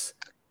less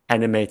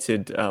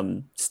animated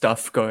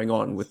stuff going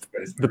on with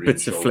the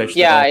bits of flesh.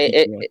 Yeah,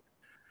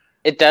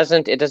 it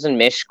doesn't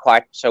mesh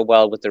quite so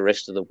well with the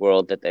rest of the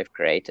world that they've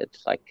created,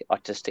 like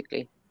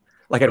artistically.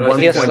 Like at one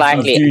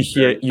point, you do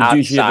hear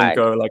them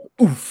go like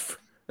oof,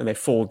 and they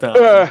fall down,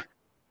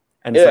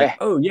 and it's like,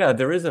 oh yeah,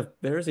 there is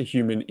a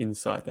human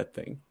inside that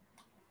thing.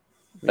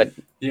 But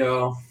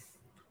yeah,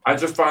 I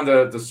just find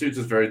the suit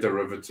is very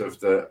derivative.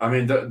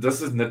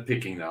 This is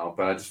nitpicking now,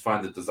 but I just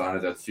find the design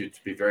of that suit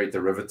to be very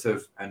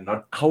derivative and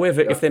not. However,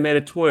 if they made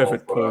a toy of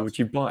it, Paul, would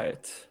you buy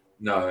it?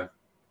 No.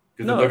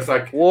 Because it looks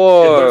like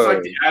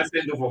the ass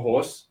end of a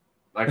horse,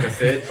 like I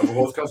said, of a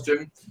horse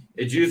costume.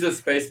 It uses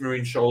Space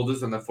Marine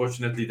shoulders, and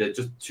unfortunately, they're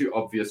just too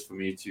obvious for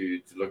me to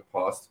look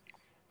past.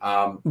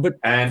 But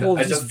Paul,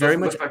 this is very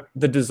much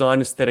the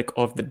design aesthetic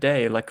of the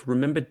day. Like,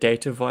 remember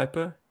Data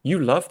Viper? You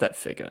love that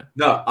figure.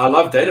 No, I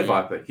love Data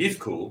Viper. He's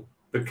cool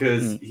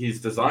because he's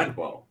designed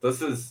well. I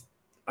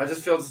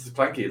just feel this is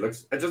clunky.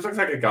 It just looks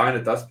like a guy in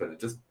a dustbin.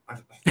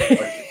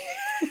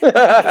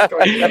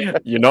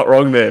 You're not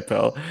wrong there,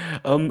 pal.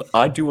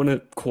 I do want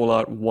to call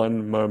out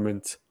one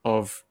moment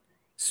of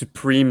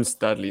supreme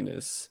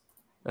studliness.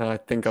 I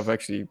think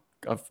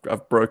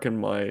I've broken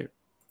my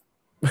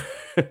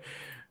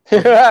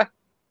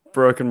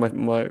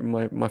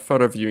my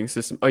photo viewing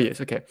system. Oh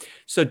yes, okay.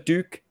 So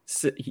Duke,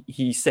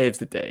 he saves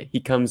the day. He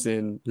comes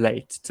in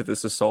late to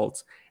this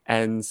assault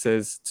and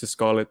says to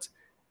Scarlet,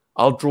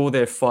 "I'll draw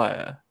their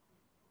fire.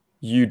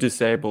 You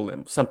disable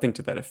them." Something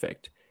to that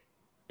effect.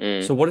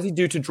 So what does he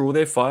do to draw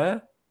their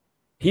fire?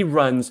 He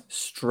runs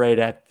straight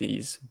at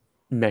these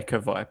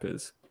mecha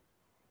vipers.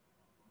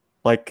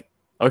 Like,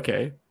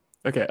 okay.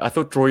 I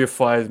thought draw your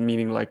fire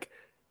meaning like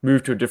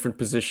move to a different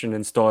position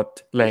and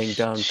start laying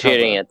down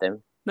shooting cover. At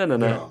them.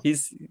 No. Yeah.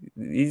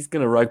 He's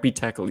gonna rugby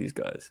tackle these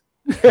guys.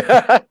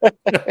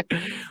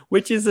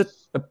 Which is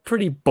a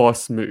pretty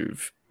boss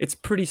move. It's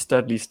pretty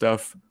studly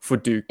stuff for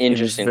Duke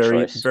Interesting in this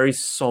very, choice. very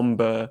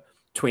somber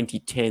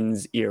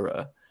 2010s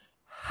era.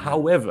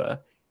 However,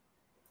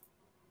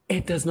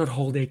 it does not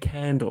hold a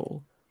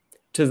candle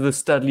to the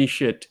studly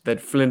shit that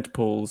Flint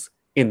pulls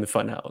in the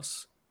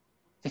Funhouse.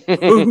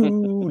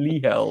 Holy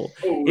hell.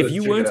 If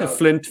you weren't a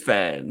Flint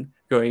fan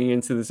going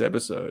into this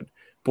episode,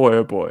 boy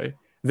oh boy,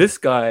 this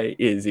guy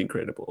is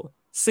incredible.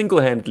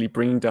 Single-handedly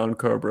bringing down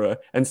Cobra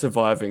and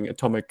surviving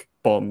atomic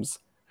bombs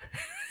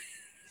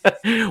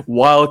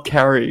while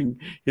carrying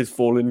his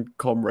fallen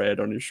comrade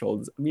on his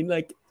shoulders. I mean,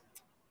 like,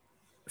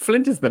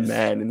 Flint is the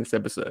man in this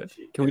episode.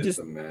 Can we just...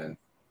 the man.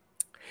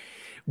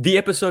 The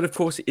episode, of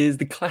course, is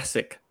the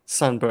classic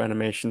Sunbow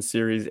Animation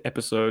Series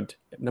episode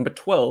number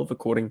 12,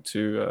 according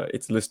to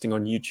its listing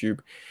on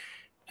YouTube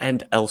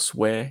and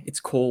elsewhere.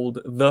 It's called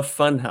The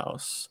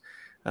Funhouse.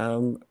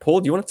 Paul,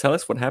 do you want to tell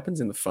us what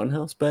happens in The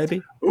Funhouse,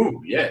 baby?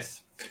 Ooh,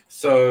 yes.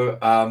 So,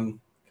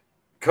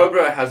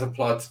 Cobra has a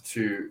plot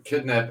to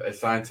kidnap a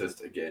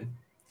scientist again,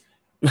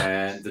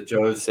 and the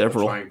Joes are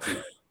trying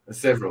to...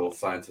 Several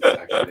scientists,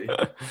 actually.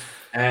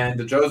 And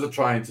the Joes are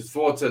trying to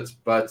thwart it,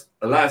 but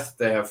alas,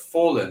 they have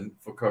fallen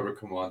for Cobra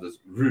Commander's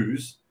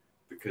ruse,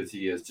 because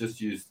he has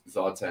just used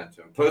Zartan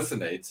to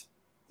impersonate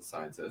the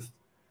scientist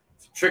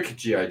to trick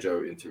G.I.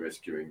 Joe into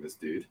rescuing this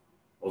dude.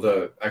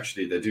 Although,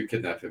 actually, they do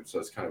kidnap him, so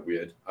it's kind of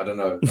weird. I don't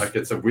know. Like,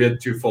 it's a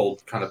weird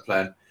twofold kind of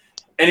plan.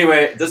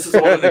 Anyway, this is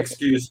all an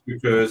excuse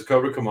because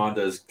Cobra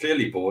Commander is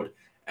clearly bored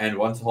and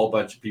wants a whole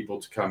bunch of people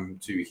to come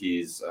to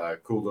his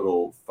cool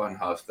little fun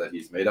house that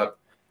he's made up.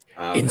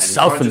 In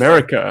South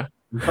America.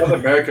 South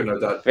America, no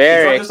doubt.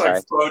 Very he can't just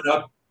like phone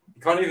up.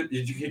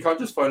 He can't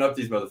just phone up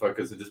these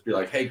motherfuckers and just be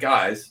like, "Hey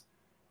guys,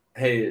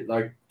 hey,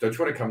 like, don't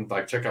you want to come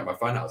like check out my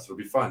fun house? It'll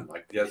be fun."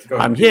 Like, he has to go.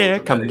 I'm here.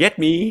 Come get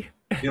me.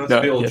 He wants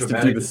to be all he has to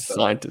dramatic do the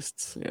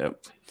scientists. Yeah.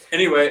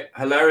 Anyway,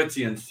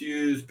 hilarity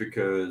ensues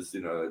because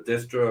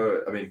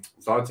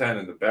Zartan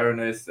and the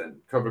Baroness and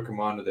Cobra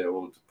Commander, they're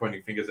all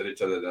pointing fingers at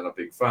each other. They're not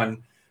being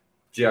fun.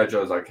 G.I.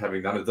 Joe's like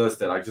having none of this.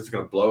 They're like just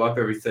going to blow up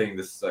everything.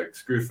 This like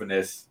screw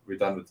finesse. We're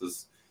done with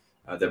this.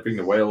 They bring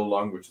the whale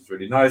along, which is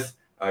really nice.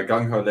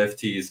 Gung Ho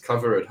left his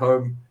cover at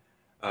home.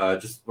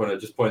 Just want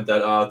to point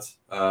that out.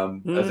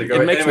 As they go.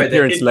 It makes an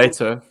appearance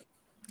later.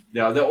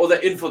 Yeah, they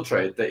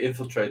infiltrate. They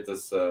infiltrate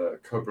this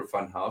Cobra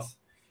Funhouse,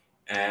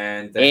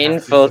 and they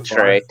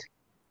infiltrate.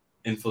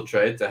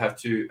 They have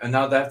to, and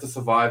now they have to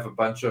survive a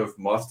bunch of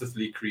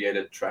masterfully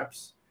created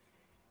traps,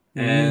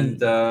 and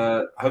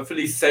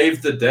hopefully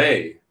save the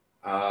day.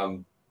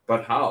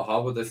 But how?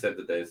 How would they save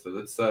the day? So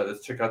let's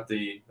check out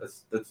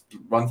let's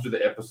run through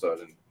the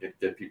episode and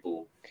get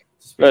people.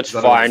 Let's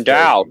find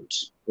out.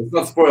 Let's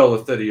not spoil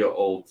a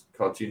 30-year-old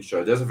cartoon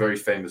show. There's a very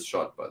famous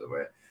shot, by the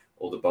way.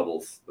 All the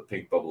bubbles, the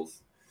pink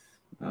bubbles.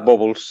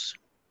 Bubbles.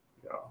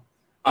 Yeah.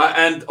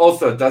 And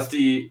also,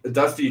 Dusty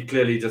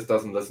clearly just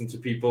doesn't listen to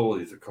people.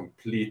 He's a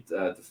complete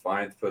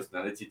defiant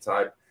personality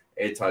type.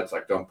 A-type's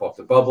like, don't pop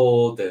the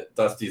bubble.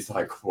 Dusty's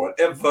like,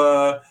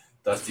 whatever.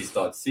 Dusty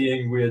starts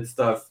seeing weird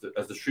stuff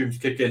as the shrooms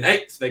kick in.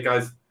 Hey, Snake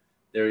Eyes.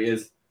 There he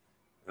is.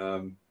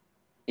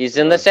 He's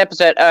in this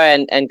episode. Oh,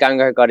 and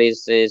Gungo got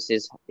his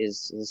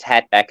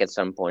hat back at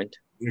some point.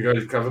 You got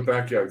his cover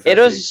back? Yeah, exactly. It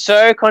was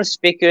so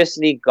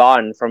conspicuously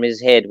gone from his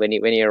head when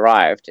he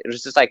arrived. It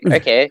was just like,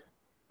 okay,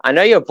 I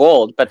know you're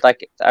bald, but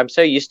like I'm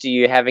so used to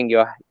you having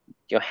your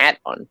hat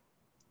on.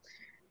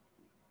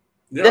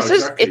 Yeah,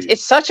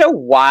 it's such a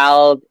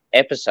wild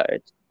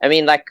episode. I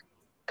mean, like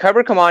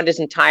Cobra Commander's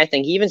entire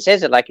thing, he even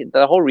says it, like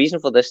the whole reason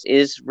for this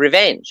is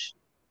revenge.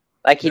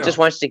 Like he just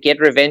wants to get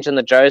revenge on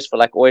the Joes for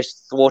like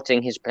always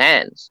thwarting his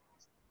plans.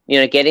 You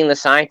know, getting the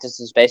scientists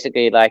is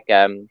basically like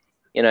a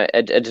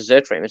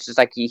dessert for him. It's just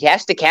like he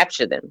has to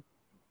capture them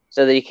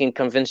so that he can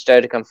convince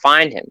Joe to come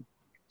find him,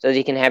 so that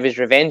he can have his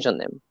revenge on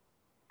them.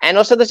 And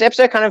also, this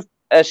episode kind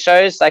of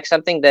shows like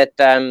something that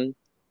the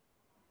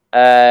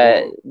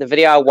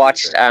video I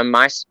watched,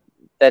 my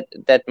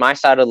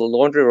side of the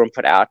laundry room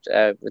put out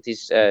with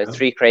these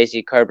 3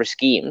 crazy Cobra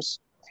schemes.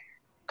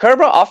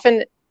 Cobra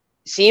often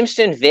seems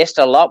to invest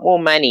a lot more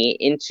money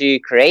into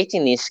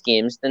creating these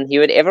schemes than he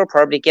would ever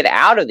probably get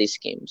out of these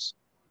schemes.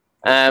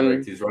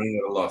 He's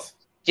running at a loss.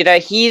 You know,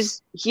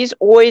 he's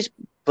always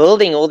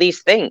building all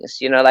these things.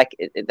 You know, like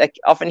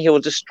often he will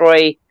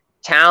destroy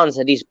towns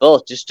that he's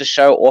built just to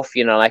show off,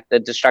 you know, like the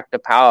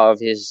destructive power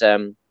of his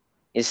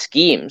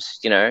schemes.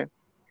 You know,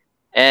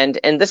 and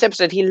in this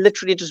episode, he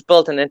literally just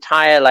built an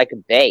entire like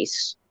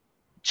base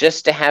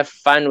just to have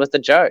fun with the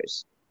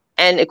Joes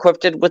and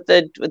equipped it with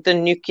the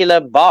nuclear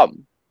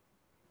bomb.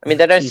 I mean,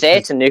 they don't say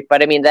it's a nuke,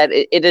 but I mean that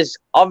it is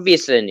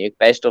obviously a nuke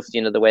based off,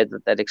 you know, the way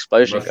that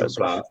explosion goes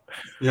off.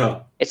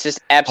 Yeah, it's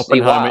just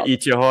absolutely wild.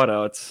 Eat your heart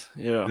out.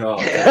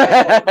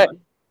 Yeah,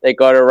 they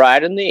got it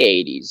right in the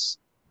 80s.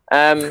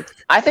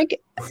 I think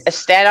a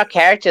standout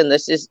character in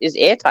this is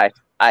Airtight.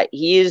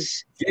 He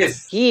is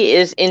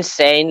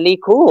insanely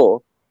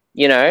cool.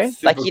 You know,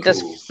 super like he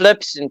does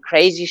flips and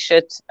crazy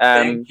shit.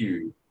 Thank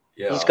you.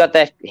 Yeah. He's got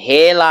that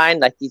hairline,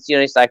 like he's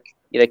like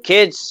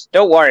kids,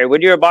 don't worry.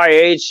 When you're my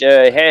age,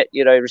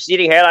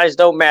 receding hairlines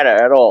don't matter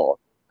at all.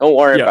 Don't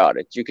worry about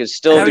it. You can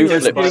still do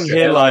flips. Having a receding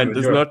hairline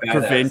does not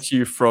prevent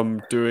you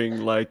from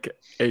doing like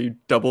a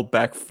double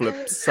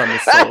backflip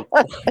somersault,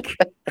 like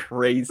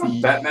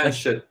crazy Batman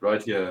shit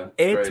right here.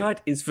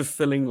 Airtight is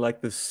fulfilling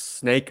like the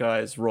Snake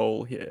Eyes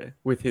role here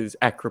with his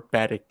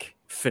acrobatic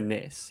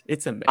finesse.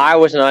 It's amazing. I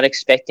was not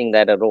expecting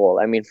that at all.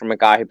 I mean, from a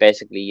guy who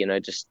basically,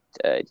 just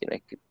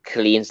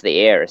cleans the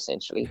air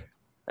essentially.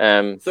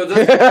 So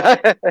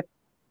this,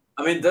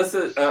 this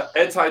is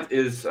Airtight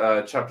is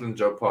Chaplain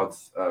Joe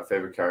Pod's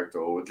favorite character,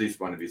 or at least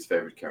one of his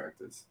favorite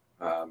characters,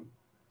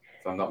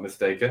 if I'm not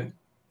mistaken.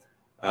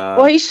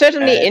 Well, he's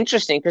certainly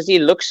interesting because he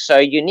looks so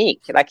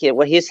unique. Like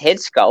his head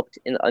sculpt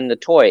on the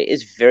toy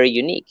is very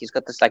unique. He's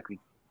got this like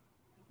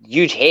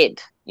huge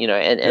head,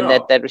 and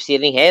that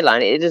receding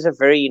hairline. It is a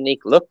very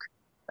unique look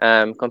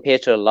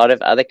compared to a lot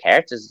of other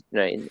characters,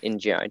 in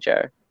G.I.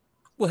 Joe.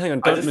 Well, hang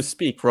on, don't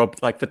misspeak, Rob.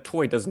 Like the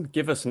toy doesn't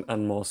give us an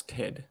unmasked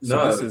head.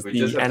 So this is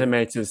the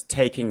animators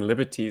taking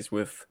liberties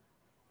with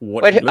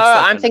what. Wait,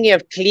 I'm thinking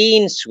of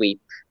Clean Sweep.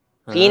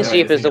 Clean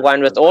Sweep is the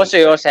one with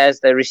he also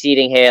has the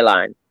receding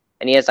hairline.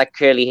 And he has like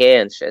curly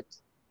hair and shit.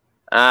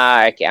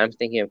 Okay. I'm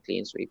thinking of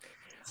Clean Sweep.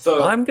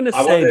 So I'm going to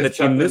say that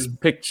in this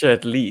picture,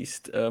 at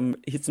least,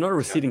 it's not a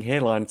receding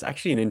hairline. It's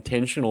actually an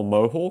intentional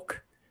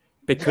mohawk,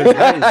 because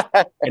that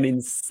is an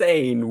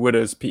insane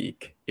widow's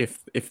peak. If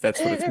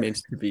that's what it's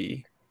meant to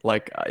be,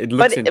 like it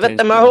looks. But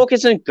the mohawk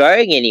isn't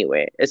going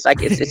anywhere. It's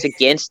like it's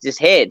against his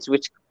head,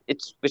 which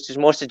is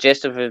more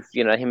suggestive of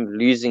him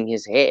losing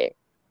his hair.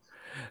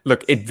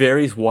 Look, it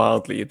varies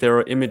wildly. There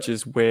are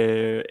images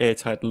where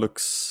Airtight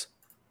looks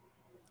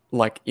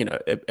like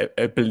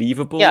a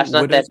believable. Yeah, it's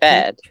not that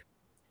bad.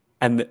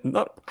 And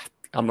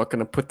I'm not going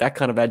to put that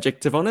kind of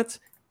adjective on it.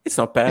 It's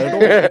not bad at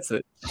all. It's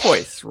a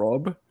choice,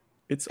 Rob.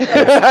 It's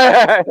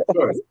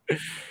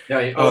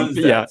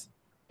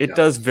it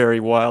does vary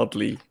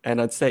wildly,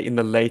 and I'd say in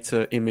the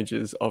later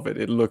images of it,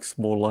 it looks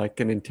more like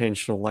an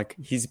intentional. Like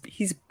he's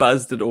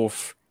buzzed it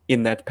off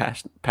in that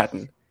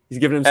pattern. He's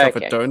given himself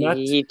a donut.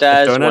 He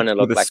does want to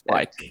look like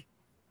spike. That.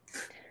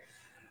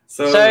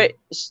 So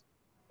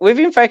we've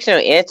been focusing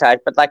on Airtight,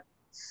 but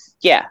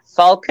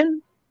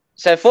Falcon.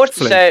 So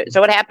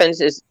what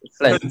happens is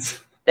Flint.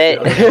 They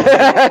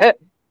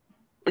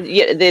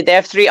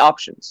have three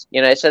options,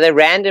 so they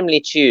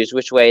randomly choose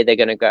which way they're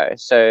going to go.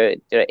 So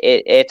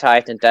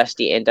Airtight and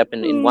Dusty end up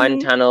in one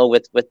tunnel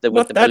with the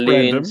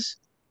balloons.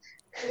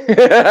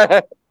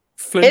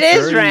 Flint it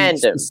is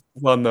random.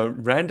 Well, no,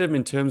 random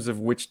in terms of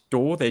which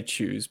door they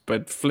choose,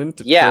 but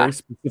Flint very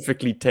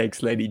specifically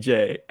takes Lady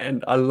J,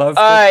 and I love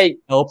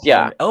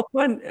Alpine.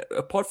 Alpine,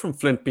 apart from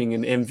Flint being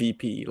an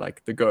MVP,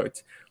 like the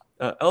GOAT,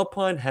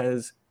 Alpine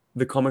has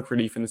the comic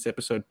relief in this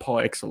episode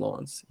par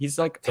excellence. He's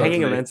like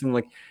hanging around and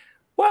like,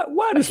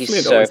 why does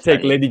Flint always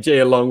take Lady J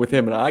along with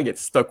him, and I get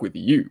stuck with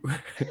you?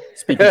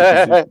 Speaking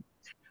of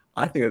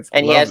I think that's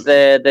and lovely. He has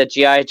the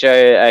G.I.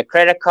 Joe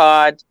credit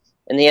card.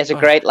 And he has a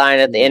great line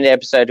at the end of the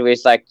episode where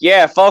he's like,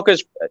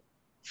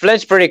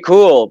 Flint's pretty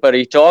cool, but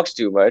he talks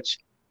too much.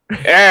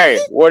 Hey,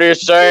 what are you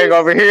saying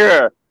over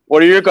here?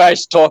 What are you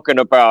guys talking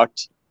about?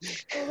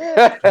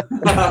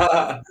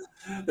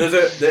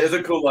 There's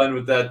a cool line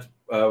with that,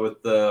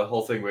 with the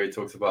whole thing where he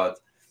talks about,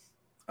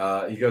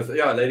 he goes,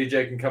 Lady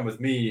J can come with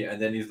me.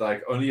 And then he's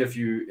like, only if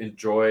you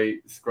enjoy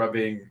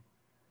scrubbing,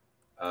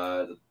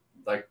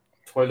 like,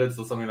 toilets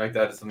or something like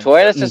that.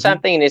 Or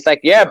something, and he's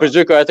like,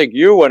 Bazooka, I think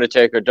you want to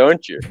take her,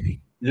 don't you?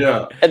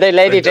 Yeah. And then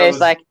Lady J's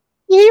like,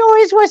 he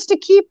always wants to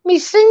keep me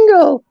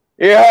single.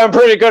 Yeah, I'm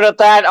pretty good at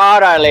that,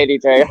 aren't I, Lady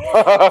J?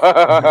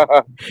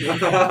 Hey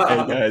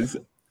guys,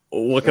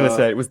 what can I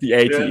say? It was the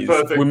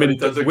 80s.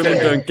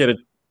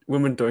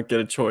 Women don't get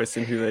a choice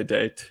in who they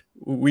date.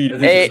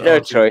 Ain't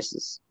no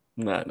choices.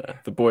 No.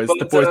 The boys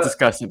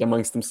discuss it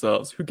amongst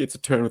themselves. Who gets a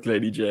turn with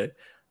Lady J?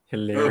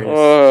 Hilarious.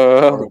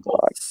 Oh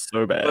God.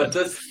 So bad. But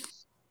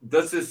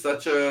this is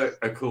such a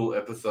cool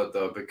episode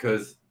though,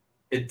 because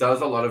it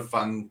does a lot of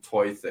fun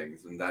toy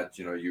things, and that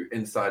you're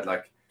inside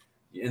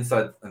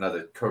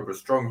another Cobra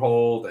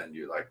stronghold, and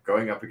you're like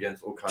going up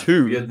against all kinds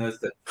of weirdness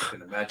that you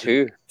can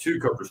imagine. Two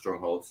Cobra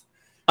strongholds.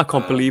 I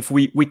can't believe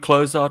we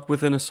close out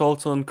with an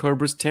assault on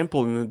Cobra's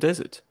temple in the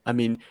desert. I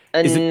mean,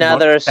 is it not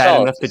bad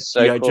assault enough that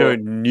G.I. Joe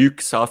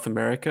nuke South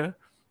America?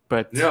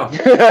 But no,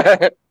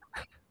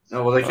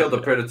 well, they killed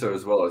the Predator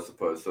as well, I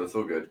suppose, so it's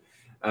all good.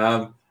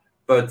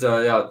 But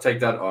take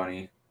that,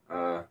 Arnie.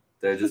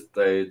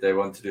 They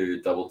want to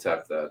do double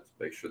tap that,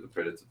 make sure the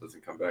Predator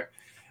doesn't come back.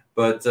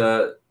 But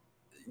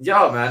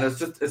man,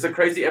 it's a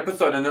crazy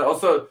episode, and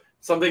also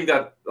something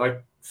that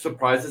like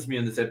surprises me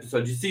in this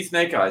episode. You see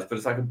Snake Eyes, but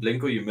it's like a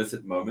blink or you miss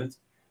it moment.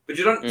 But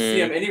you don't see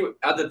him any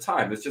other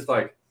time. It's just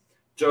like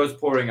Joe's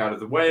pouring out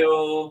of the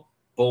whale,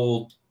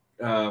 Bull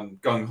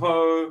gung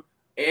ho,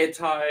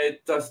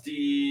 Airtight,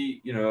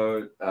 Dusty,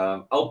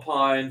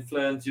 Alpine,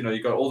 Flint,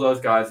 you got all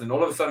those guys, and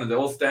all of a sudden they're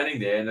all standing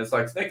there, and it's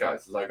like Snake Eyes.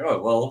 It's like,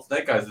 oh, well,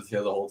 Snake Eyes is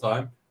here the whole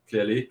time,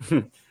 clearly.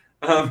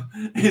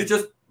 He's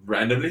just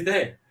randomly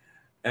there.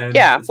 And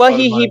Yeah, it's well, part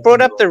of he my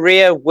brought up little- the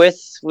rear with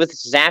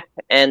Zap,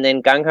 and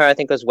then Gung Ho, I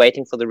think, was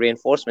waiting for the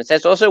reinforcements.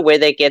 That's also where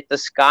they get the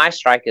Sky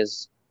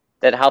Strikers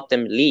that help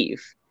them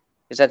leave.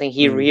 Because I think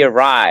he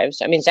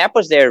arrives. I mean, Zap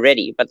was there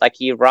already, but like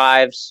he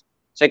arrives.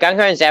 So Gung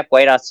Ho and Zap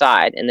wait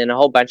outside, and then a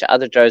whole bunch of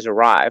other Joes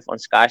arrive on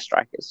Sky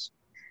Strikers.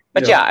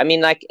 But yeah, I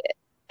mean, like,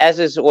 as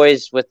is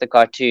always with the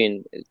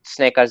cartoon,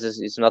 Snake Eyes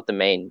is not the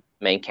main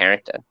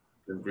character.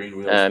 the green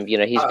wheels. You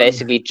know, he's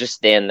basically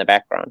just there in the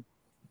background.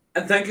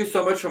 And thank you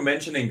so much for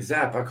mentioning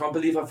Zap. I can't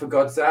believe I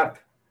forgot Zap.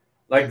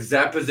 Like,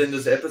 Zap is in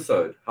this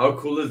episode. How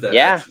cool is that,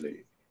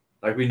 actually?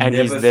 Like, we And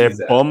never he's their see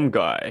Zap. bomb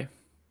guy.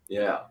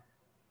 Yeah.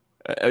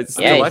 It's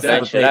Yeah,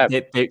 delightful he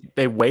that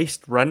they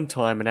waste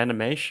runtime and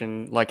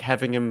animation, like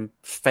having him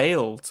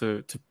fail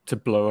to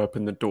blow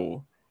open the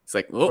door. It's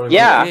like, oh,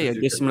 Yeah. okay, I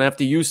guess I'm gonna have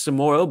to use some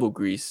more elbow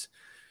grease.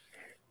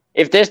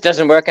 If this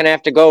doesn't work, I'm gonna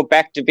have to go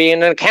back to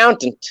being an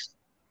accountant.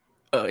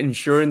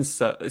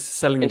 Insurance,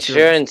 selling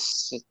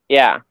Insurance,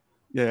 yeah.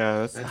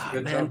 Yeah,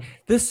 man,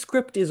 this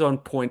script is on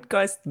point,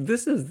 guys.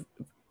 This is,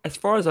 as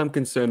far as I'm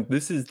concerned,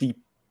 this is the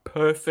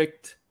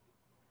perfect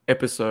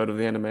episode of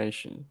the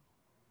animation.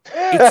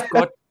 It's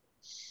got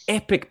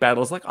epic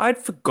battles. Like, I'd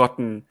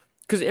forgotten,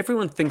 because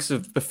everyone thinks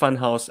of the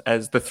Funhouse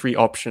as the three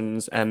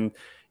options and,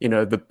 you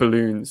know, the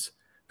balloons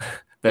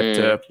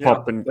that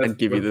pop and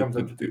give you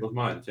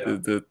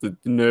the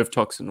nerve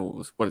toxin,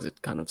 or what is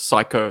it, kind of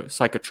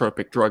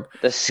psychotropic drug.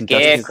 The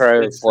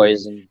scarecrow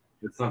poison.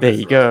 There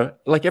you go.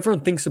 Like,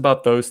 everyone thinks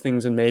about those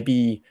things, and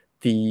maybe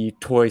the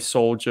toy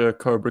soldier,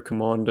 Cobra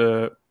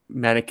Commander,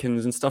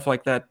 mannequins and stuff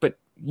like that. But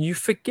you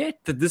forget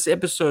that this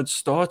episode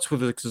starts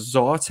with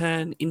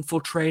Zartan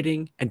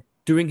infiltrating and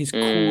doing his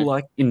cool,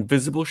 like,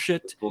 invisible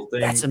shit.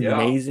 That's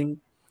amazing.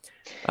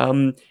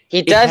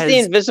 He does the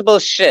invisible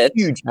shit.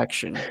 Huge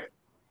action.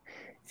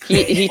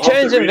 He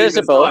turns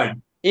invisible.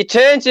 He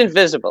turns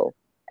invisible,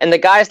 and the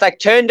guy's like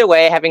turned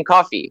away having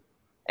coffee.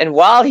 And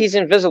while he's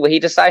invisible, he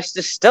decides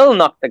to still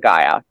knock the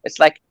guy out. It's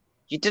like,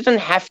 you didn't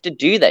have to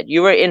do that.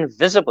 You were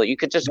invisible. You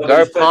could just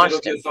go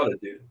past him.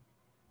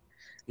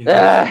 He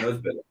knows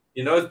better.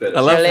 He knows better.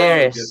 I love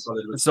hilarious.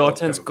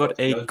 Zartan's got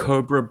a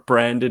Cobra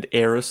branded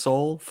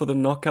aerosol for the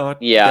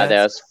knockout. Yeah,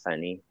 that was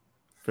funny.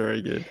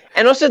 Very good.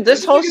 And also,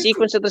 this whole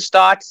sequence at the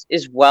start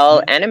is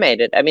well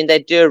animated. I mean, they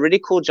do a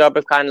really cool job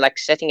of kind of like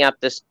setting up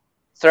this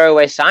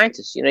throwaway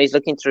scientist. You know, he's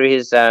looking through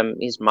his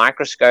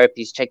microscope.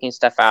 He's checking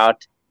stuff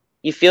out.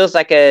 He feels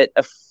like a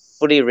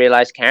fully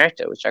realized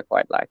character, which I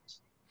quite liked.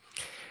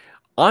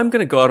 I'm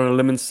going to go out on a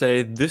limb and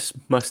say this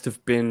must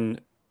have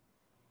been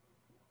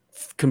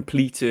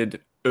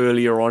completed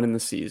earlier on in the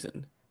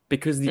season,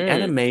 because the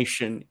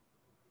animation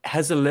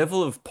has a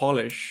level of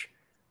polish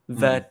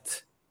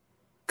that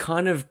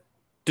kind of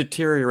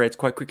deteriorates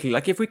quite quickly.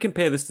 Like, if we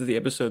compare this to the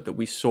episode that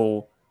we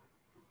saw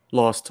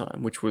last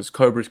time, which was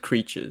Cobra's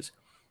Creatures,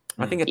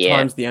 I think at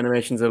times the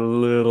animation's a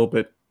little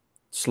bit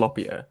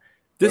sloppier.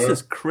 This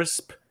is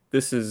crisp.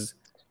 This is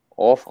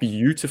awful,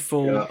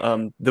 beautiful.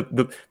 Yeah.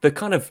 The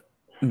kind of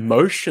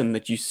motion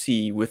that you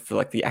see with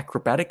like the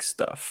acrobatic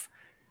stuff,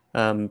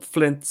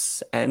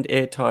 flints and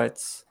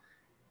airtights,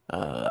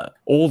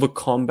 all the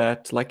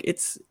combat, like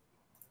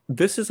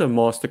this is a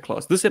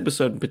masterclass. This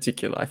episode in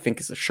particular, I think,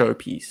 is a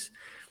showpiece.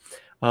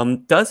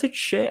 Does it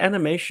share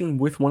animation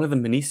with one of the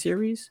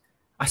miniseries?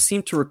 I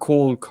seem to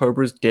recall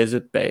Cobra's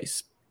desert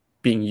base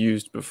being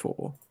used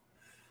before.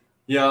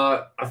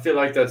 Yeah, I feel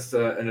like that's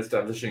a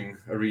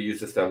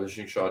reused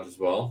establishing shot as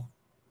well.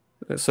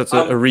 So it's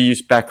a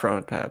reused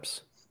background,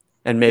 perhaps,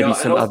 and maybe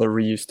some other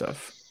reuse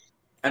stuff.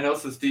 And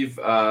also, Steve,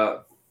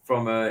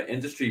 from an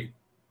industry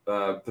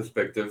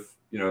perspective,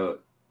 you know,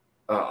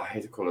 I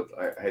hate to call it,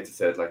 I hate to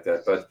say it like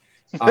that, but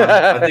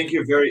I think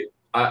you're very.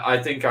 I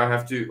think I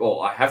have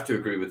to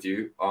agree with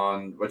you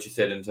on what you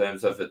said in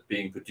terms of it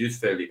being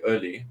produced fairly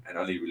early and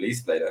only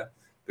released later,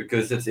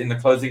 because it's in the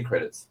closing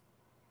credits.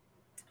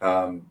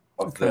 So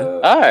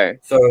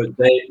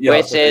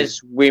it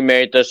says we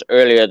made this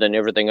earlier than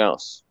everything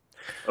else.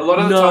 A lot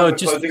of the time,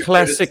 just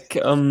classic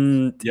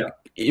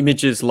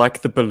images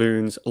like the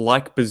balloons,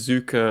 like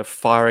Bazooka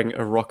firing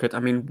a rocket. I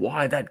mean,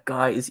 why that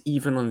guy is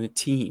even on the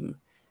team?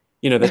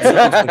 You know,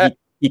 that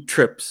he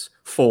trips,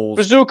 falls.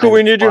 Bazooka,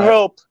 we need your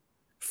help.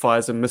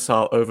 Fires a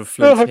missile over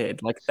Flint's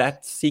head. Like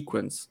that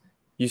sequence,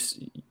 you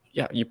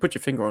put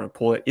your finger on it,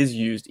 Paul. It is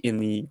used in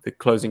the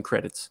closing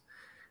credits.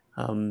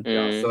 And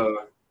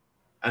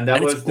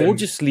it's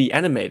gorgeously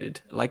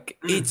animated. Like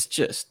it's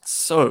just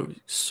so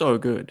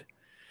good.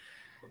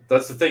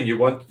 That's the thing. You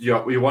want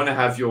to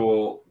have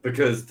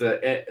because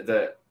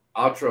the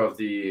outro of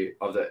the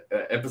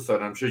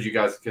episode. I'm sure you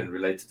guys can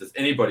relate to this.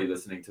 Anybody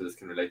listening to this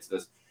can relate to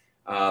this.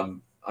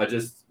 I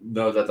just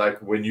know that, like,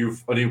 when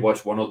you've only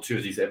watched one or two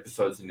of these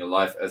episodes in your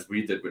life, as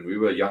we did when we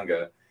were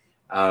younger,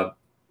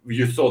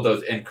 you saw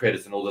those end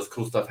credits and all this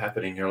cool stuff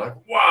happening. You're like,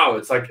 wow!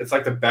 It's like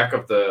the back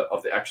of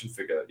the action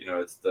figure. You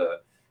know, it's the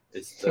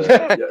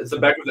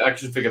back of the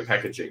action figure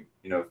packaging.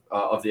 You know,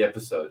 of the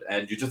episode,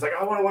 and you're just like,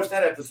 I want to watch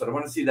that episode. I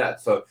want to see that.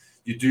 So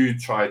you do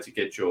try to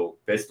get your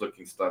best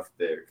looking stuff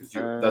there, because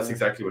that's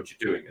exactly what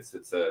you're doing. It's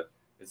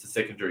It's a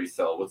secondary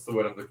cell. What's the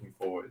word I'm looking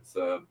for? It's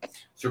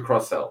your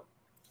cross cell.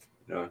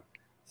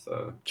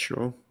 So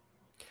sure.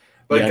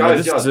 But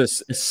guys, this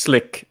is a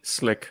slick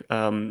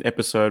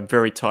episode,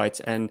 very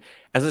tight. And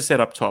as I said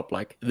up top,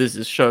 like, this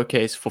is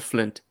showcase for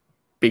Flint,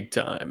 big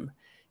time.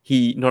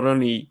 He not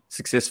only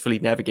successfully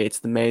navigates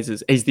the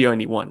mazes, he's the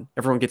only one.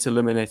 Everyone gets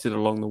eliminated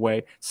along the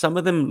way. Some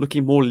of them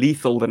looking more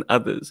lethal than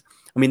others.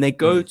 I mean, they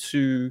go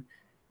to,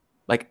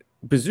 like,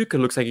 Bazooka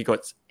looks like he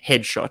got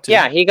headshotted.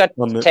 Yeah, he got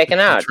taken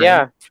out. train.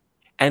 Yeah.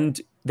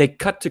 And they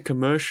cut to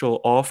commercial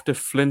after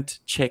Flint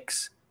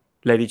checks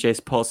Lady J's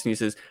pulse and he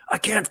says, "I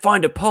can't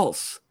find a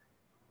pulse."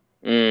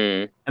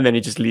 And then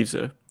he just leaves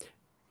her.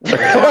 I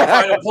can't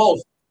find a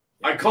pulse.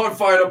 I can't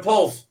find a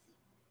pulse.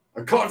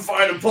 I can't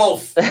find a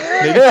pulse.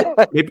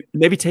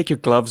 Maybe take your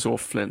gloves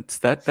off, Flint.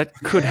 That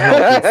could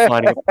help in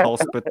finding a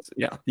pulse, but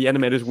yeah, the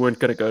animators weren't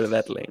going to go to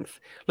that length.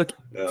 Look,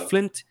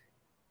 Flint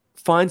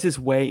finds his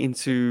way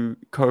into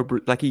Cobra,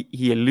 like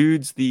he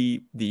eludes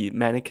the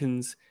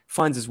mannequins,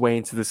 finds his way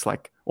into this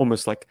like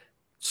almost like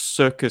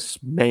circus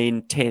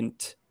main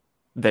tent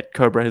that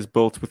Cobra has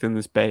built within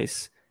this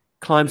base.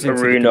 Climbs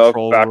into the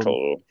control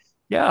room.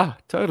 Yeah,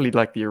 totally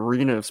like the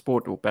arena of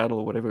sport or battle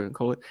or whatever you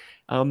call it.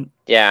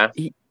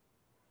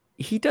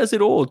 He does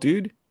it all,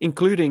 dude,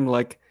 including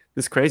like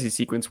this crazy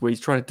sequence where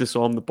he's trying to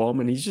disarm the bomb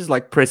and he's just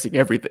like pressing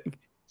everything.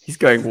 He's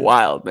going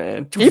wild,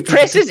 man. He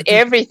presses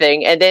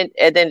everything, and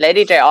then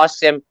Lady J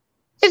asks him,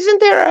 "Isn't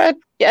there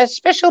a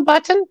special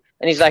button?"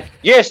 And he's like,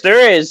 "Yes,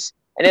 there is."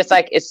 And it's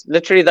like it's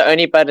literally the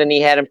only button he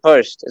hadn't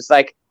pushed. It's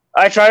like,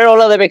 I tried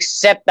all of them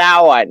except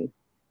that one.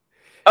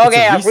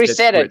 Okay, I've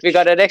reset it. We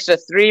got an extra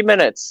 3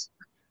 minutes.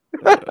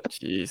 Oh,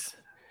 jeez.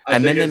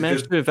 And then they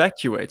managed to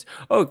evacuate.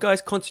 Oh,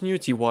 guys,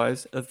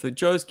 continuity-wise, the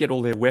Joes get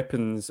all their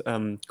weapons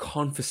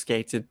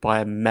confiscated by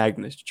a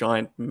magnet,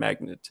 giant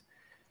magnet.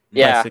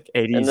 Yeah,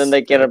 80s, and then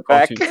they get it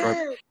back.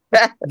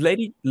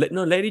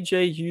 Lady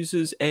J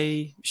uses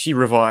she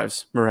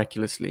revives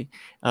miraculously,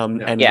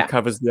 and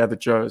recovers the other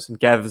Joes and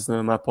gathers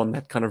them up on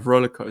that kind of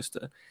roller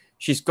coaster.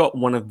 She's got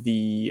one of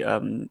the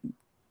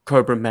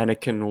Cobra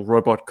mannequin or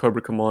robot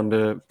Cobra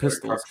Commander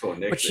pistols,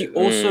 but she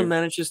also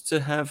manages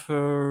to have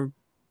her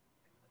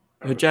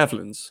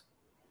javelins,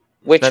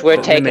 which were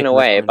taken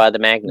away by the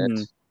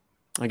magnet.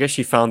 I guess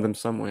she found them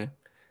somewhere.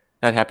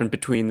 That happened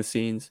between the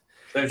scenes.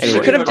 So she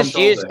could have just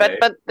used, but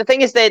the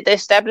thing is, they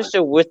established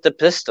her with the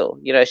pistol.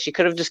 You know, she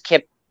could have just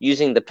kept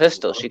using the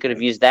pistol. She could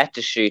have used that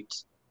to shoot.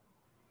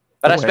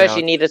 But I suppose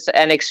she needed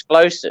an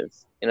explosive,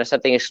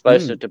 something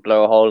explosive to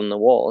blow a hole in the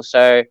wall.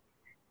 So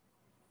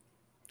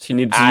she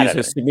needed to use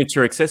her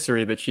signature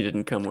accessory that she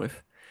didn't come with.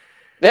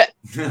 But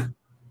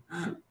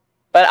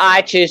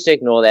I choose to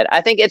ignore that.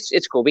 I think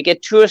it's cool. We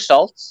get 2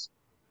 assaults,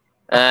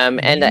 and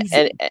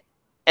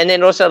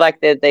then also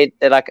like they're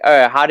like,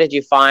 "Oh, how did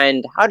you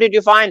find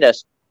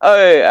us?"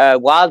 "Oh,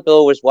 Wild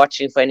Bill was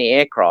watching for any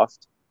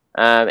aircraft,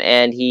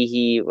 and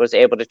he was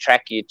able to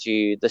track you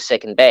to the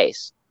second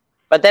base."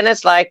 But then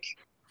it's like,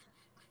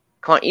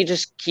 can't you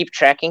just keep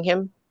tracking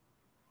him?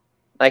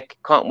 Like,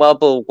 can't Wild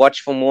Bill watch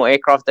for more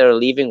aircraft that are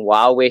leaving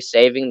while we're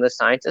saving the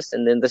scientists,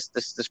 and then this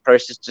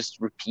process just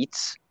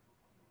repeats,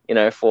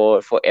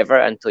 for forever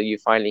until you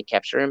finally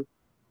capture him?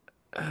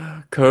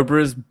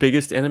 Cobra's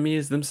biggest enemy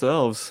is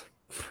themselves.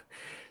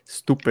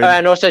 Stupid.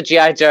 And also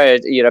G.I. Joe,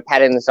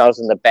 patting themselves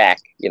in the back,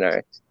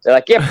 They're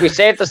like, "Yep, we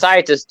saved the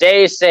scientists.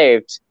 Day is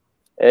saved.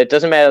 It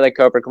doesn't matter that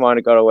Cobra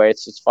Commander got away.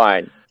 It's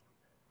fine."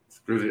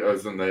 Screw the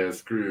ozone layer.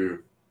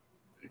 Screw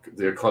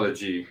the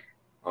ecology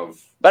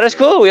of... But it's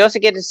cool. We also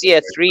get to see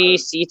a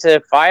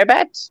 3-seater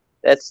Firebat.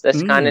 That's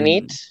kind of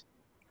neat.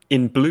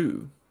 In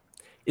blue.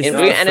 In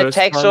blue, and it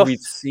takes off... We've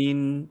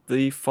seen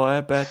the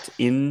Firebat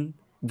in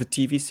the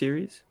TV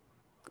series?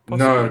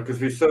 Possibly. No,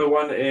 because we saw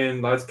one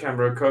in Lights,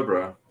 Camera,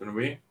 Cobra, didn't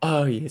we?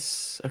 Oh,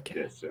 yes.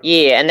 Okay. Yes,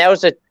 yeah, and that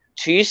was a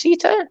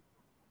 2-seater?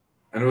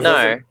 And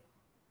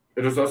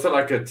it was also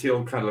like a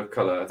teal kind of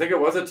color. I think it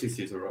was a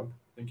 2-seater, Rob.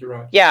 I think you're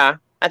right. Yeah,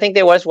 I think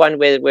there was one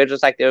where it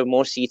was like there were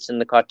more seats in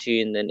the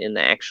cartoon than in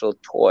the actual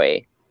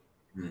toy.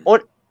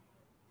 Or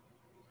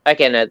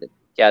okay, no,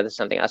 there's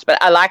something else.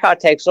 But I like how it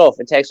takes off.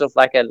 It takes off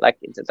like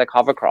it's like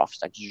hovercraft,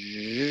 like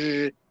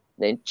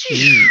then like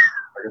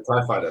a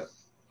TIE fighter.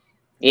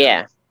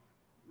 Yeah.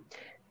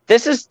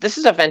 This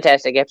is a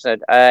fantastic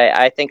episode.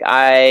 I think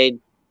I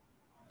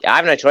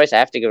have no choice. I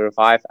have to give it a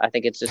 5. I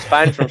think it's just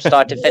fun from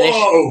start to finish.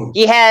 Whoa!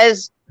 He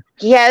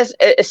has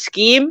a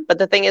scheme, but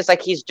the thing is,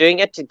 like, he's doing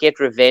it to get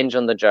revenge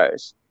on the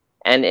Joes,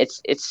 and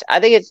I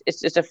think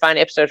it's just a fun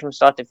episode from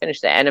start to finish.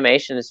 The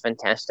animation is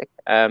fantastic.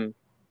 And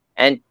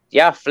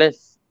yeah,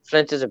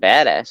 Flint is a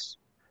badass,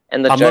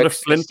 and the jokes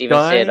Steven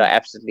said are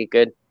absolutely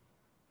good.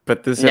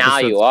 But this now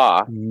you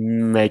are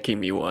making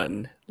me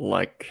one.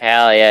 Like,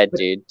 hell yeah,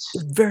 dude!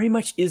 It very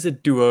much is a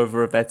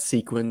do-over of that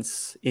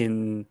sequence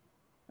in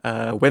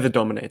Weather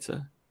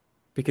Dominator,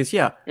 because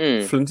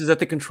Flint is at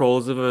the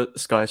controls of a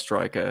Sky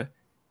Striker,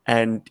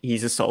 and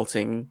he's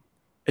assaulting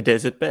a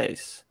desert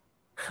base.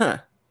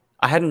 I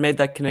hadn't made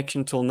that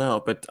connection till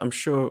now, but I'm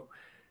sure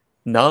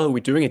now that we're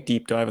doing a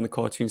deep dive in the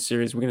cartoon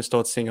series, we're going to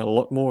start seeing a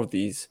lot more of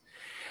these.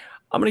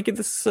 I'm going to give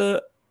this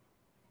a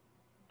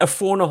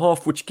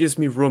 4.5, which gives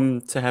me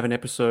room to have an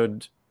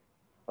episode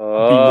be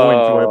more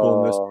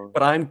enjoyable than this.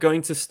 But I'm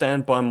going to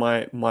stand by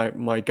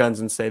my guns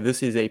and say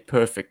this is a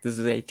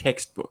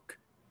textbook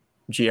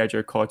G.I.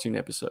 Joe cartoon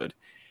episode,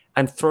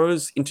 and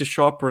throws into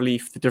sharp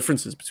relief the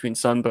differences between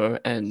Sunbow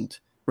and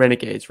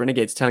Renegades.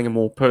 Renegades telling a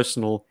more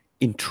personal,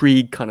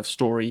 intrigue kind of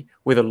story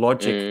where the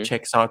logic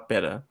checks out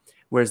better,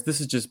 whereas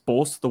this is just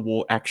balls to the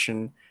wall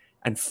action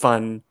and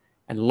fun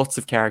and lots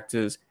of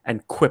characters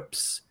and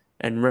quips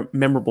and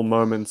memorable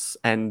moments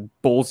and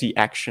ballsy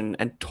action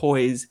and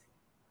toys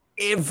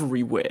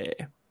everywhere,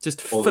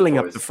 just filling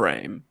up the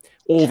frame.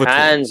 All the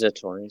tons of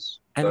toys.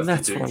 And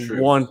that's what I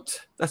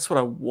want. That's what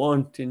I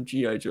want in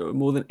G.I. Joe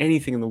more than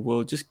anything in the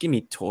world. Just give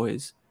me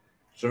toys.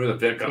 Show me the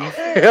vehicle.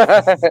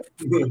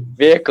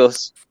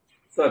 Vehicles.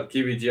 What's up,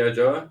 Kiwi G.I.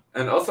 Joe?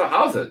 And also,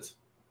 how's it?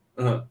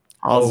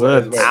 How's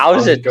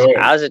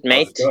it,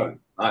 mate?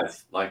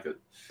 Nice, like it.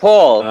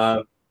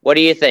 Paul, what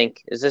do you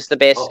think? Is this the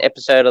best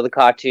episode of the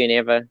cartoon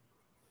ever?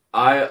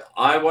 I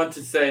want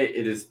to say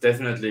it is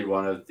definitely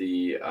one of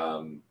the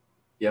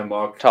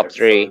Mark top episodes.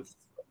 3.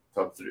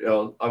 Top 3.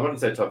 Well, I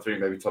wouldn't say top 3,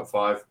 maybe top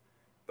 5,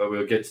 but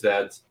we'll get to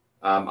that.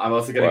 I'm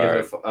also going to give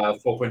it a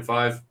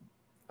 4.5.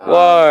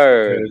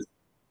 Whoa!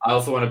 I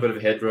also want a bit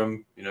of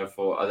headroom,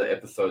 for other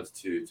episodes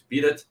to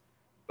beat it.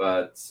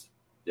 But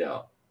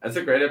yeah, it's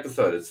a great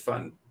episode. It's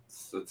fun.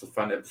 It's a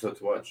fun episode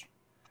to watch.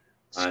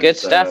 It's good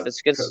stuff.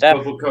 It's good stuff.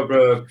 Purple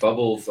Cobra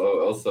bubbles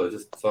are also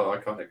just so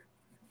iconic.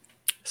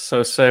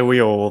 So say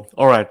we all.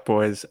 All right,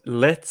 boys.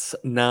 Let's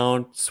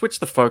now switch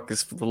the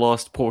focus for the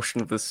last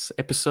portion of this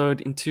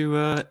episode into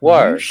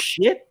new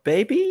shit,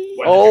 baby.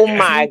 Oh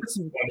my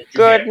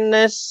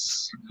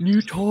goodness!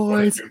 New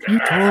toys, new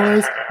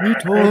toys, new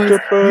toys.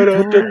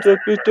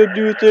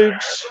 New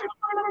things.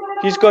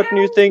 He's got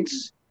new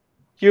things.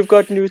 You've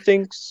got new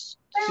things.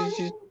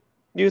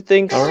 New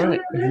things. All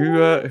right.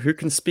 Who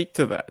can speak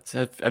to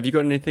that? Have you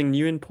got anything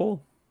new in,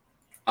 Paul?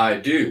 I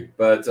do,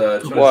 but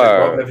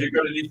Rob, have you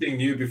got anything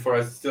new before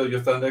I steal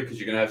your thunder? Because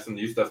you're gonna have some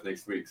new stuff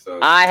next week. So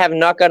I have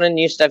not gotten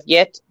new stuff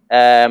yet.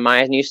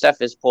 My new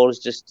stuff is Paul has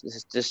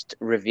just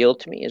revealed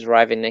to me is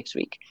arriving next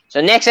week.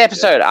 So next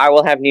episode, I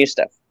will have new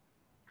stuff.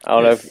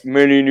 I'll have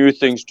many new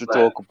things to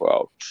talk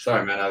about.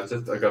 Sorry, man. I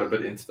got a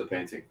bit into the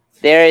painting.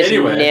 There is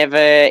never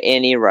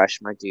any rush,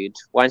 my dude.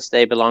 Once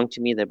they belong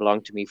to me, they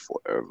belong to me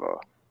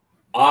forever.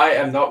 I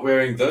am not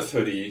wearing this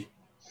hoodie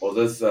or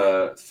this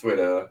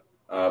sweater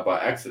by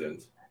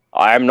accident.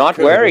 I am not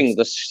wearing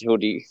this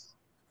hoodie.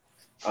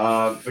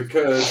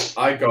 Because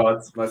I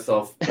got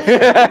myself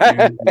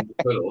Ninja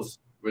Turtles,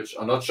 which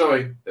I'm not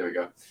showing. There we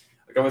go.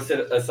 I got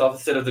myself a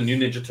set of the new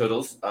Ninja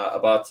Turtles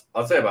about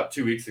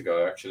 2 weeks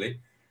ago, actually.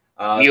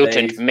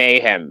 Mutant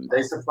Mayhem.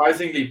 They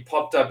surprisingly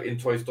popped up in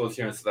toy stores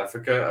here in South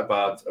Africa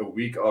about a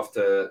week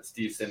after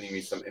Steve sending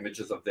me some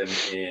images of them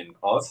in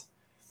Oz.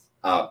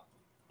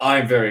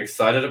 I'm very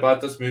excited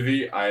about this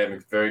movie. I am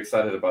very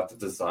excited about the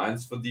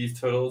designs for these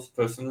turtles,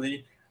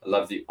 personally. I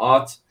love the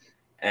art,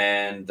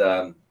 and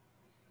I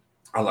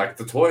like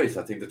the toys.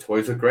 I think the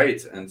toys are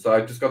great. And so I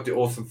just got the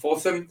Awesome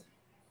Foursome.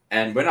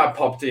 And when I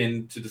popped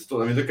into the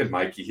store, look at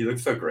Mikey. He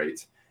looks so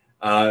great.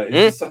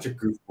 He's such a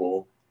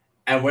goofball.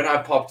 And when I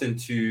popped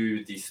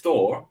into the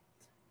store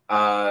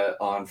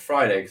on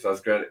Friday, because I was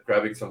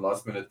grabbing some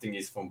last-minute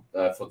thingies for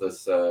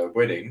this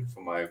wedding,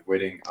 for my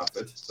wedding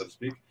outfit, so to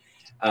speak,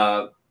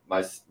 I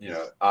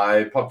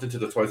popped into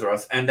the Toys R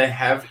Us, and they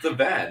have the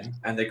van,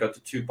 and they got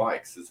the 2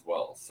 bikes as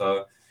well.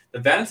 So the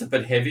van's a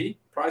bit heavy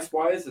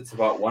price-wise. It's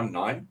about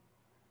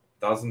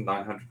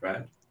 1,900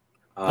 rand.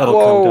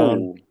 That'll come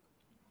down.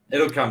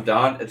 It'll come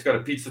down. It's got a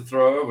pizza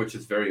thrower, which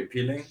is very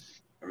appealing.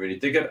 I really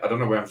dig it. I don't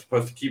know where I'm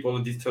supposed to keep all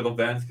of these turtle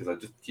vans because I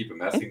just keep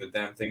amassing the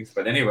damn things.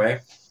 But anyway,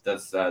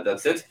 that's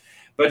it.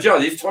 But yeah,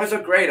 these toys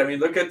are great. I mean,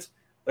 look at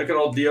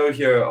old Leo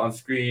here on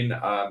screen.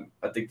 I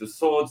think the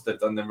swords, they've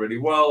done them really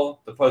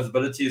well. The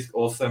posability is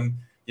awesome.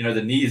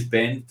 The knees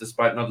bend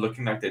despite not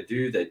looking like they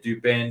do. They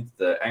do bend.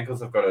 The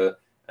ankles have got a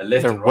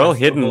left. They're well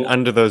hidden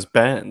under those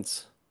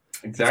bands.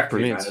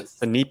 Exactly, man. It's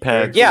the knee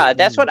pads. Yeah,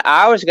 that's what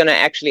I was gonna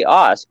actually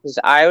ask, because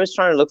I was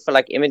trying to look for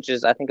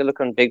images. I think I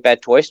looked on Big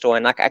Bad Toy Store,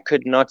 and I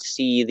could not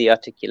see the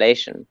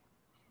articulation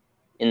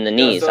in the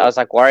knees. I was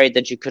worried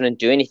that you couldn't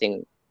do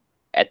anything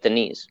at the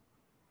knees.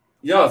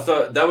 Yeah,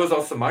 so that was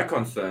also my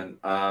concern,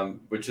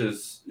 which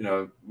is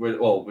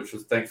which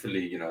was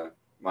thankfully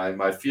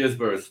my fears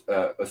were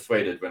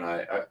assuaded when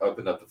I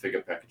opened up the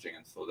figure packaging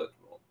and saw that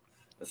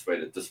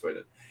dissuaded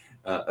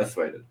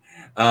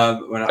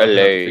when I opened up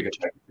the figure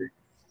packaging.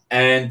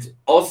 And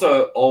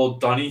also,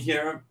 old Donnie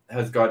here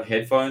has got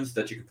headphones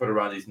that you can put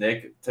around his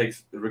neck. It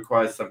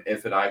requires some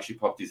effort. I actually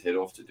popped his head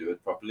off to do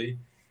it properly.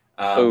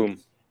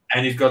 Boom.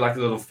 And he's got a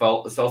little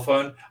cell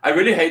phone. I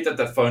really hate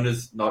that phone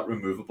is not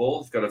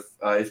removable. He's got a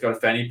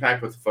fanny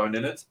pack with a phone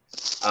in it.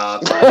 I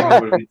think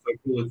it would have been so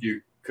cool if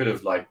you could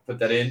have put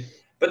that in.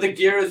 But the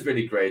gear is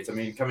really great. I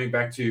mean, coming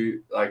back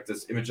to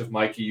this image of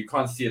Mikey, you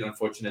can't see it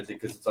unfortunately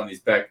because it's on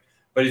his back.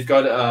 But he's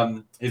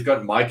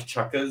got mic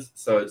chuckers,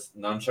 so it's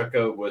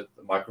nunchucker with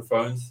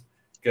microphones.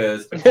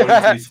 because according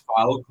to his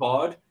file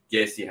card,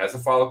 yes, he has a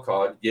file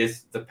card.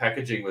 Yes, the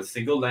packaging was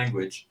single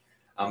language.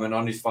 And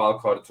on his file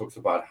card, it talks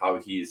about how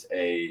he's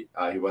an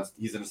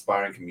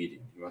aspiring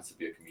comedian. He wants to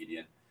be a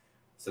comedian.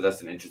 So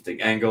that's an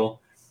interesting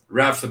angle.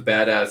 Raph's a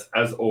badass,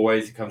 as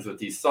always. He comes with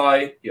his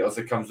sai. He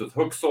also comes with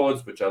hook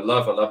swords, which I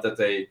love. I love that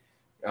they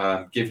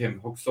give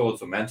him hook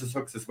swords or mantis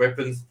hooks as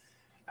weapons.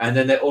 And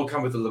then they all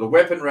come with a little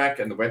weapon rack,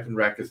 and the weapon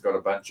rack has got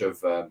a bunch of...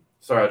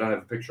 sorry, I don't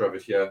have a picture of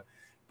it here.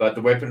 But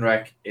the weapon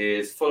rack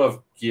is full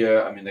of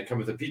gear. I mean, they come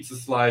with a pizza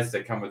slice.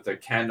 They come with a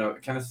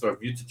canister of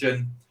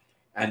mutagen.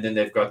 And then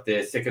they've got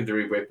their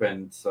secondary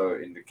weapon. So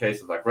in the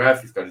case of like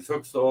Raph, he's got his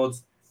hook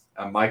swords.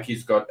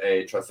 Mikey's got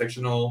a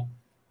trisectional...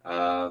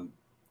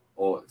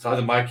 or it's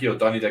either Mikey or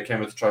Donnie that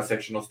came with the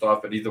trisectional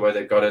staff, but either way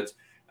they got it.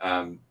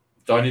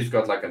 Donnie's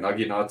got like a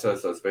naginata,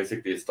 so it's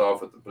basically a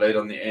staff with the blade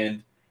on the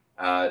end.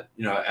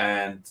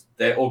 And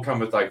they all come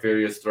with like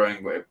various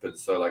throwing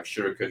weapons, so like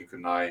shuriken,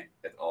 kunai,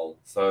 et al.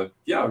 So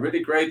yeah,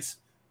 really great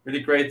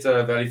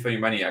value for your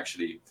money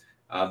actually.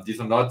 These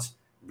are not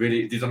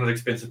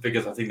expensive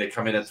figures. I think they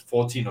come in at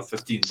 $14 or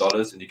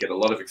 $15, and you get a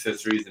lot of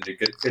accessories and you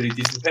get pretty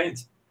decent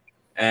paint.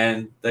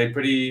 And they're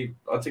pretty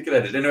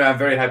articulated. Anyway, I'm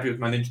very happy with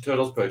my Ninja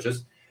Turtles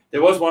purchase.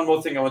 There was one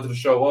more thing I wanted to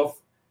show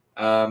off.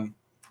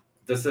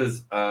 This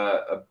is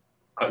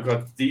I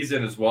got these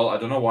in as well. I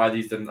don't know why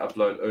these didn't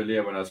upload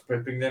earlier when I was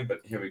prepping them,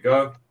 but here we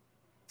go.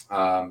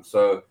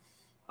 So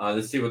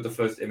let's see what the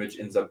first image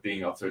ends up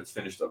being after it's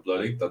finished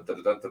uploading.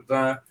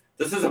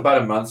 This is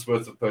about a month's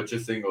worth of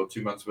purchasing or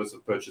 2 months worth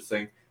of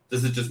purchasing.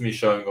 This is just me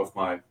showing off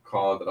my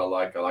car that I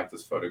like. I like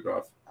this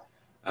photograph.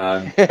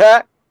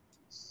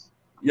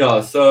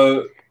 Yeah,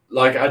 so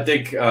like I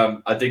dig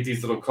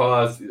these little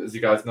cars. As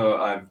you guys know,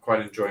 I'm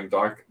quite enjoying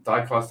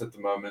diecast at the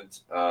moment,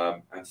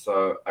 and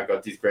so I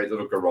got these great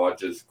little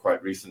garages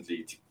quite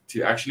recently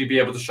to actually be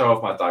able to show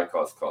off my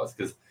diecast cars,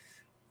 because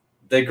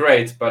they're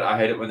great, but I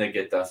hate it when they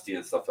get dusty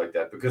and stuff like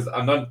that, because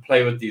I don't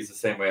play with these the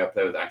same way I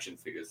play with action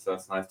figures. So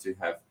it's nice to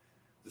have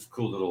this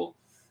cool little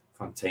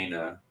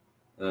container,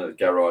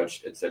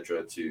 garage,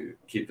 etc., to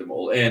keep them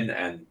all in,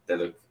 and they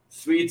look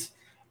sweet.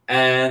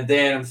 And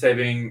then I'm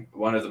saving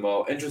one of the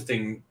more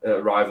interesting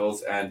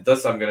rivals, and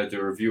this I'm going to do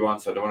a review on,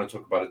 so I don't want to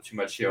talk about it too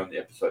much here on the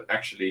episode.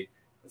 Actually,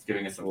 it's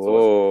giving us some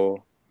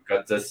thoughts.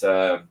 Got this.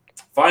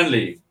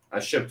 Finally, I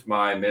shipped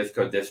my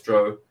Mezco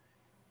Destro,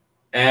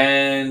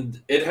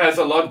 and it has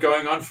a lot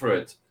going on for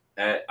it.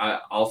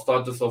 I'll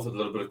start this off with a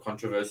little bit of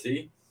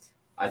controversy.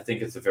 I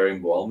think it's a very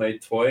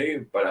well-made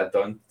toy, but I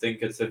don't think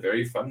it's a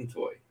very fun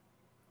toy.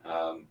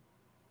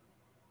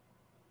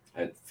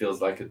 It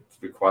feels like it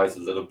requires a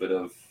little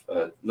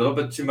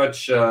too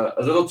much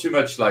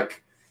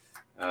like,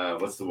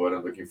 what's the word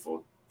I'm looking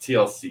for?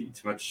 TLC,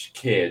 too much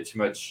care, too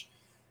much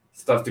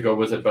stuff to go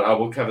with it. But I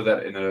will cover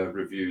that in a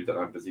review that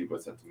I'm busy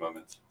with at the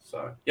moment.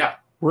 So yeah,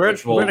 we're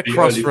at a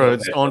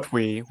crossroads, aren't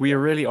we? We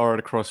really are at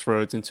a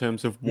crossroads in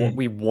terms of what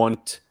we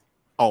want.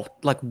 Oh,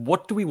 like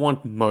what do we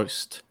want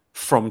most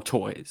from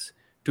toys?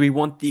 Do we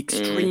want the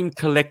extreme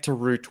collector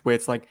route where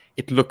it's like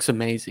it looks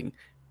amazing,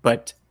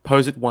 but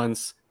pose it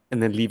once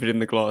and then leave it in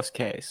the glass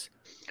case?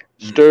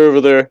 Stay over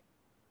there.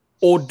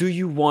 Or do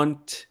you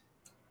want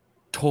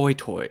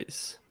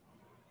toys,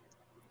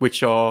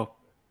 which are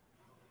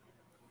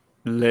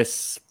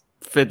less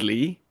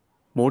fiddly,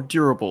 more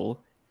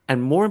durable,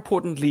 and more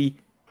importantly,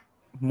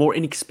 more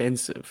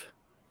inexpensive?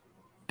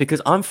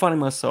 Because I'm finding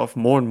myself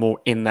more and more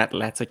in that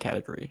latter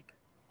category.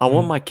 I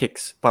want my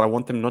kicks, but I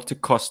want them not to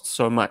cost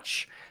so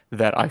much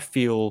that I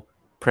feel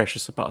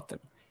precious about them.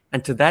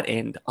 And to that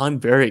end,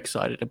 I'm very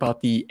excited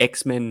about the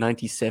X-Men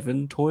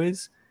 97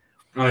 toys.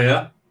 Oh,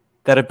 yeah?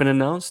 That have been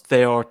announced.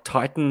 They are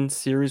Titan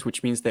series,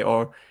 which means they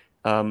are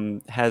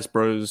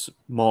Hasbro's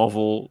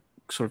Marvel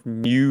sort of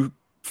new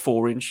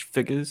 4-inch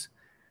figures.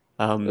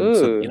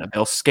 So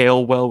they'll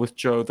scale well with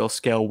Joe. They'll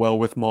scale well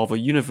with Marvel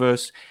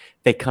Universe.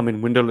 They come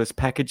in windowless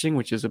packaging,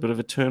 which is a bit of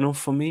a turn-off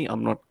for me.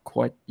 I'm not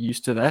quite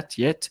used to that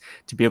yet,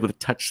 to be able to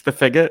touch the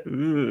figure.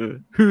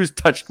 Ooh, who's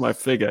touched my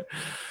figure?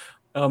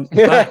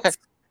 But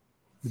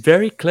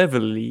very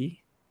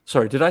cleverly...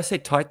 Sorry, did I say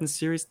Titan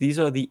series? These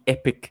are the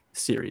Epic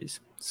series.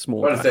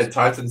 Small. What is that?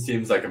 Titan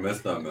seems like a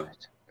misnomer.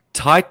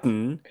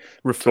 Titan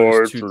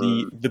refers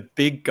to the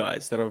big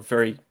guys that are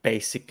very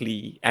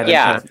basically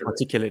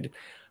articulated.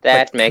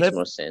 That makes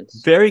more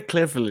sense. Very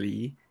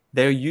cleverly,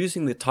 they're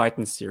using the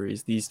Titan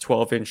series, these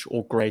 12-inch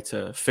or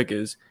greater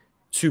figures,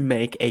 to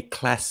make a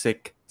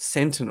classic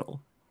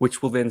Sentinel,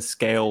 which will then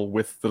scale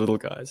with the little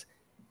guys.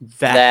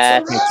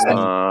 That makes me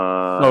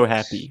so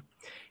happy.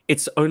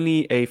 It's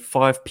only a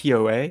 5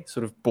 POA,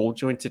 sort of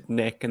ball-jointed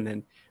neck and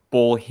then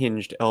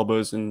ball-hinged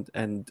elbows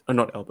and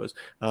not elbows,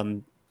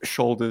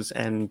 shoulders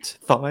and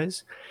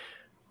thighs.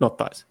 Not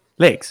thighs.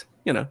 Legs.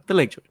 You know, the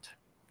leg joint.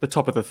 The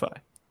top of the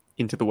thigh.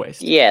 Into the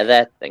waist. Yeah,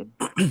 that thing.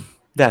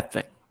 That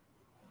thing.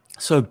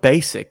 So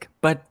basic,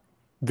 but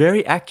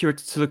very accurate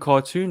to the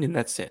cartoon in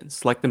that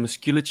sense. Like the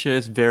musculature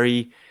is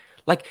very...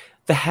 Like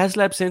the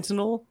HasLab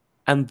Sentinel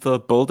and the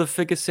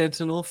Build-A-Figure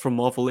Sentinel from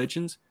Marvel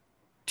Legends,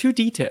 too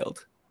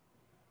detailed.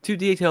 Too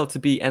detailed to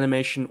be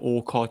animation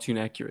or cartoon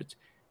accurate.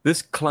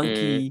 This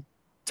clunky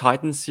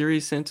Titan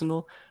series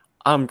Sentinel,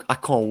 I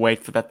can't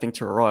wait for that thing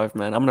to arrive,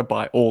 man. I'm gonna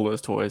buy all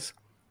those toys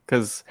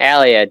because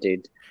hell yeah,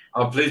 dude.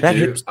 Oh, please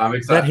do. I'm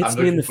excited. That hits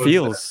me in the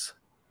feels.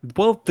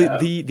 Well,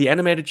 the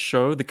animated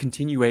show, the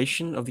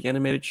continuation of the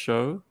animated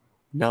show,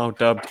 now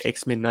dubbed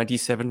X-Men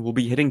 97, will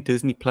be hitting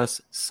Disney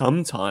Plus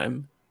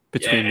sometime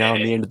between now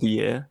and the end of the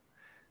year.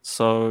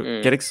 So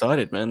get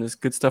excited, man. There's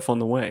good stuff on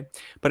the way.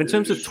 But in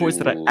terms of toys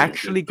that I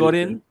actually got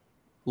in,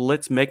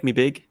 let's make me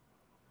big.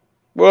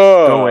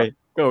 Whoa.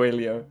 Go away,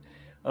 Leo.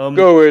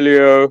 Go away,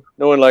 Leo.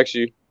 No one likes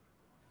you.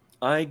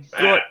 I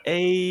got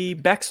a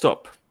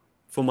backstop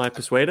for my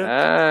Persuader.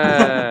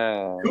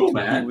 Cool,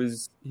 man.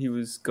 He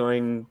was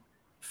going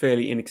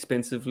fairly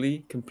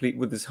inexpensively, complete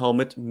with his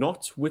helmet,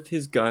 not with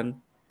his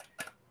gun.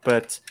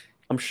 But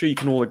I'm sure you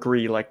can all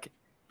agree, like,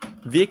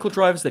 vehicle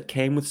drivers that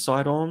came with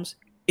sidearms,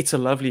 it's a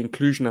lovely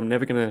inclusion. I'm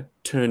never going to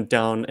turn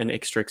down an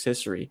extra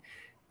accessory.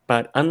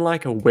 But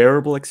unlike a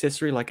wearable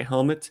accessory like a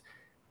helmet,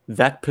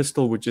 that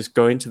pistol would just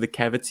go into the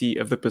cavity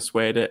of the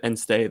Persuader and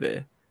stay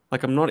there.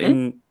 Like, I'm not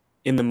in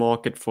the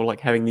market for like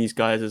having these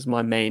guys as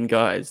my main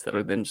guys that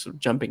are then sort of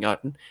jumping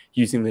out and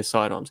using their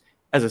sidearms.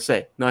 As I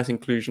say, nice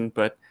inclusion,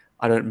 but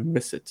I don't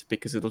miss it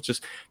because it'll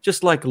just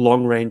like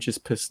Long Ranger's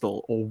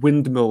pistol or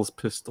Windmill's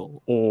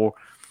pistol or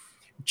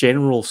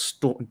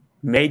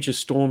Major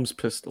Storm's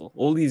pistol.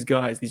 All these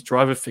guys, these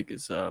driver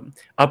figures,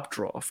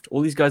 Updraft,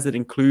 all these guys that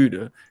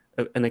include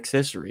an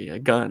accessory, a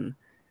gun.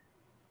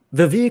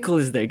 The vehicle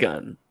is their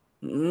gun.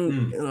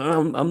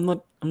 I'm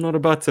not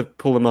about to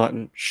pull him out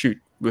and shoot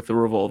with a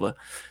revolver.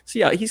 So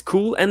yeah, he's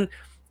cool and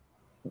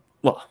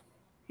well,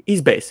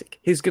 he's basic.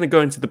 He's gonna go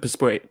into the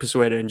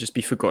Persuader and just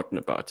be forgotten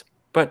about.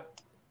 But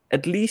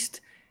at least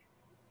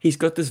he's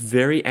got this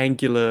very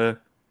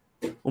angular,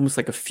 almost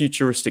like a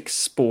futuristic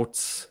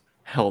sports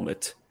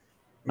helmet.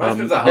 Reminds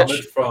me of the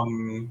helmet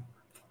from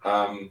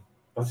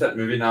what's that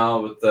movie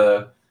now with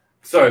the?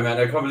 Sorry, man,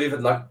 I can't believe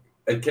it. Like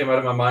it came out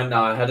of my mind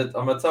now. I had it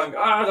on my tongue.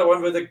 The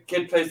one where the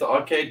kid plays the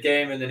arcade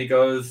game and then he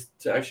goes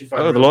to actually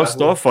fight. Oh, the Last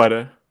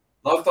Starfighter.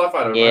 Last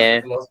Starfighter.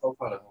 Yeah. The Last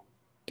Starfighter.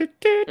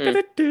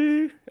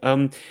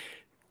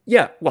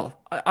 Yeah, well,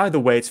 either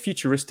way, it's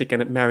futuristic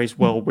and it marries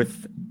well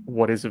with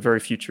what is a very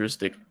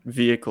futuristic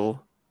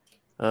vehicle.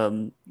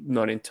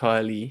 Not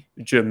entirely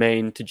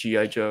germane to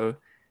G.I. Joe.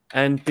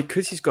 And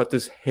because he's got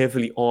this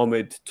heavily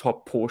armored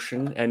top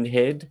portion and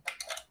head,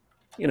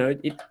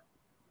 it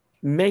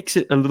makes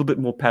it a little bit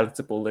more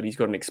palatable that he's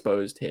got an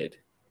exposed head.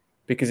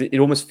 Because it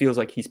almost feels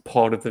like he's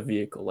part of the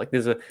vehicle. Like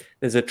there's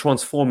a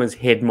Transformers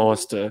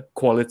headmaster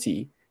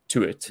quality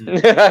to it.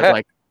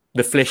 Like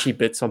the fleshy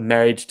bits are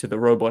married to the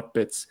robot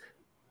bits,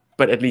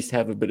 but at least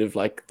have a bit of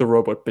like the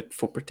robot bit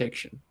for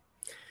protection.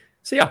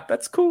 So yeah,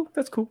 that's cool.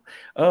 That's cool.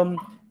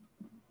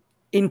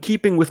 In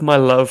keeping with my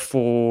love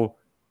for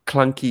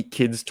clunky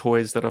kids'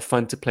 toys that are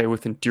fun to play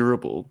with and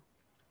durable,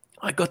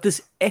 I got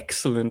this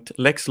excellent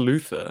Lex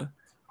Luthor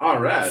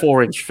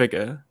 4-inch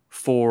figure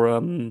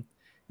for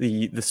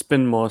the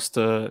Spin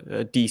Master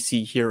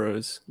DC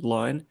Heroes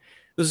line.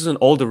 This is an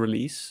older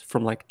release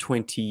from like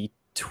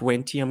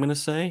 2020, I'm going to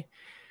say.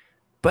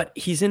 But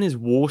he's in his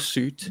war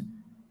suit,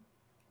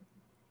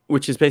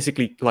 which is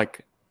basically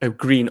like a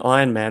green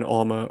Iron Man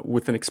armor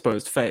with an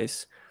exposed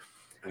face.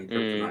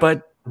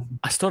 But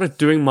I started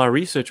doing my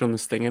research on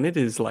this thing, and it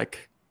is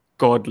like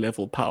god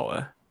level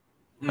power.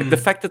 Like the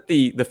fact that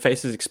the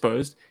face is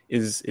exposed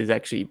is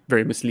actually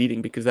very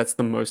misleading because that's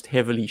the most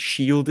heavily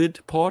shielded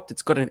part.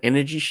 It's got an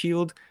energy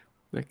shield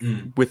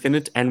within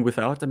it and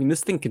without. I mean,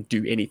 this thing can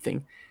do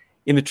anything.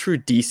 In the true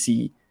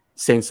DC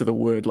sense of the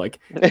word, like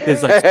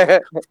there's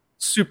like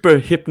super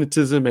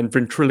hypnotism and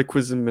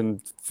ventriloquism and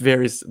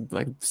various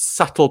like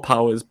subtle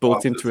powers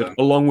built into it,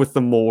 along with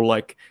the more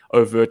like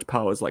overt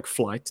powers like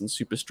flight and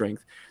super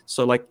strength.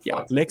 So like,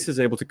 yeah, Lex is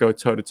able to go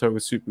toe to toe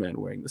with Superman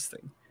wearing this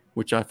thing,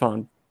 which I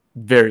found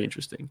very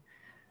interesting.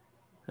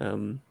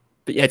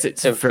 But yeah,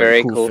 it's a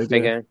very cool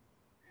figure.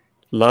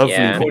 Lovely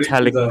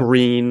metallic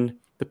green.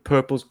 The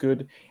purple's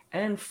good.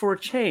 And for a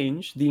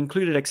change, the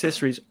included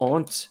accessories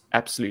aren't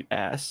absolute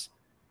ass.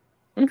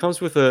 It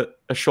comes with a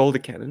shoulder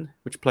cannon,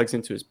 which plugs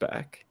into his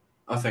back.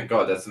 Oh, thank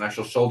God. That's an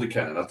actual shoulder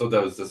cannon. I thought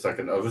that was just like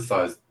an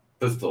oversized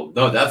pistol.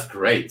 No, that's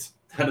great.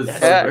 That's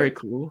very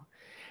cool.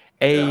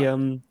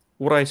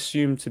 What I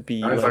assume to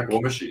be like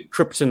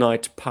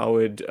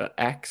kryptonite-powered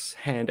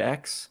hand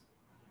axe.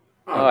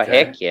 Oh,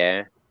 heck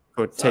yeah.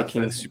 For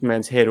taking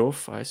Superman's head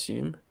off, I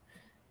assume.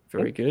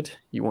 Very good.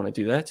 You want to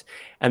do that.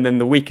 And then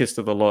the weakest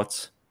of the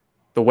lot,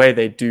 the way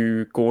they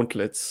do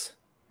gauntlets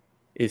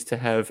is to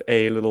have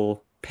a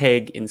little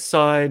peg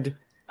inside.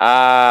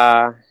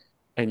 And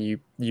you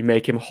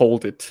make him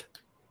hold it.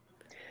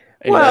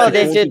 Well,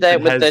 they did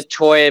that with the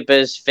Toy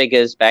Biz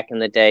figures back in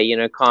the day. You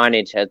know,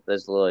 Carnage had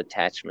those little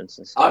attachments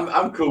and stuff.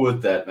 I'm cool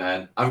with that,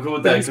 man. I'm cool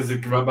with that because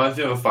it reminds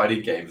me of a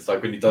fighting game. It's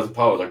like when he does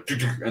power, like,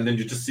 and then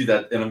you just see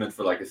that element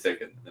for like a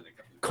second. And then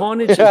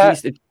Carnage, at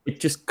least, it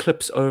just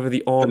clips over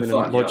the arm in a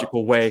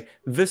logical way.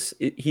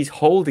 He's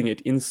holding it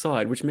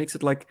inside, which makes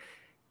it like,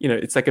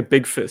 it's like a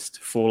big fist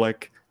for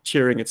like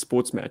cheering at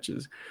sports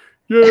matches.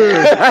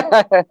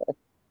 Yeah.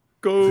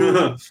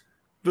 Go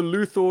the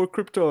Luthor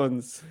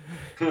Kryptons.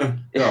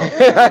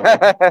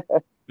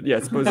 Yeah, I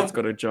suppose it's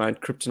got a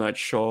giant kryptonite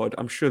shard.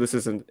 I'm sure this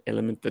is an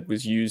element that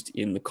was used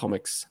in the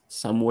comics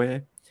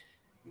somewhere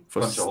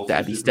for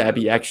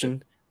stabby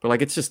action. But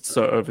like, it's just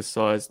so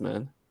oversized,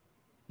 man.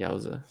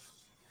 Yowza.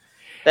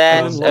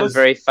 That's a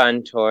very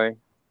fun toy.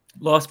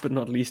 Last but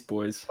not least,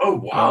 boys. Oh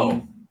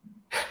wow!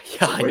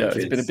 Yeah, I know.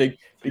 It's been a big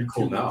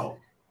cool now.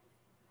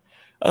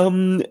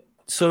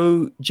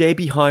 So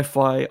JB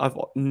Hi-Fi, I've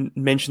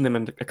mentioned them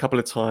a couple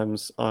of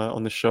times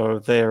on the show.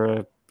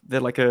 They're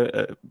like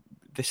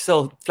they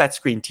sell flat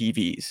screen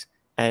TVs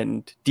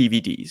and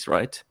DVDs,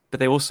 right? But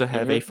they also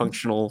have a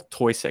functional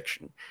toy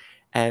section,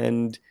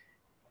 and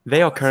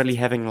they are currently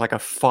having like a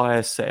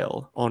fire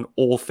sale on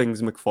all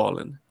things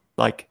McFarlane,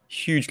 like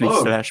hugely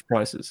slashed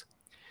prices.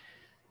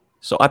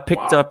 So I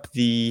picked up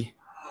the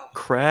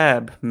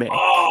crab mech.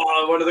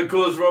 Oh, one of the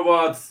coolest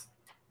robots.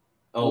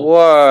 Oh,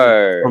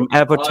 whoa! From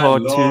Avatar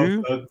 2.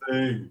 That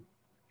thing.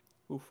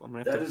 Oof,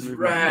 that is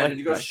rad. And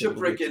you got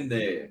Shipwreck in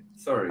there.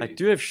 Sorry. I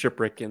do have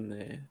Shipwreck in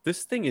there.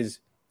 This thing is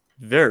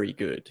very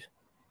good.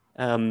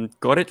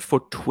 Got it for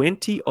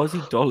 20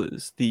 Aussie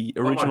dollars. The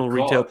original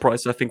retail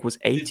price, I think, was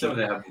 80. Some of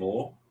them have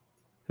more.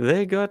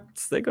 They got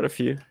a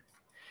few.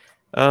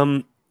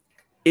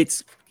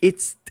 It's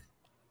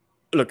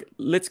look.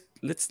 Let's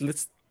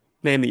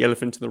name the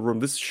elephant in the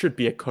room. This should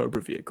be a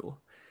Cobra vehicle,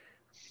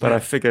 but I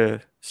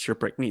figure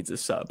Shipwreck needs a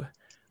sub.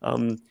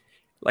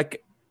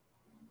 Like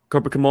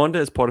Cobra Commander,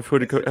 as part of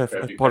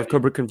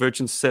Cobra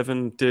Convergence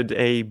 7, did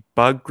a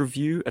bug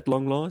review at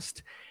long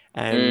last,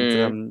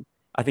 and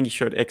I think he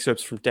showed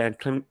excerpts from Dan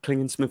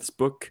Klingensmith's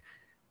book,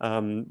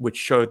 which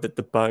showed that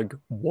the bug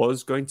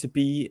was going to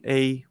be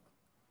it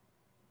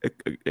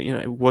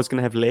was going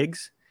to have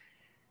legs.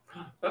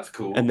 That's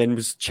cool. And then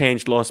was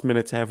changed last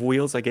minute to have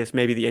wheels. I guess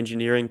maybe the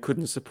engineering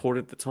couldn't support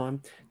it at the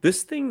time.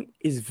 This thing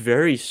is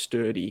very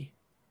sturdy.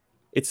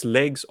 Its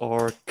legs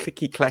are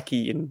clicky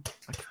clacky and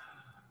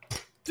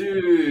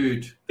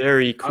dude,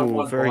 very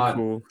cool, very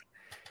cool.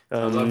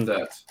 I love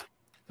that.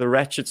 The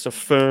ratchets are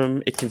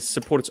firm. It can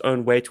support its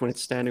own weight when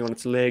it's standing on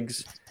its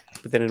legs,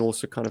 but then it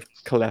also kind of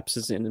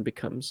collapses in and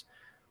becomes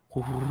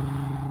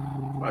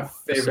my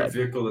favorite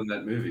vehicle in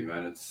that movie,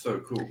 man. It's so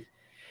cool.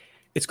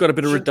 It's got a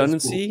bit of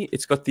redundancy. Cool.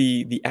 It's got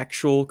the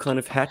actual kind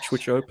of hatch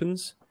which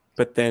opens,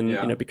 but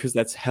then because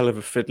that's hell of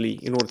a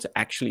fiddly, in order to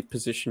actually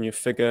position your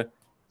figure,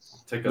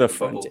 the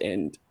front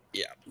end,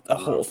 the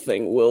whole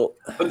thing will.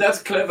 But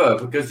that's clever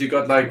because you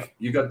got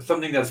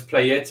something that's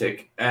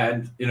playetic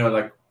and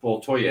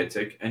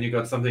toyetic, and you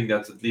got something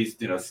that's at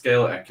least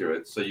scale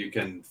accurate, so you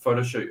can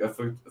photograph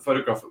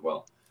it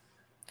well.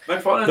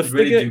 The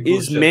figure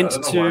is meant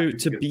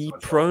to be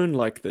prone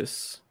like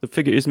this. The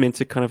figure is meant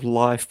to kind of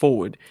lie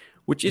forward,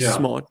 which is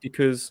smart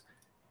because,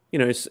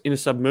 in a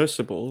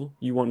submersible,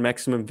 you want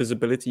maximum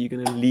visibility. You're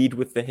going to lead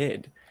with the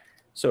head.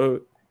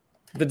 So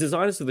the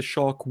designers of the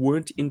shark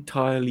weren't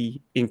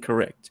entirely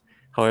incorrect.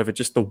 However,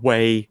 just the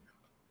way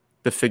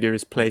the figure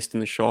is placed in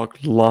the shark,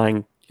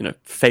 lying,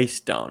 face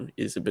down,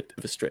 is a bit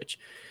of a stretch.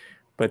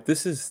 But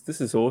this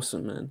is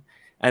awesome, man.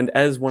 And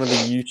as one of the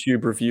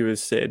YouTube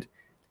reviewers said,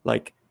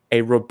 like,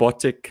 a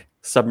robotic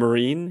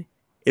submarine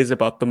is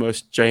about the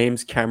most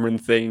James Cameron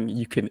thing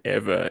you can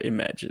ever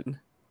imagine.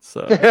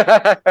 So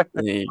there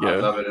you go. I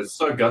love it. It's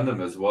so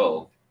Gundam as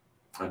well.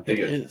 I dig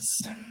it. It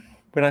is.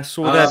 When I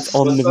saw that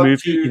in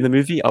the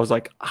movie, I was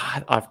like,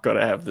 I've got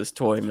to have this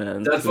toy,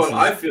 man. That's what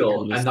I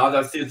feel. And now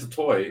that I see it's a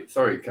toy.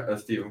 Sorry,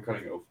 Steve, I'm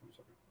cutting you off.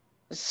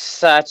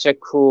 Such a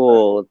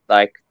cool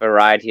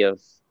variety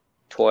of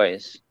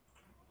toys.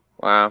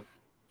 Wow.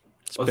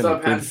 What's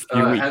up,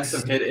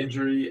 Handsome Head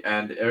Injury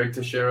and Eric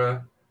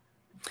Teixeira?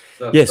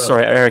 Yes,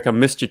 sorry, Eric, I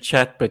missed your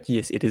chat, but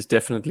yes, it is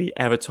definitely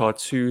Avatar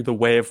 2, The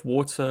Way of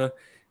Water.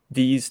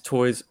 These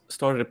toys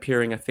started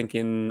appearing, I think,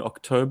 in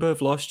October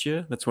of last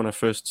year. That's when I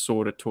first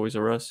saw it at Toys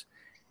R Us.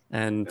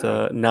 And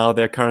now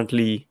they're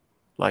currently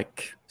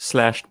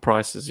slashed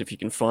prices if you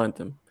can find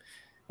them.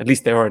 At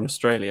least they are in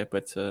Australia,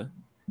 but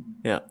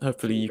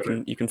hopefully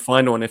you can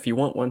find one if you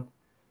want one.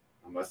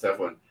 I must have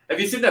one. Have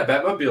you seen that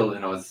Batmobile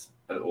in Oz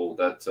at all?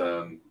 That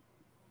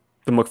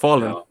the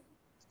McFarlane.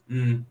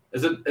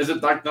 Is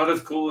it not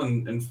as cool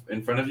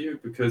in front of you?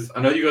 Because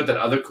I know you got that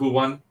other cool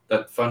one,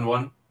 that fun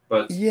one.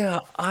 But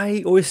yeah,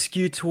 I always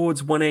skew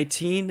towards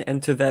 118,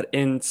 and to that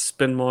end,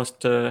 Spin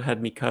Master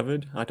had me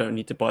covered. I don't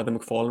need to buy the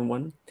McFarlane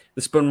one.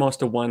 The Spin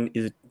Master one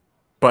is a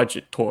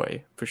budget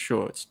toy for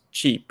sure. It's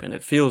cheap and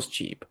it feels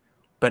cheap,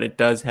 but it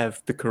does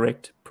have the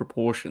correct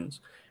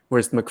proportions.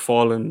 Whereas the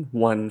McFarlane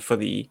one for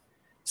the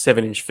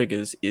 7-inch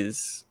figures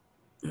is.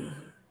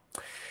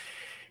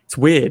 It's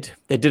weird.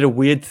 They did a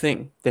weird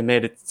thing. They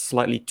made it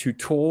slightly too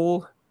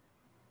tall,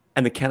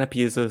 and the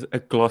canopy is a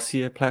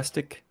glossier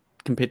plastic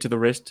compared to the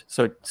rest,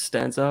 so it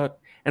stands out.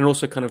 And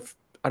also kind of,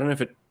 I don't know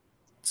if it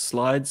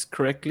slides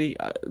correctly,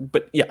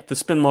 but yeah, the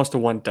Spin Master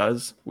one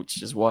does,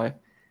 which is why.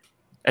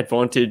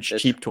 Advantage,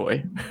 cheap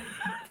toy.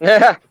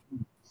 Yeah.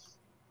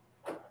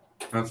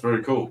 That's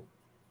very cool.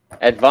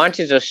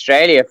 Advantage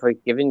Australia for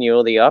giving you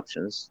all the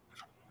options.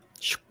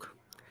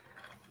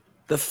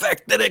 The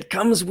fact that it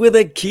comes with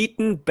a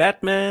Keaton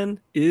Batman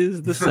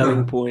is the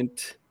selling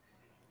point.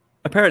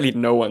 Apparently,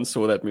 no one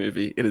saw that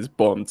movie. It has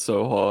bombed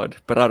so hard,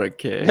 but I don't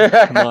care.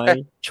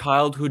 My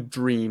childhood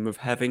dream of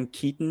having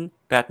Keaton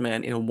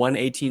Batman in a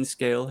 1/18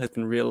 scale has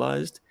been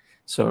realized.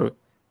 So,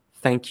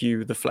 thank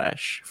you, The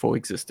Flash, for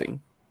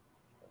existing.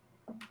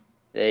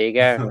 There you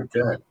go. Okay.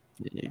 There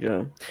you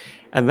go.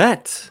 And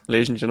that,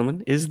 ladies and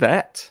gentlemen, is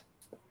that.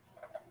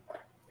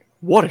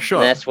 What a shot.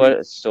 And that's what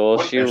it's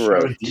all she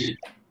wrote.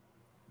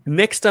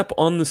 Next up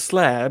on the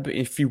slab,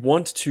 if you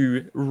want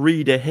to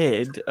read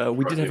ahead,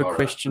 we did have a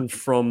question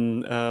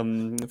from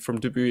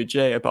Dabuya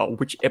J about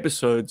which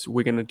episodes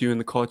we're going to do in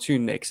the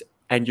cartoon next.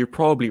 And you're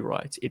probably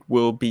right. It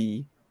will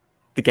be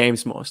the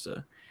Games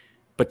Master.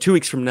 But 2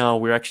 weeks from now,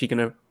 we're actually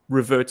going to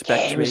revert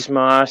back to a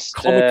comic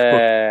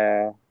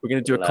book. We're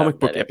going to do a comic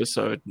book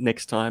episode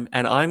next time.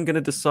 And I'm going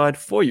to decide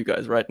for you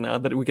guys right now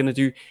that we're going to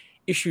do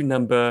issue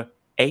number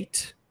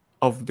 8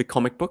 of the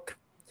comic book,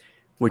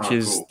 which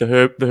is the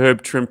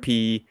Herb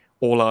Trimpe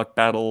all-out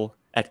battle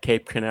at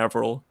Cape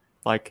Canaveral,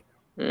 like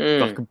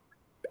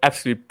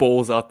absolute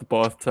balls out the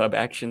bathtub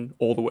action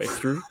all the way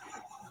through.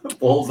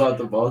 Balls out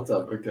the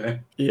bathtub,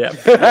 okay. Yeah.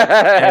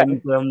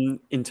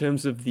 And in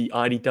terms of the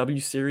IDW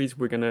series,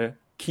 we're going to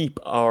keep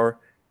our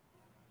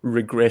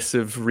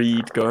regressive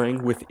read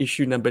going with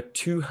issue number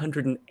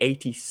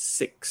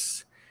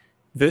 286.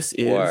 This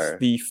is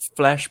the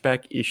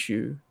flashback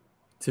issue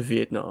to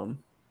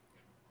Vietnam.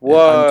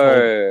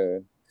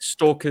 Whoa.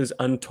 Stalker's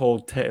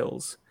Untold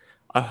Tales.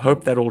 I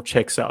hope that all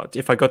checks out.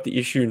 If I got the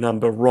issue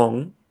number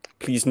wrong,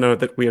 please know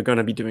that we are going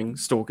to be doing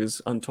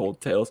Stalker's Untold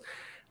Tales,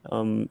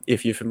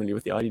 if you're familiar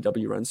with the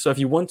IDW runs. So if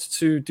you want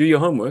to do your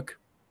homework,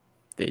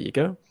 there you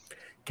go.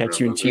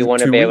 Catch you in 2 weeks. You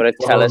want to be able to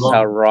tell us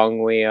how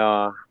wrong we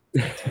are.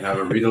 And have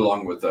a read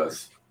along with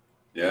us.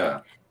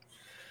 Yeah.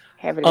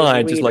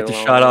 I'd just like to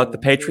shout out the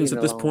patrons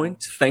at this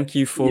point. Thank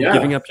you for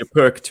giving up your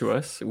perk to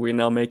us. We're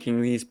now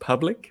making these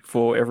public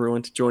for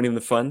everyone to join in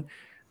the fun.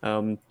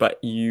 But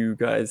you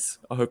guys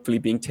are hopefully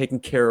being taken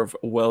care of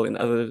well in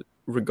other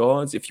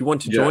regards. If you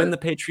want to join the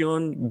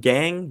Patreon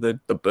gang,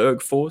 the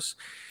Berg Force,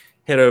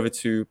 head over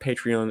to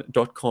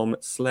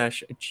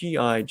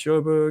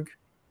patreon.com/GIJoeberg.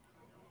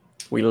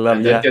 We love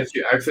and that. That gets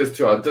you access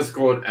to our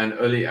Discord and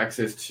early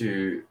access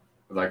to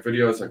like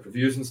videos, like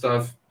reviews and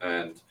stuff,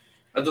 and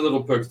other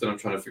little perks that I'm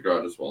trying to figure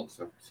out as well.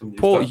 So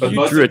Paul,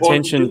 you drew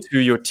attention to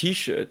your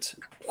T-shirt.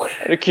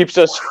 It keeps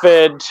us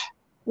fed.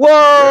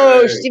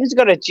 Whoa! Steven's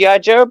got a G.I.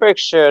 Joeberg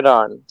shirt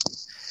on.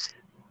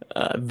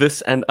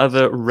 This and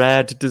other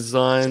rad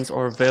designs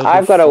are available.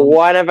 I've got a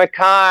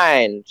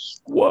one-of-a-kind.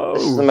 Whoa!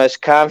 This is the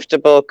most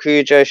comfortable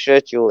Cujo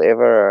shirt you'll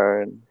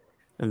ever own.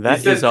 And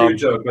that is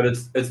Cujo, but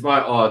it's my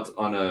art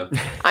on a.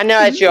 I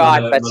know it's your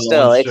art, but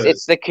still,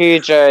 it's the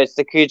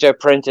Cujo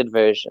printed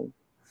version.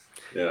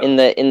 Yeah. In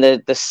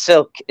the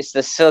silk, it's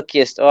the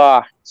silkiest.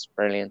 Oh, it's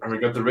brilliant. And we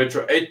got the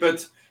retro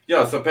 8-bit.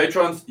 Yeah, so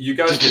patrons, you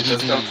guys get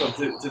discounts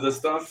to this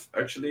stuff.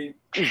 Actually,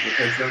 the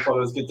Patreon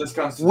followers get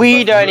discounts.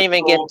 We don't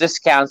even get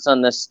discounts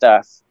on this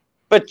stuff,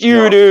 but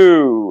you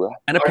do.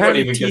 And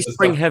apparently,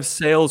 Teespring have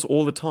sales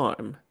all the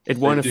time. It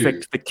won't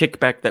affect the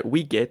kickback that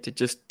we get. It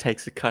just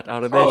takes a cut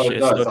out of their share.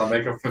 So I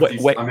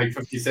make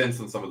 50 cents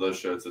on some of those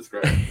shirts. It's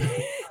great.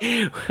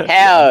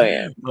 Hell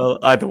yeah. Well,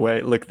 either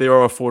way, look, there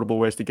are affordable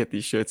ways to get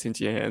these shirts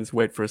into your hands.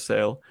 Wait for a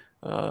sale.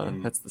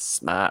 That's the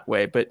smart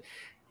way. But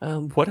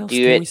what else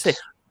can we say?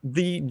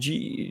 The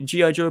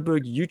G.I.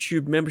 Joeberg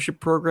YouTube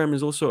membership program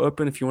is also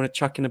open. If you want to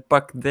chuck in a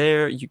buck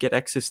there, you get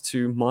access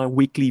to my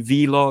weekly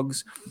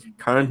vlogs.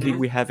 Currently,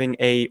 we're having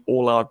a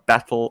all-out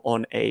battle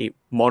on a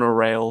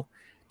monorail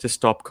to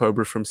stop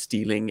Cobra from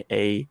stealing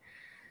I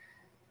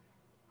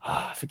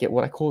forget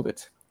what I called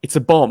it. It's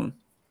a bomb.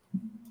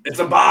 It's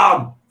a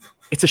bomb.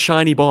 It's a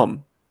shiny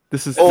bomb.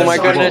 This is my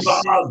goodness.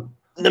 Bomb.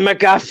 The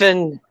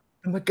MacGuffin.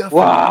 The MacGuffin.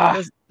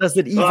 Wow. Does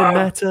it even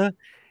matter?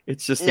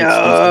 It's just it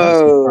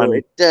doesn't.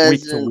 Week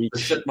to week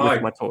with my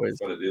toys.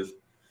 That's what it is.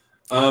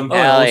 I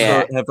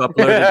also have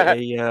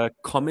uploaded a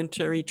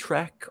commentary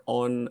track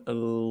on a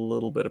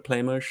little bit of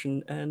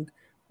PlayMotion and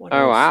what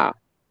else? Wow.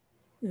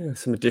 Yeah,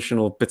 some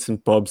additional bits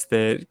and bobs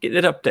there.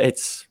 It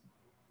updates.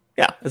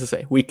 Yeah, as I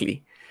say,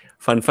 weekly.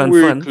 Fun for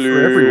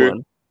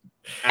everyone.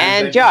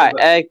 And go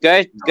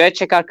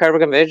check out Cobra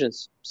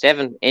Convergence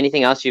 7.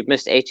 Anything else you've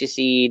missed?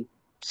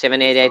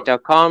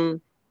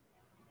 HEC788.com.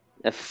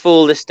 A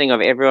full listing of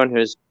everyone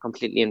who's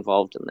completely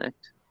involved in that.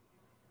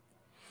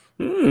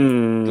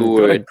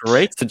 Got a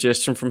great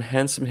suggestion from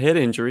Handsome Head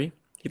Injury.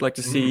 He'd like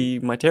to see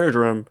my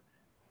Terradrome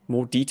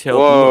more detailed.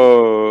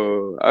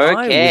 Whoa,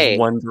 okay. I was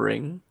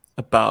wondering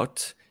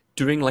about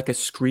doing like a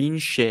screen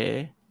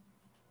share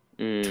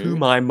to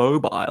my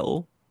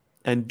mobile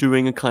and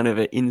doing a kind of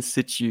an in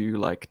situ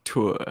like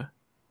tour.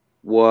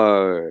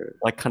 Whoa.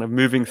 Like kind of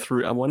moving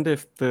through. I wonder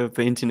if the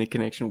internet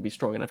connection will be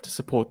strong enough to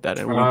support that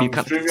and it will be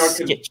kind of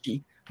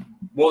sketchy.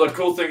 Well, the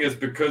cool thing is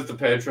because the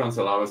Patrons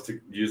allow us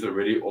to use a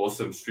really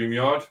awesome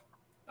StreamYard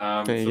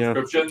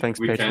subscription, Thanks,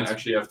 we patrons. can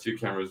actually have 2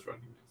 cameras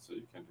running, so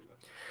you can do that.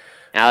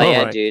 Hell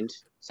yeah, dude.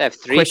 So I have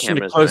 3 Question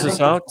cameras to close running.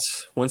 us out,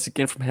 once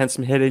again from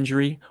Handsome Head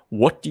Injury.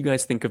 What do you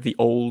guys think of the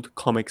old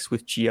comics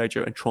with G.I.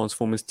 Joe and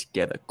Transformers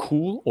together?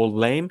 Cool or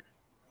lame?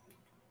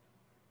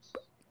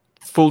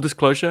 Full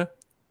disclosure,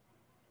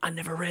 I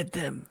never read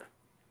them.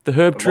 The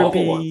Herb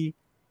Trimpe,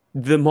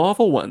 the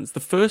Marvel ones, the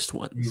first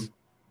ones.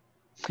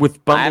 With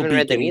I haven't Bumblebee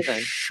read them getting either,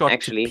 shot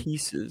actually. to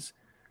pieces.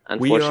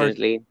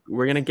 Unfortunately.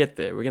 We're going to get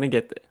there. We're going to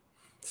get there.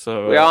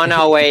 So We're on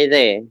our way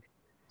there.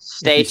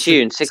 Stay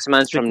tuned. 6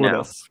 months stick from with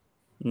now. us.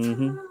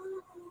 Mm-hmm.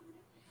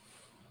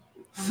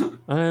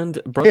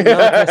 And Brother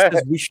Malachi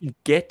says we should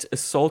get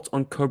Assault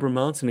on Cobra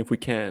Mountain if we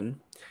can.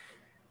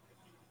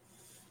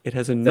 It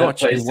has a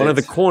notch in one of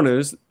the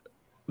corners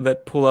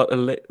that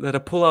a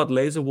pull-out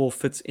laser wall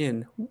fits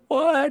in.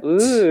 What?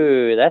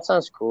 Ooh, that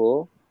sounds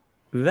cool.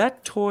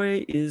 That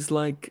toy is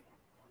like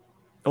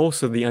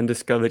also the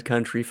undiscovered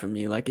country for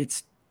me. Like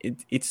it's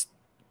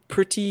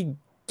pretty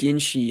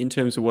ginchy in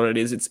terms of what it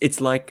is.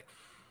 It's like,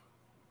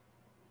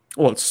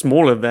 well, it's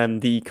smaller than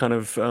the kind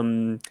of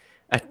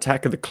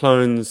Attack of the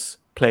Clones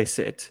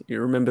playset. You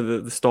remember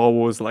the Star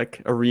Wars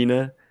like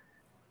arena?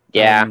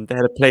 Yeah. They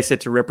had a playset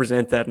to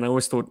represent that, and I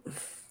always thought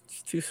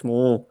it's too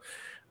small.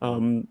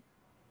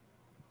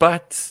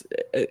 But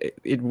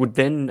it would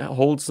then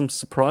hold some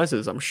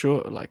surprises, I'm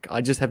sure. Like,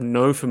 I just have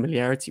no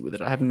familiarity with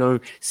it. I have no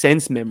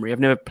sense memory. I've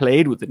never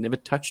played with it, never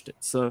touched it.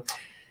 So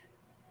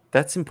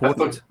that's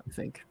important, I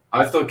think.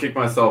 I still kick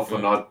myself for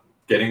not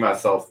getting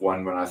myself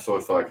one when I saw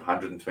it for like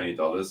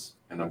 $120.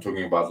 And I'm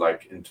talking about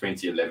like in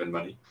 2011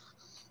 money.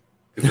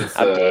 Because it's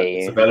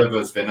a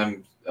Bellaverse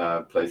Venom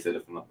playset,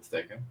 if I'm not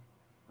mistaken.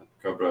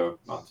 Cobra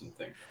Mountain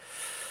thing.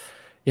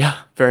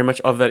 Yeah, very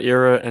much of that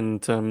era,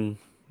 and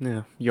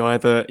yeah, you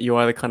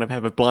either kind of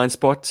have a blind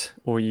spot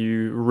or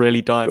you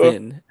really dive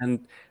in.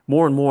 And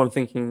more I'm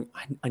thinking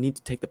I need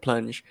to take the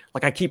plunge.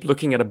 Like I keep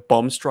looking at a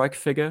Bomb Strike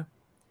figure.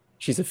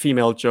 She's a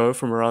female Joe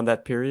from around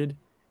that period.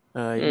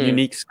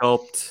 Unique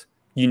sculpt,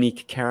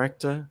 unique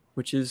character,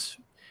 which is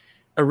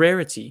a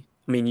rarity.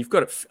 I mean, you've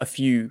got a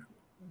few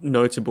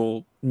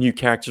notable new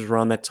characters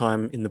around that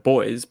time in the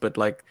boys, but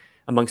like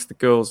amongst the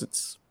girls,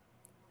 it's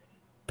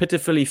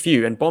pitifully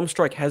few. And Bomb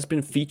Strike has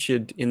been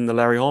featured in the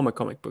Larry Hama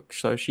comic book,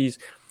 so she's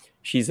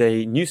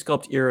a new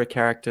sculpt era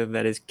character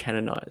that is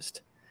canonized,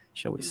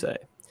 shall we say?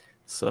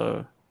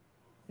 So,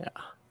 yeah,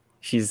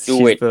 she's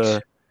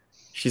the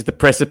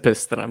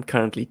precipice that I'm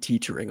currently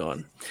teetering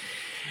on.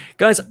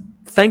 Guys,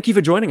 thank you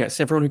for joining us,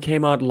 everyone who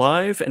came out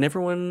live and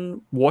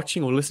everyone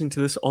watching or listening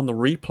to this on the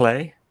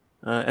replay.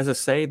 As I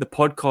say, the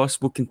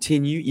podcast will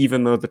continue,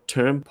 even though the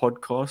term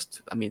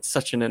podcast, I mean, it's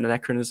such an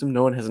anachronism.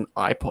 No one has an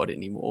iPod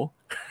anymore,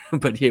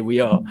 but here we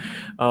are.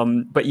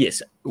 But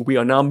yes, we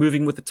are now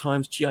moving with the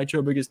times. G.I.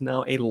 Joburg is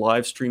now a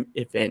live stream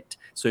event.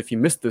 So if you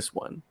missed this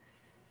one,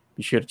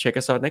 be sure to check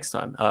us out next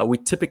time. We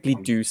typically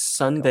do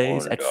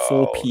Sundays at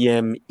 4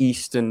 p.m.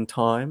 Eastern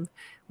time,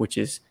 which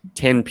is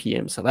 10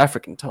 p.m. South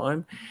African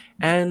time,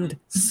 and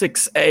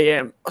 6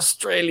 a.m.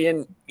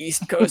 Australian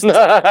East Coast.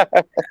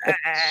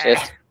 Shit.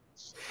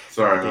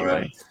 Sorry,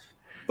 man.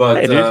 But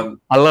hey, dude,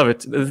 I love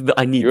it.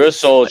 I need. You're a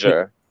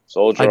soldier.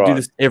 I'd do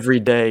this every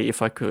day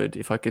if I could.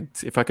 If I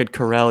could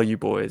corral you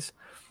boys,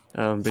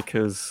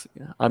 because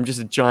I'm just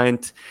a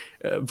giant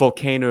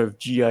volcano of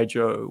GI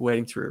Joe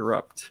waiting to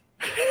erupt.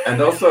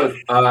 And also,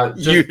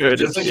 you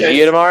heard it. See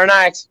you tomorrow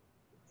night.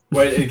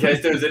 Wait, in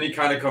case there's any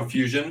kind of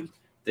confusion,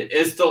 there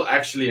is still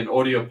actually an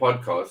audio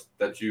podcast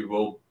that you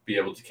will be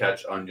able to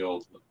catch on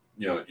your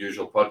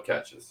usual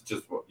podcatchers.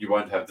 Just you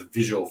won't have the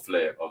visual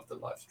flair of the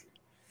live stream.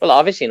 Well,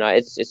 obviously not.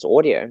 It's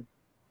audio,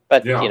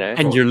 but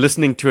and you're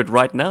listening to it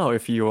right now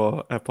if you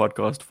are a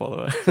podcast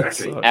follower.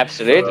 Exactly. So,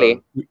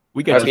 absolutely.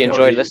 We hope you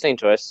enjoyed listening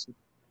to us.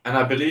 And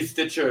I believe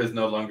Stitcher is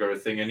no longer a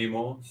thing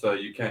anymore, so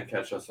you can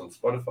catch us on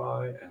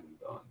Spotify and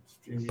on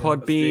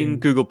Podbean,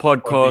 Google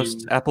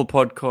Podcasts, Apple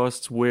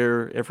Podcasts,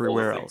 we're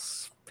everywhere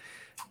else.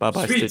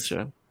 Bye-bye,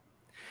 Stitcher.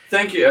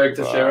 Thank you, Eric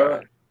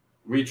Teixeira.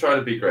 We try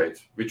to be great.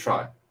 We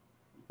try.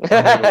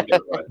 But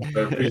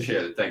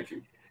appreciate it. Thank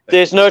you.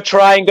 There's no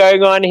trying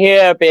going on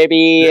here,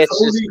 baby. It's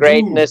just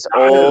greatness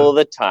all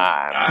the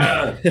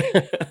time.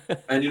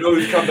 And you know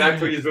who's come back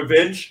for his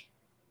revenge?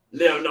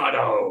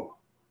 Leonardo.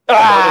 Get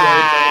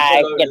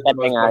that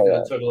thing out of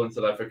here. Turtle in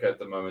South Africa at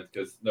the moment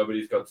because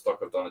nobody's got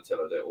stock of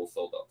Donatello. They're all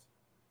sold out.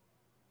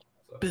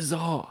 So.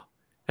 Bizarre.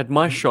 At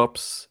my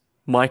shops,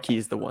 Mikey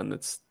is the one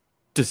that's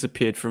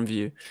disappeared from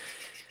view.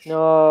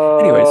 No,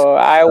 anyways,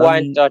 I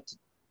want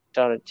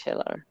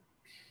Donatello.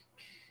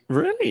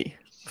 Really?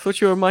 I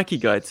thought you were a Mikey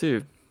guy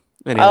too.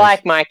 Anyways. I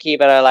like Mikey,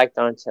 but I like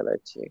Donatello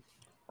too.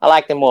 I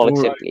like them all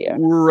except Leo.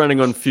 We're running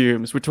on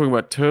fumes. We're talking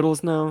about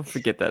turtles now.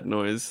 Forget that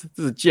noise.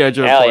 This is a G.I.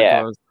 Joe podcast.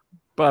 Yeah.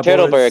 Bye,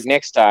 Turtleberg boys.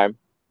 next time.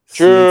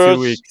 See you in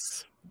 2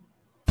 weeks.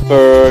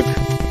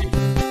 Berg.